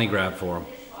wasn't a money grab for him.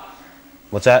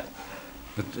 What's that?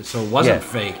 So it wasn't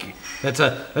fake. That's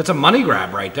a money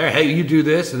grab right there. Hey, you do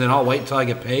this, and then I'll wait until I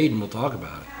get paid, and we'll talk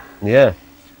about it. Yeah.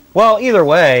 Well, either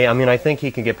way, I mean, I think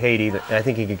he could get paid I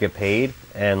think he could get paid,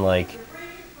 and like,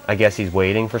 I guess he's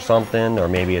waiting for something, or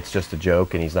maybe it's just a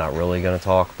joke and he's not really going to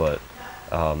talk. But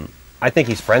I think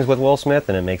he's friends with Will Smith,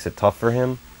 and it makes it tough for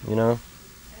him. You know,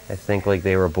 I think like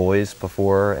they were boys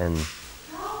before and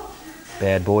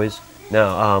bad boys.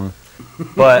 No,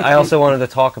 but I also wanted to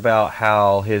talk about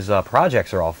how his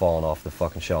projects are all falling off the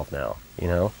fucking shelf now. You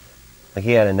know, like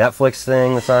he had a Netflix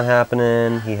thing that's not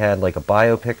happening. He had like a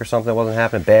biopic or something that wasn't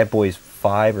happening. Bad Boys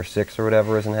 5 or 6 or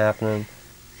whatever isn't happening.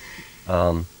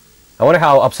 I wonder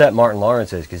how upset Martin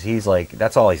Lawrence is, because he's like,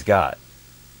 that's all he's got.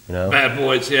 You know? Bad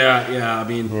Boys, yeah. I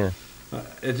mean,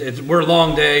 we're a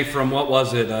long day from, what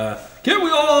was it? Can't we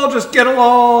all just get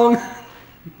along?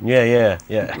 Yeah.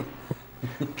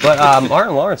 But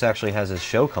Martin Lawrence actually has his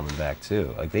show coming back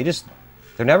too. Like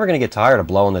they're never gonna get tired of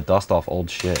blowing the dust off old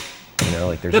shit. You know,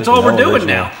 like that's all we're doing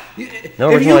now.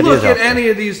 No if you look at any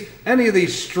of these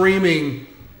streaming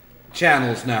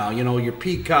channels now, you know, your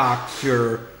Peacocks,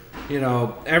 every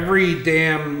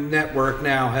damn network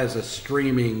now has a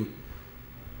streaming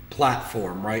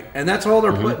platform, right? And that's all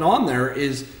they're putting on there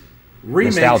is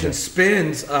remakes and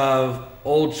spins of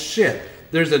old shit.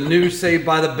 There's a new Saved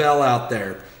by the Bell out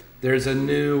there. There's a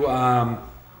new, what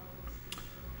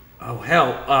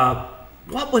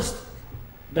was?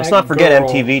 Let's not forget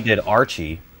MTV did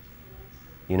Archie.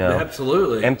 You know,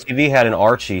 absolutely. MTV had an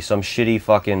Archie, some shitty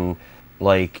fucking,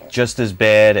 like, just as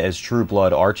bad as True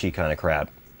Blood Archie kind of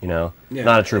crap. You know,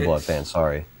 not a True Blood fan.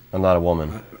 Sorry, I'm not a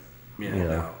woman.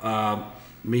 No,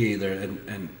 me either.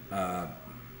 And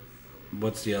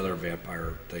what's the other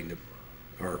vampire thing?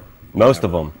 Most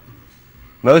of them.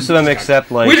 Most of them except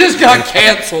like... We just got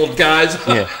canceled, guys.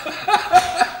 Yeah.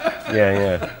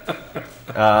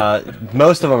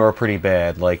 Most of them are pretty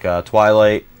bad. Like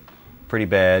Twilight, pretty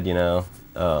bad, you know.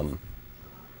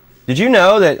 Did you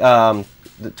know that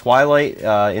the Twilight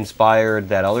inspired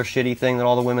that other shitty thing that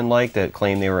all the women liked that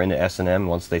claimed they were into S&M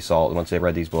once they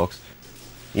read these books?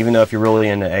 Even though if you're really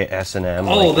into S&M,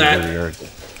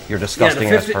 you're a disgusting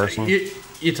ass person.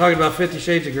 You talking about 50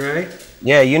 Shades of Grey?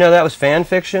 Yeah, you know that was fan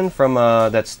fiction from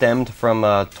that stemmed from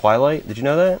Twilight. Did you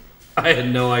know that? I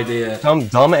had no idea. Some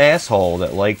dumb asshole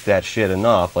that liked that shit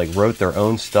enough, like wrote their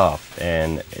own stuff,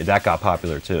 and that got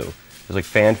popular too. It was like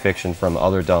fan fiction from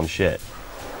other dumb shit.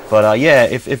 But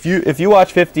if you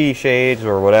watch 50 Shades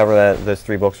or whatever those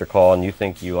 3 books are called, and you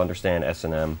think you understand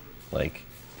S&M, like,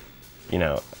 you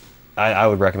know, I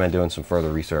would recommend doing some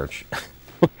further research,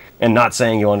 and not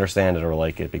saying you understand it or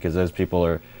like it, because those people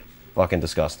are fucking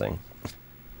disgusting.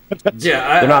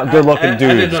 Yeah, they're not good-looking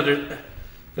dudes. I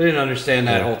didn't understand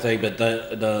that whole thing, but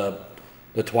the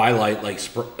Twilight, like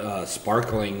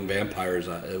sparkling vampires,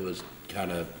 it was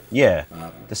kind of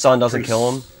the sun doesn't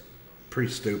kill them.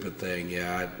 Pretty stupid thing,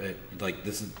 yeah.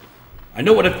 This is. I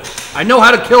know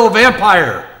how to kill a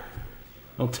vampire.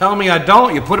 Don't tell me I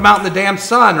don't. You put them out in the damn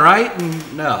sun, right?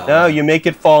 No, you make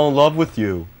it fall in love with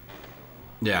you.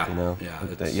 Yeah,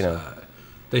 you know,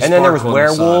 and then there was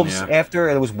werewolves after.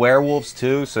 There was werewolves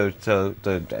too. So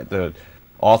the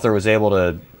author was able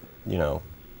to, you know,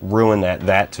 ruin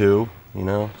that too. You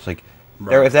know, it's like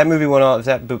if that movie went on, if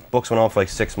that books went on for like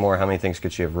 6 more, how many things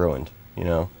could she have ruined? You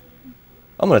know,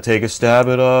 I'm gonna take a stab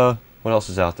at what else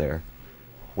is out there?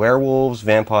 Werewolves,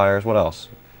 vampires. What else?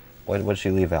 What did she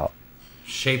leave out?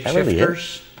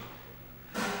 Shapeshifters.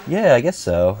 Yeah, I guess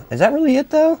so. Is that really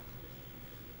it though?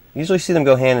 Usually see them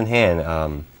go hand in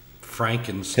hand.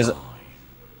 Frankenstein.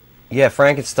 Yeah,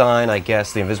 Frankenstein, I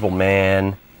guess, the Invisible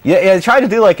Man. Yeah, they tried to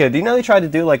do like a... Do you know they tried to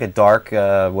do like a dark,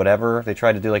 whatever? They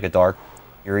tried to do like a dark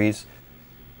series.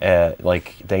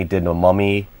 Like, they did The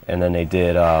Mummy, and then they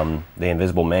did The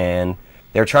Invisible Man.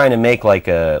 They were trying to make like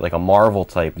a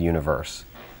Marvel-type universe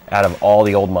out of all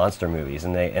the old monster movies.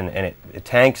 And it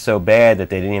tanked so bad that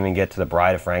they didn't even get to The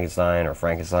Bride of Frankenstein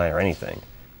or anything.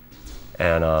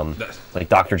 And like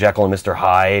Dr. Jekyll and Mr.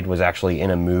 Hyde was actually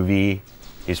in a movie.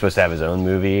 He's supposed to have his own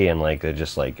movie, and like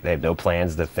they have no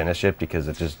plans to finish it because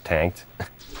it just tanked.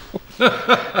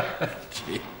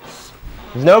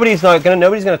 Nobody's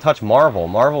gonna touch Marvel.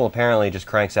 Marvel apparently just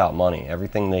cranks out money.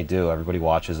 Everything they do, everybody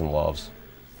watches and loves.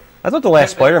 I thought the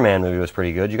last Spider-Man movie was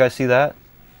pretty good. You guys see that?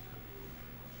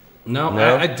 No?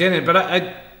 I didn't. But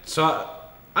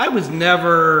I was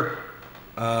never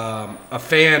a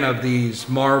fan of these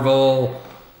Marvel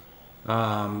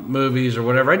movies or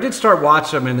whatever. I did start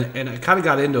watching them, and I kind of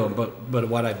got into them. But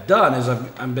what I've done is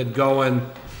I've been going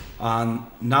on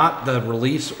not the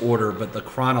release order, but the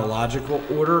chronological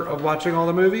order of watching all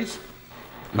the movies,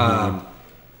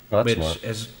 which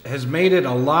has made it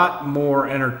a lot more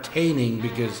entertaining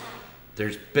because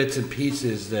there's bits and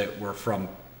pieces that were from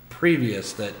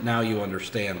previous that now you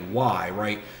understand why,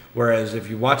 right? Whereas if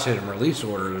you watch it in release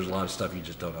order, there's a lot of stuff you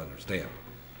just don't understand,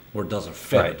 or it doesn't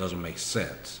fit, Right. it doesn't make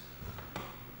sense.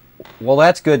 Well,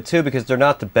 that's good too because they're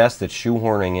not the best at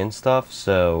shoehorning in stuff.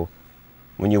 So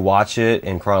when you watch it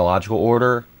in chronological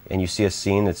order and you see a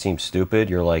scene that seems stupid,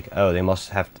 you're like, oh, they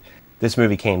must have. This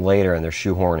movie came later and they're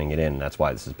shoehorning it in. And that's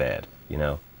why this is bad. You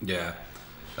know? Yeah,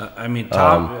 I mean,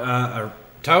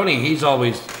 Tony, he's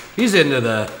into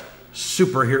the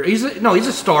superhero. He's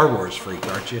a Star Wars freak,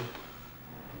 aren't you?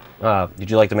 Did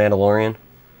you like The Mandalorian?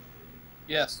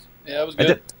 Yes. Yeah, it was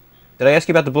good. Did I ask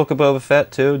you about the Book of Boba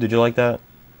Fett too? Did you like that?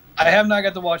 I have not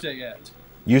got to watch that yet.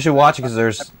 You should watch it because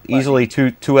there's easily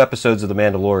two episodes of The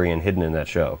Mandalorian hidden in that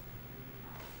show.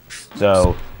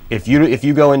 So if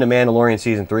you go into Mandalorian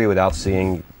season 3 without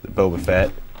seeing Boba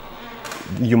Fett,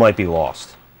 you might be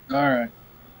lost. All right.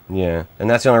 Yeah, and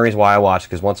that's the only reason why I watched,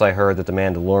 because once I heard that The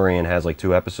Mandalorian has like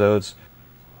 2 episodes,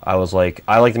 I was like,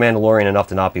 I like The Mandalorian enough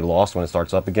to not be lost when it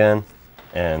starts up again,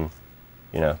 and,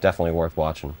 you know, definitely worth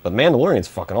watching. But Mandalorian's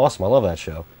fucking awesome. I love that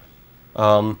show.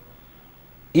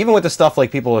 Even with the stuff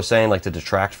like people are saying, like, to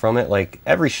detract from it, like,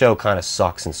 every show kind of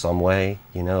sucks in some way,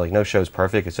 you know, like, no show's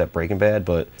perfect except Breaking Bad,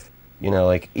 but, you know,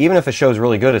 like, even if a show's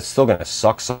really good, it's still gonna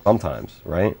suck sometimes,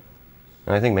 right?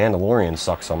 And I think Mandalorian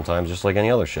sucks sometimes, just like any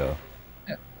other show.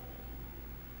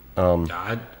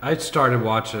 I started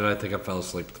watching it. I think I fell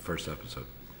asleep at the first episode.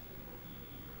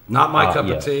 Not my cup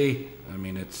of tea. I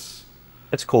mean, it's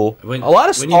cool. When, a lot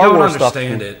of when Star you don't Wars stuff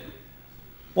understand it.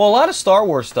 Well, a lot of Star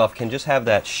Wars stuff can just have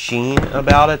that sheen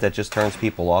about it that just turns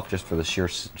people off just for the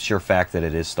sheer fact that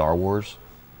it is Star Wars.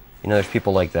 You know, there's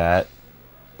people like that.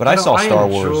 But I saw Star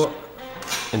Wars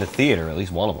in the theater, at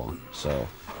least one of them. So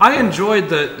I enjoyed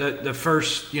the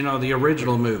first, you know, the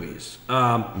original movies.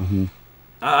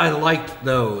 I liked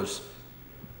those.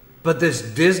 But this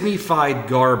Disney-fied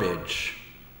garbage,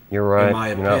 you're right. in my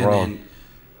You're not wrong. opinion,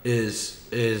 is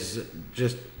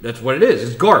just, that's what it is.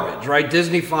 It's garbage, right?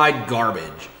 Disney-fied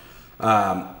garbage.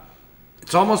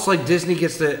 It's almost like Disney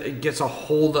gets a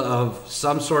hold of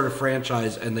some sort of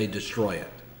franchise and they destroy it.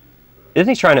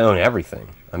 Disney's trying to own everything.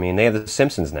 I mean, they have The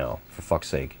Simpsons now, for fuck's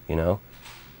sake, you know?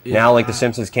 Yeah. Now, like, The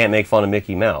Simpsons can't make fun of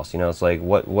Mickey Mouse, you know? It's like,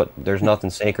 what, there's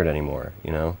nothing sacred anymore,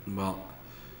 you know? Well,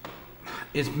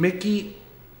 is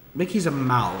Mickey's a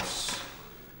mouse,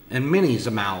 and Minnie's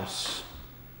a mouse.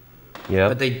 Yeah.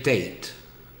 But they date.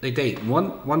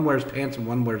 One wears pants and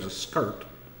one wears a skirt.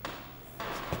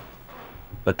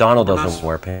 But Donald doesn't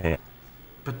wear pants.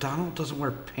 But Donald doesn't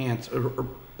wear pants,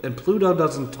 and Pluto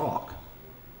doesn't talk.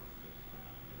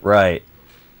 Right.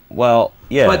 Well,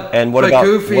 yeah. But what about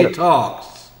Goofy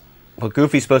talks? But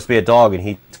Goofy's supposed to be a dog, and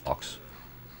he talks.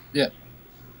 Yeah.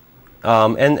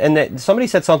 Somebody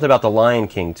said something about the Lion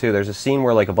King too. There's a scene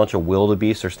where like a bunch of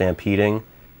wildebeests are stampeding,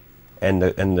 and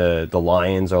the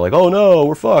lions are like, "Oh no,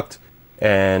 we're fucked."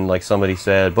 And like somebody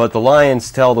said, but the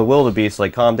lions tell the wildebeest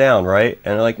like, "Calm down," right?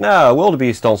 And they're like, "Nah,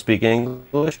 wildebeest don't speak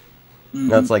English."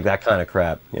 That's like that kind of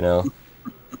crap, you know.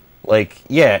 Like,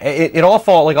 yeah, it all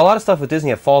falls, like a lot of stuff with Disney,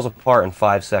 it falls apart in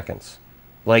 5 seconds.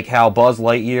 Like how Buzz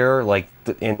Lightyear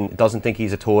doesn't think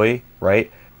he's a toy,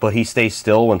 right? But he stays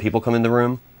still when people come in the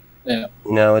room. Yeah.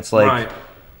 You know, it's like, Right.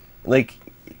 like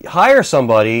hire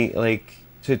somebody like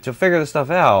to figure this stuff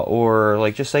out, or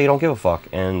like just say you don't give a fuck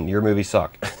and your movies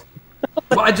suck.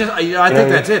 Well, I think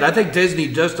that's it. I think Disney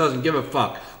just doesn't give a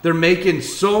fuck. They're making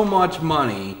so much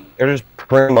money. They're just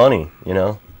printing money, you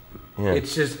know. Yeah.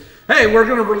 It's just, hey, we're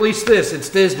gonna release this. It's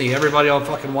Disney. Everybody will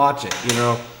fucking watch it. You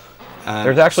know.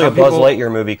 There's actually a Buzz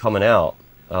Lightyear movie coming out.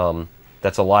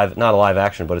 That's not a live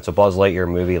action, but it's a Buzz Lightyear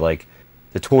movie. Like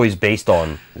the toy's based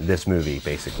on this movie,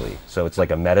 basically. So it's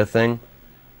like a meta thing.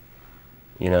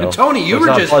 You know. And Tony, you But were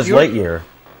it's not just Buzz Lightyear.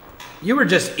 You were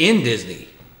just in Disney.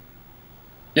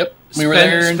 Yep. We were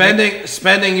there.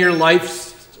 Spending your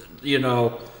life's, you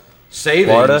know,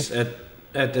 savings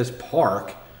at this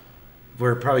park,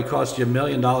 where it probably cost you $1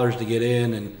 million to get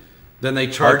in, and then they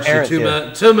charged you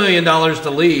 $2 million to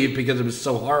leave because it was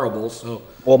so horrible. So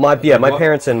well, my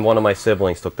parents and one of my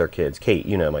siblings took their kids. Kate,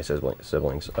 you know my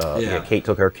siblings. Kate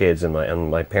took her kids, and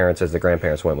my parents, as the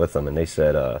grandparents, went with them, and they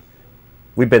said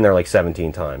we've been there like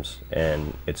 17 times,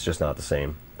 and it's just not the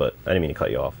same. But I didn't mean to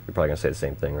cut you off. You're probably gonna say the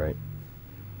same thing, right?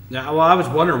 yeah, well, I was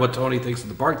wondering what Tony thinks of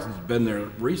the park since he's been there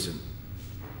recent.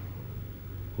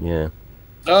 Yeah.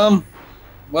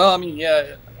 Well, I mean,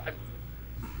 yeah,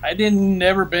 I didn't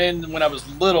never been when I was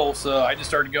little, so I just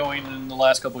started going in the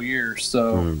last couple of years.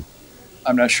 So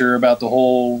I'm not sure about the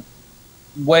whole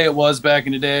way it was back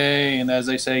in the day, and as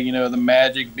they say, the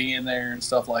magic being there and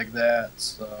stuff like that.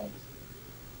 So,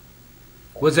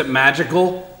 Was it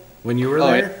magical when you were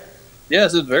there?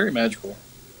 Yes, it's very magical.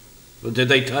 Well, did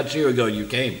they touch you or go, you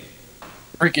came?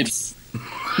 Freaking.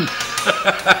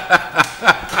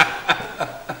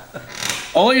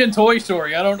 Only in Toy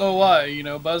Story. I don't know why.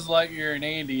 Buzz Lightyear and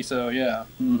Andy. So yeah.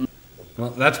 Mm-hmm. Well,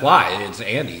 that's why it's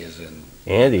Andy is in.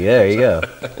 Andy, there you go.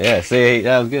 Yeah, see,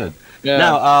 that was good. Yeah.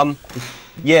 Now,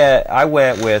 yeah, I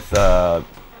went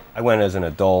as an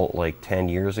adult like 10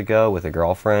 years ago with a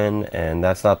girlfriend, and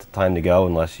that's not the time to go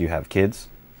unless you have kids,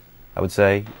 I would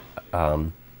say.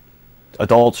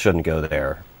 Adults shouldn't go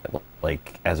there,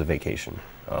 like, as a vacation.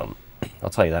 I'll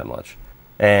tell you that much.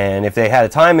 And if they had a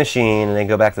time machine and they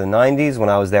go back to the 90s when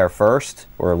I was there first,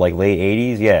 or like late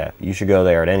 80s, yeah, you should go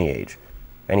there at any age,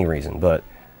 any reason. But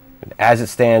as it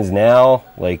stands now,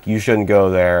 like, you shouldn't go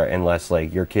there unless,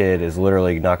 like, your kid is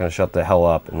literally not going to shut the hell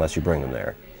up unless you bring them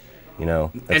there.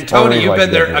 And Tony, you've been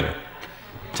there.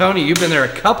 Tony, you've been there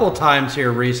a couple times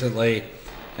here recently,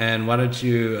 and why don't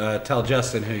you tell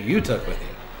Justin who you took with you?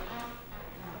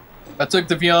 I took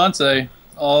the fiance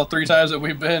all 3 times that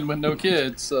we've been with no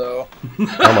kids. So.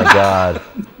 Oh my God!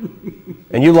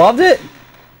 And you loved it?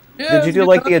 Yeah, did you do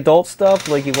like the adult stuff?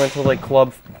 Like you went to like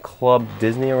Club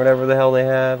Disney or whatever the hell they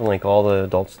have, and like all the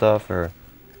adult stuff, or?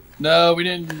 No, we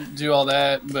didn't do all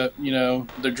that. But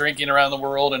they're drinking around the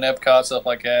world and Epcot, stuff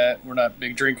like that. We're not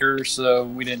big drinkers, so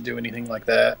we didn't do anything like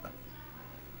that.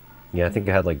 Yeah, I think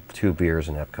I had like 2 beers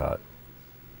in Epcot.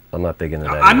 I'm not big into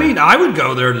that. I mean, I would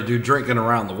go there to do drinking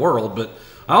around the world, but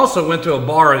I also went to a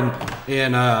bar in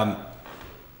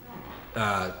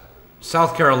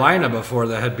South Carolina before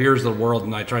that had beers of the world,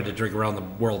 and I tried to drink around the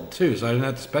world too. So I didn't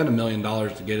have to spend $1 million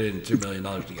to get in and $2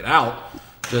 million to get out,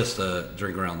 just to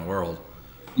drink around the world.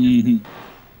 Mm-hmm.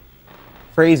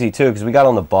 Crazy too, because we got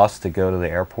on the bus to go to the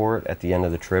airport at the end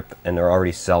of the trip, and they're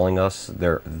already selling us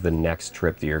the next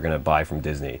trip that you're going to buy from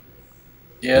Disney.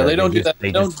 Yeah, they don't do that.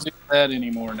 They don't do that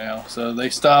anymore now. So they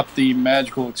stopped the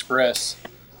Magical Express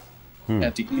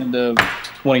at the end of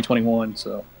 2021.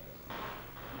 So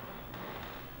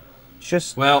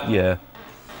just yeah.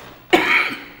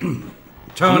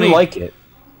 Tony, you like it?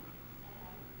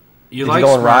 You Did like you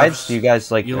go on Smurfs? rides? Do you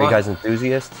guys like? Are you guys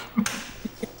enthusiasts?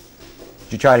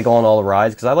 Did you try to go on all the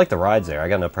rides? Because I like the rides there. I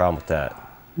got no problem with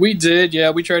that. We did, yeah.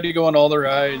 We tried to go on all the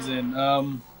rides in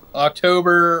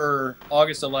October or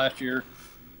August of last year.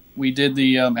 We did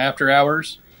the after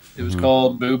hours. It was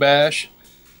called Boo Bash.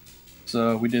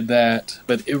 So we did that.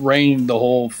 But it rained the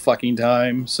whole fucking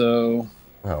time, so...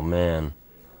 Oh, man.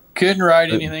 Couldn't ride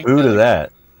anything. Boo to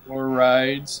that. Or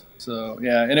rides. So,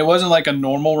 yeah. And it wasn't like a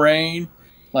normal rain.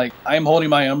 Like, I'm holding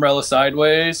my umbrella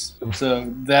sideways. So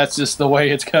that's just the way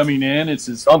it's coming in. It's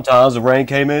just... Sometimes the rain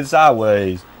came in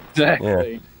sideways.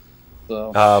 Exactly. Yeah.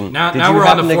 So now we're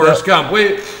on the Forrest Gump.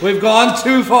 We've gone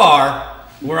too far.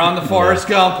 We're on the Forrest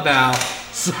Gump now.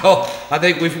 So I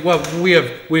think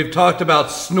we've talked about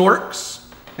Snorks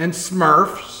and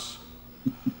Smurfs,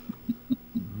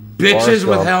 bitches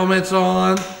with helmets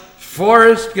on,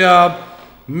 Forrest Gump,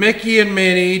 Mickey and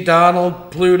Minnie, Donald,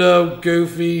 Pluto,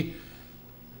 Goofy,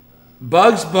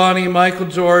 Bugs Bunny, Michael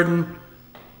Jordan,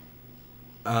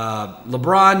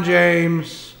 LeBron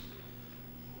James,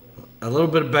 a little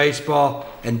bit of baseball,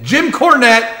 and Jim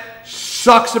Cornette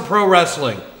sucks at pro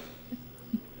wrestling.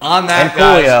 On that, and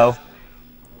Coolio.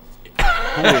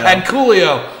 And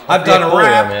Coolio. I've done a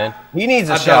rap. Man. He needs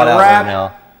a shout out right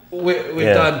now. We've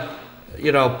done,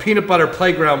 Peanut Butter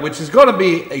Playground, which is going to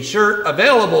be a shirt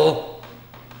available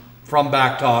from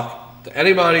BACC Talk to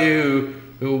anybody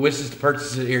who wishes to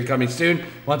purchase it here coming soon.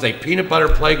 Wants a Peanut Butter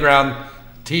Playground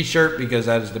t-shirt because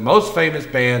that is the most famous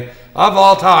band of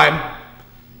all time.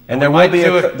 And there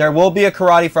will be a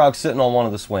Karate Frog sitting on one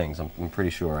of the swings. I'm pretty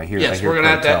sure. I hear. Yes, we're gonna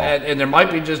have that, and there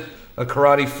might be just a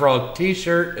Karate Frog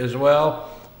T-shirt as well.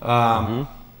 We're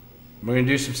gonna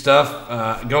do some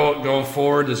stuff going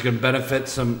forward that's gonna benefit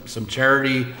some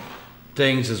charity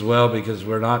things as well, because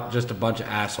we're not just a bunch of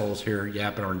assholes here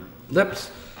yapping our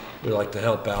lips. We like to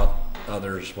help out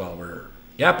others while we're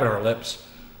yapping our lips.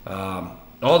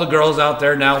 All the girls out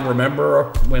there now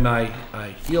remember when I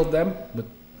healed them with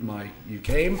you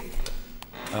came.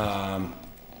 I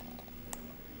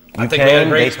think we had a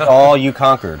great time. You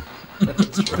conquered.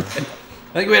 That's right.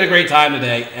 I think we had a great time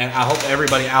today, and I hope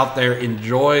everybody out there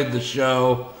enjoyed the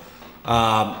show.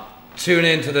 Tune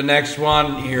in to the next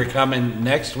one here coming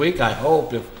next week. I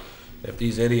hope if if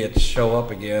these idiots show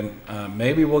up again,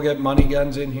 maybe we'll get Money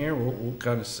Guns in here. We'll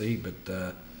kind of see, but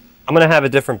I'm gonna have a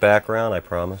different background, I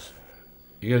promise.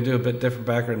 you're gonna do a bit different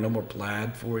background, no more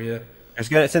plaid for you.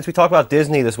 Since we talked about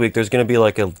Disney this week, there's gonna be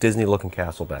like a Disney-looking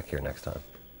castle back here next time.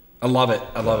 I love it.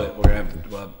 We're gonna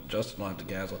have Justin will have the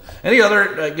castle. Any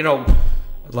other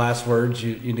last words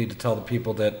you need to tell the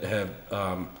people that have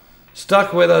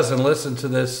stuck with us and listened to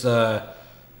this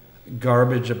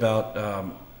garbage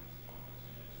about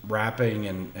rapping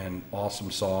and awesome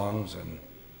songs and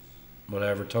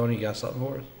whatever? Tony, you got something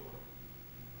for us?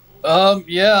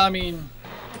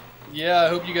 I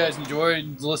hope you guys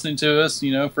enjoyed listening to us,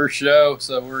 first show.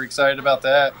 So we're excited about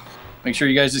that. Make sure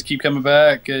you guys just keep coming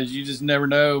back, because you just never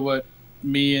know what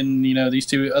me and, these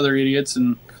two other idiots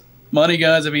and Money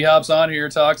Guns, if he hops on here,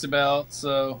 talks about.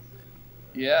 So,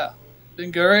 yeah,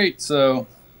 been great. So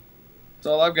that's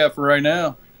all I've got for right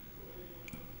now.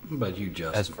 What about you,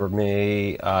 Justin? As for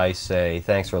me, I say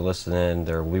thanks for listening.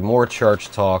 There will be more church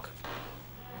talk.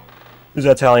 Because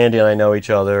that's how Andy and I know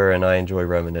each other, and I enjoy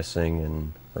reminiscing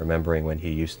and remembering when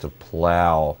he used to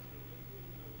plow.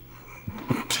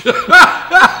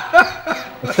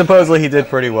 Supposedly he did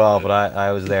pretty well, but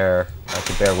I was there. I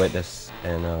could bear witness,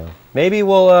 and maybe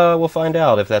we'll find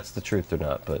out if that's the truth or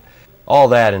not. But all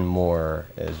that and more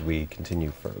as we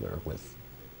continue further with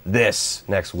this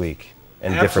next week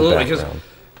and different background.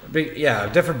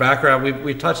 Different background.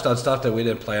 We touched on stuff that we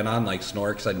didn't plan on, like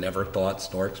Snorks. I never thought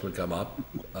Snorks would come up.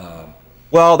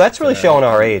 Well, that's really showing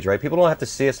our age, right? People don't have to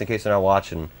see us in case they're not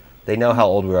watching. They know how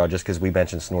old we are just because we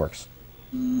mentioned Snorks.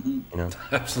 Mm-hmm.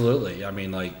 Absolutely. I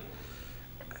mean,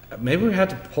 maybe we have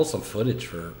to pull some footage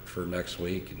for next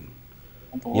week.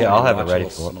 I'll have it ready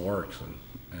for Snorks.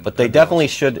 But they definitely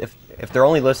should, if they're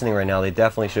only listening right now, they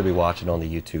definitely should be watching on the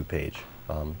YouTube page,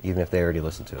 even if they already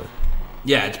listened to it.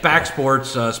 Yeah, it's BACC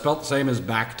Sports, spelled the same as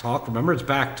BACC Talk. Remember, it's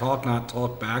BACC Talk, not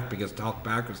Talk Back, because Talk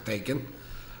Back was taken.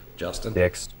 Justin?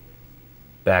 Dicks.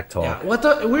 BACC Talk. Yeah, we're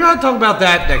going to talk about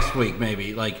that next week,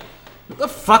 maybe. What the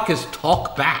fuck is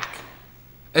Talk Back?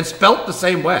 And spelt the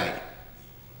same way.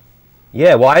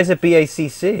 Yeah, why is it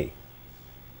BACC?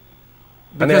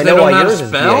 Because I know why yours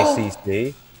is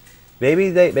BACC. Maybe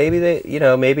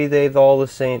they've all the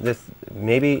same.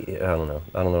 Maybe I don't know.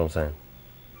 I don't know what I'm saying.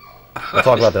 We'll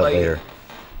talk about that later.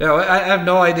 Yeah, I have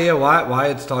no idea why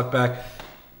it's Talk Back.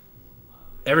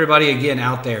 Everybody again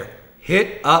out there,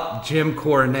 hit up Jim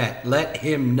Cornette. Let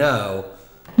him know.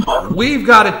 We've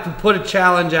got to put a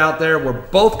challenge out there. We're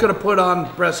both going to put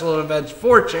on wrestling events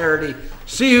for charity.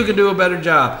 See who can do a better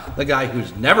job. The guy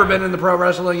who's never been in the pro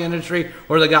wrestling industry,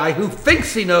 or the guy who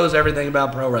thinks he knows everything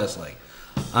about pro wrestling.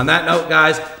 On that note,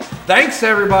 guys, thanks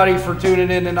everybody for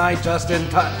tuning in tonight. Justin,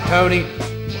 Tony,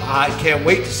 I can't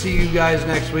wait to see you guys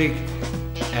next week.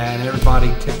 And everybody,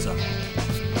 tits up.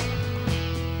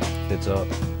 Tits up.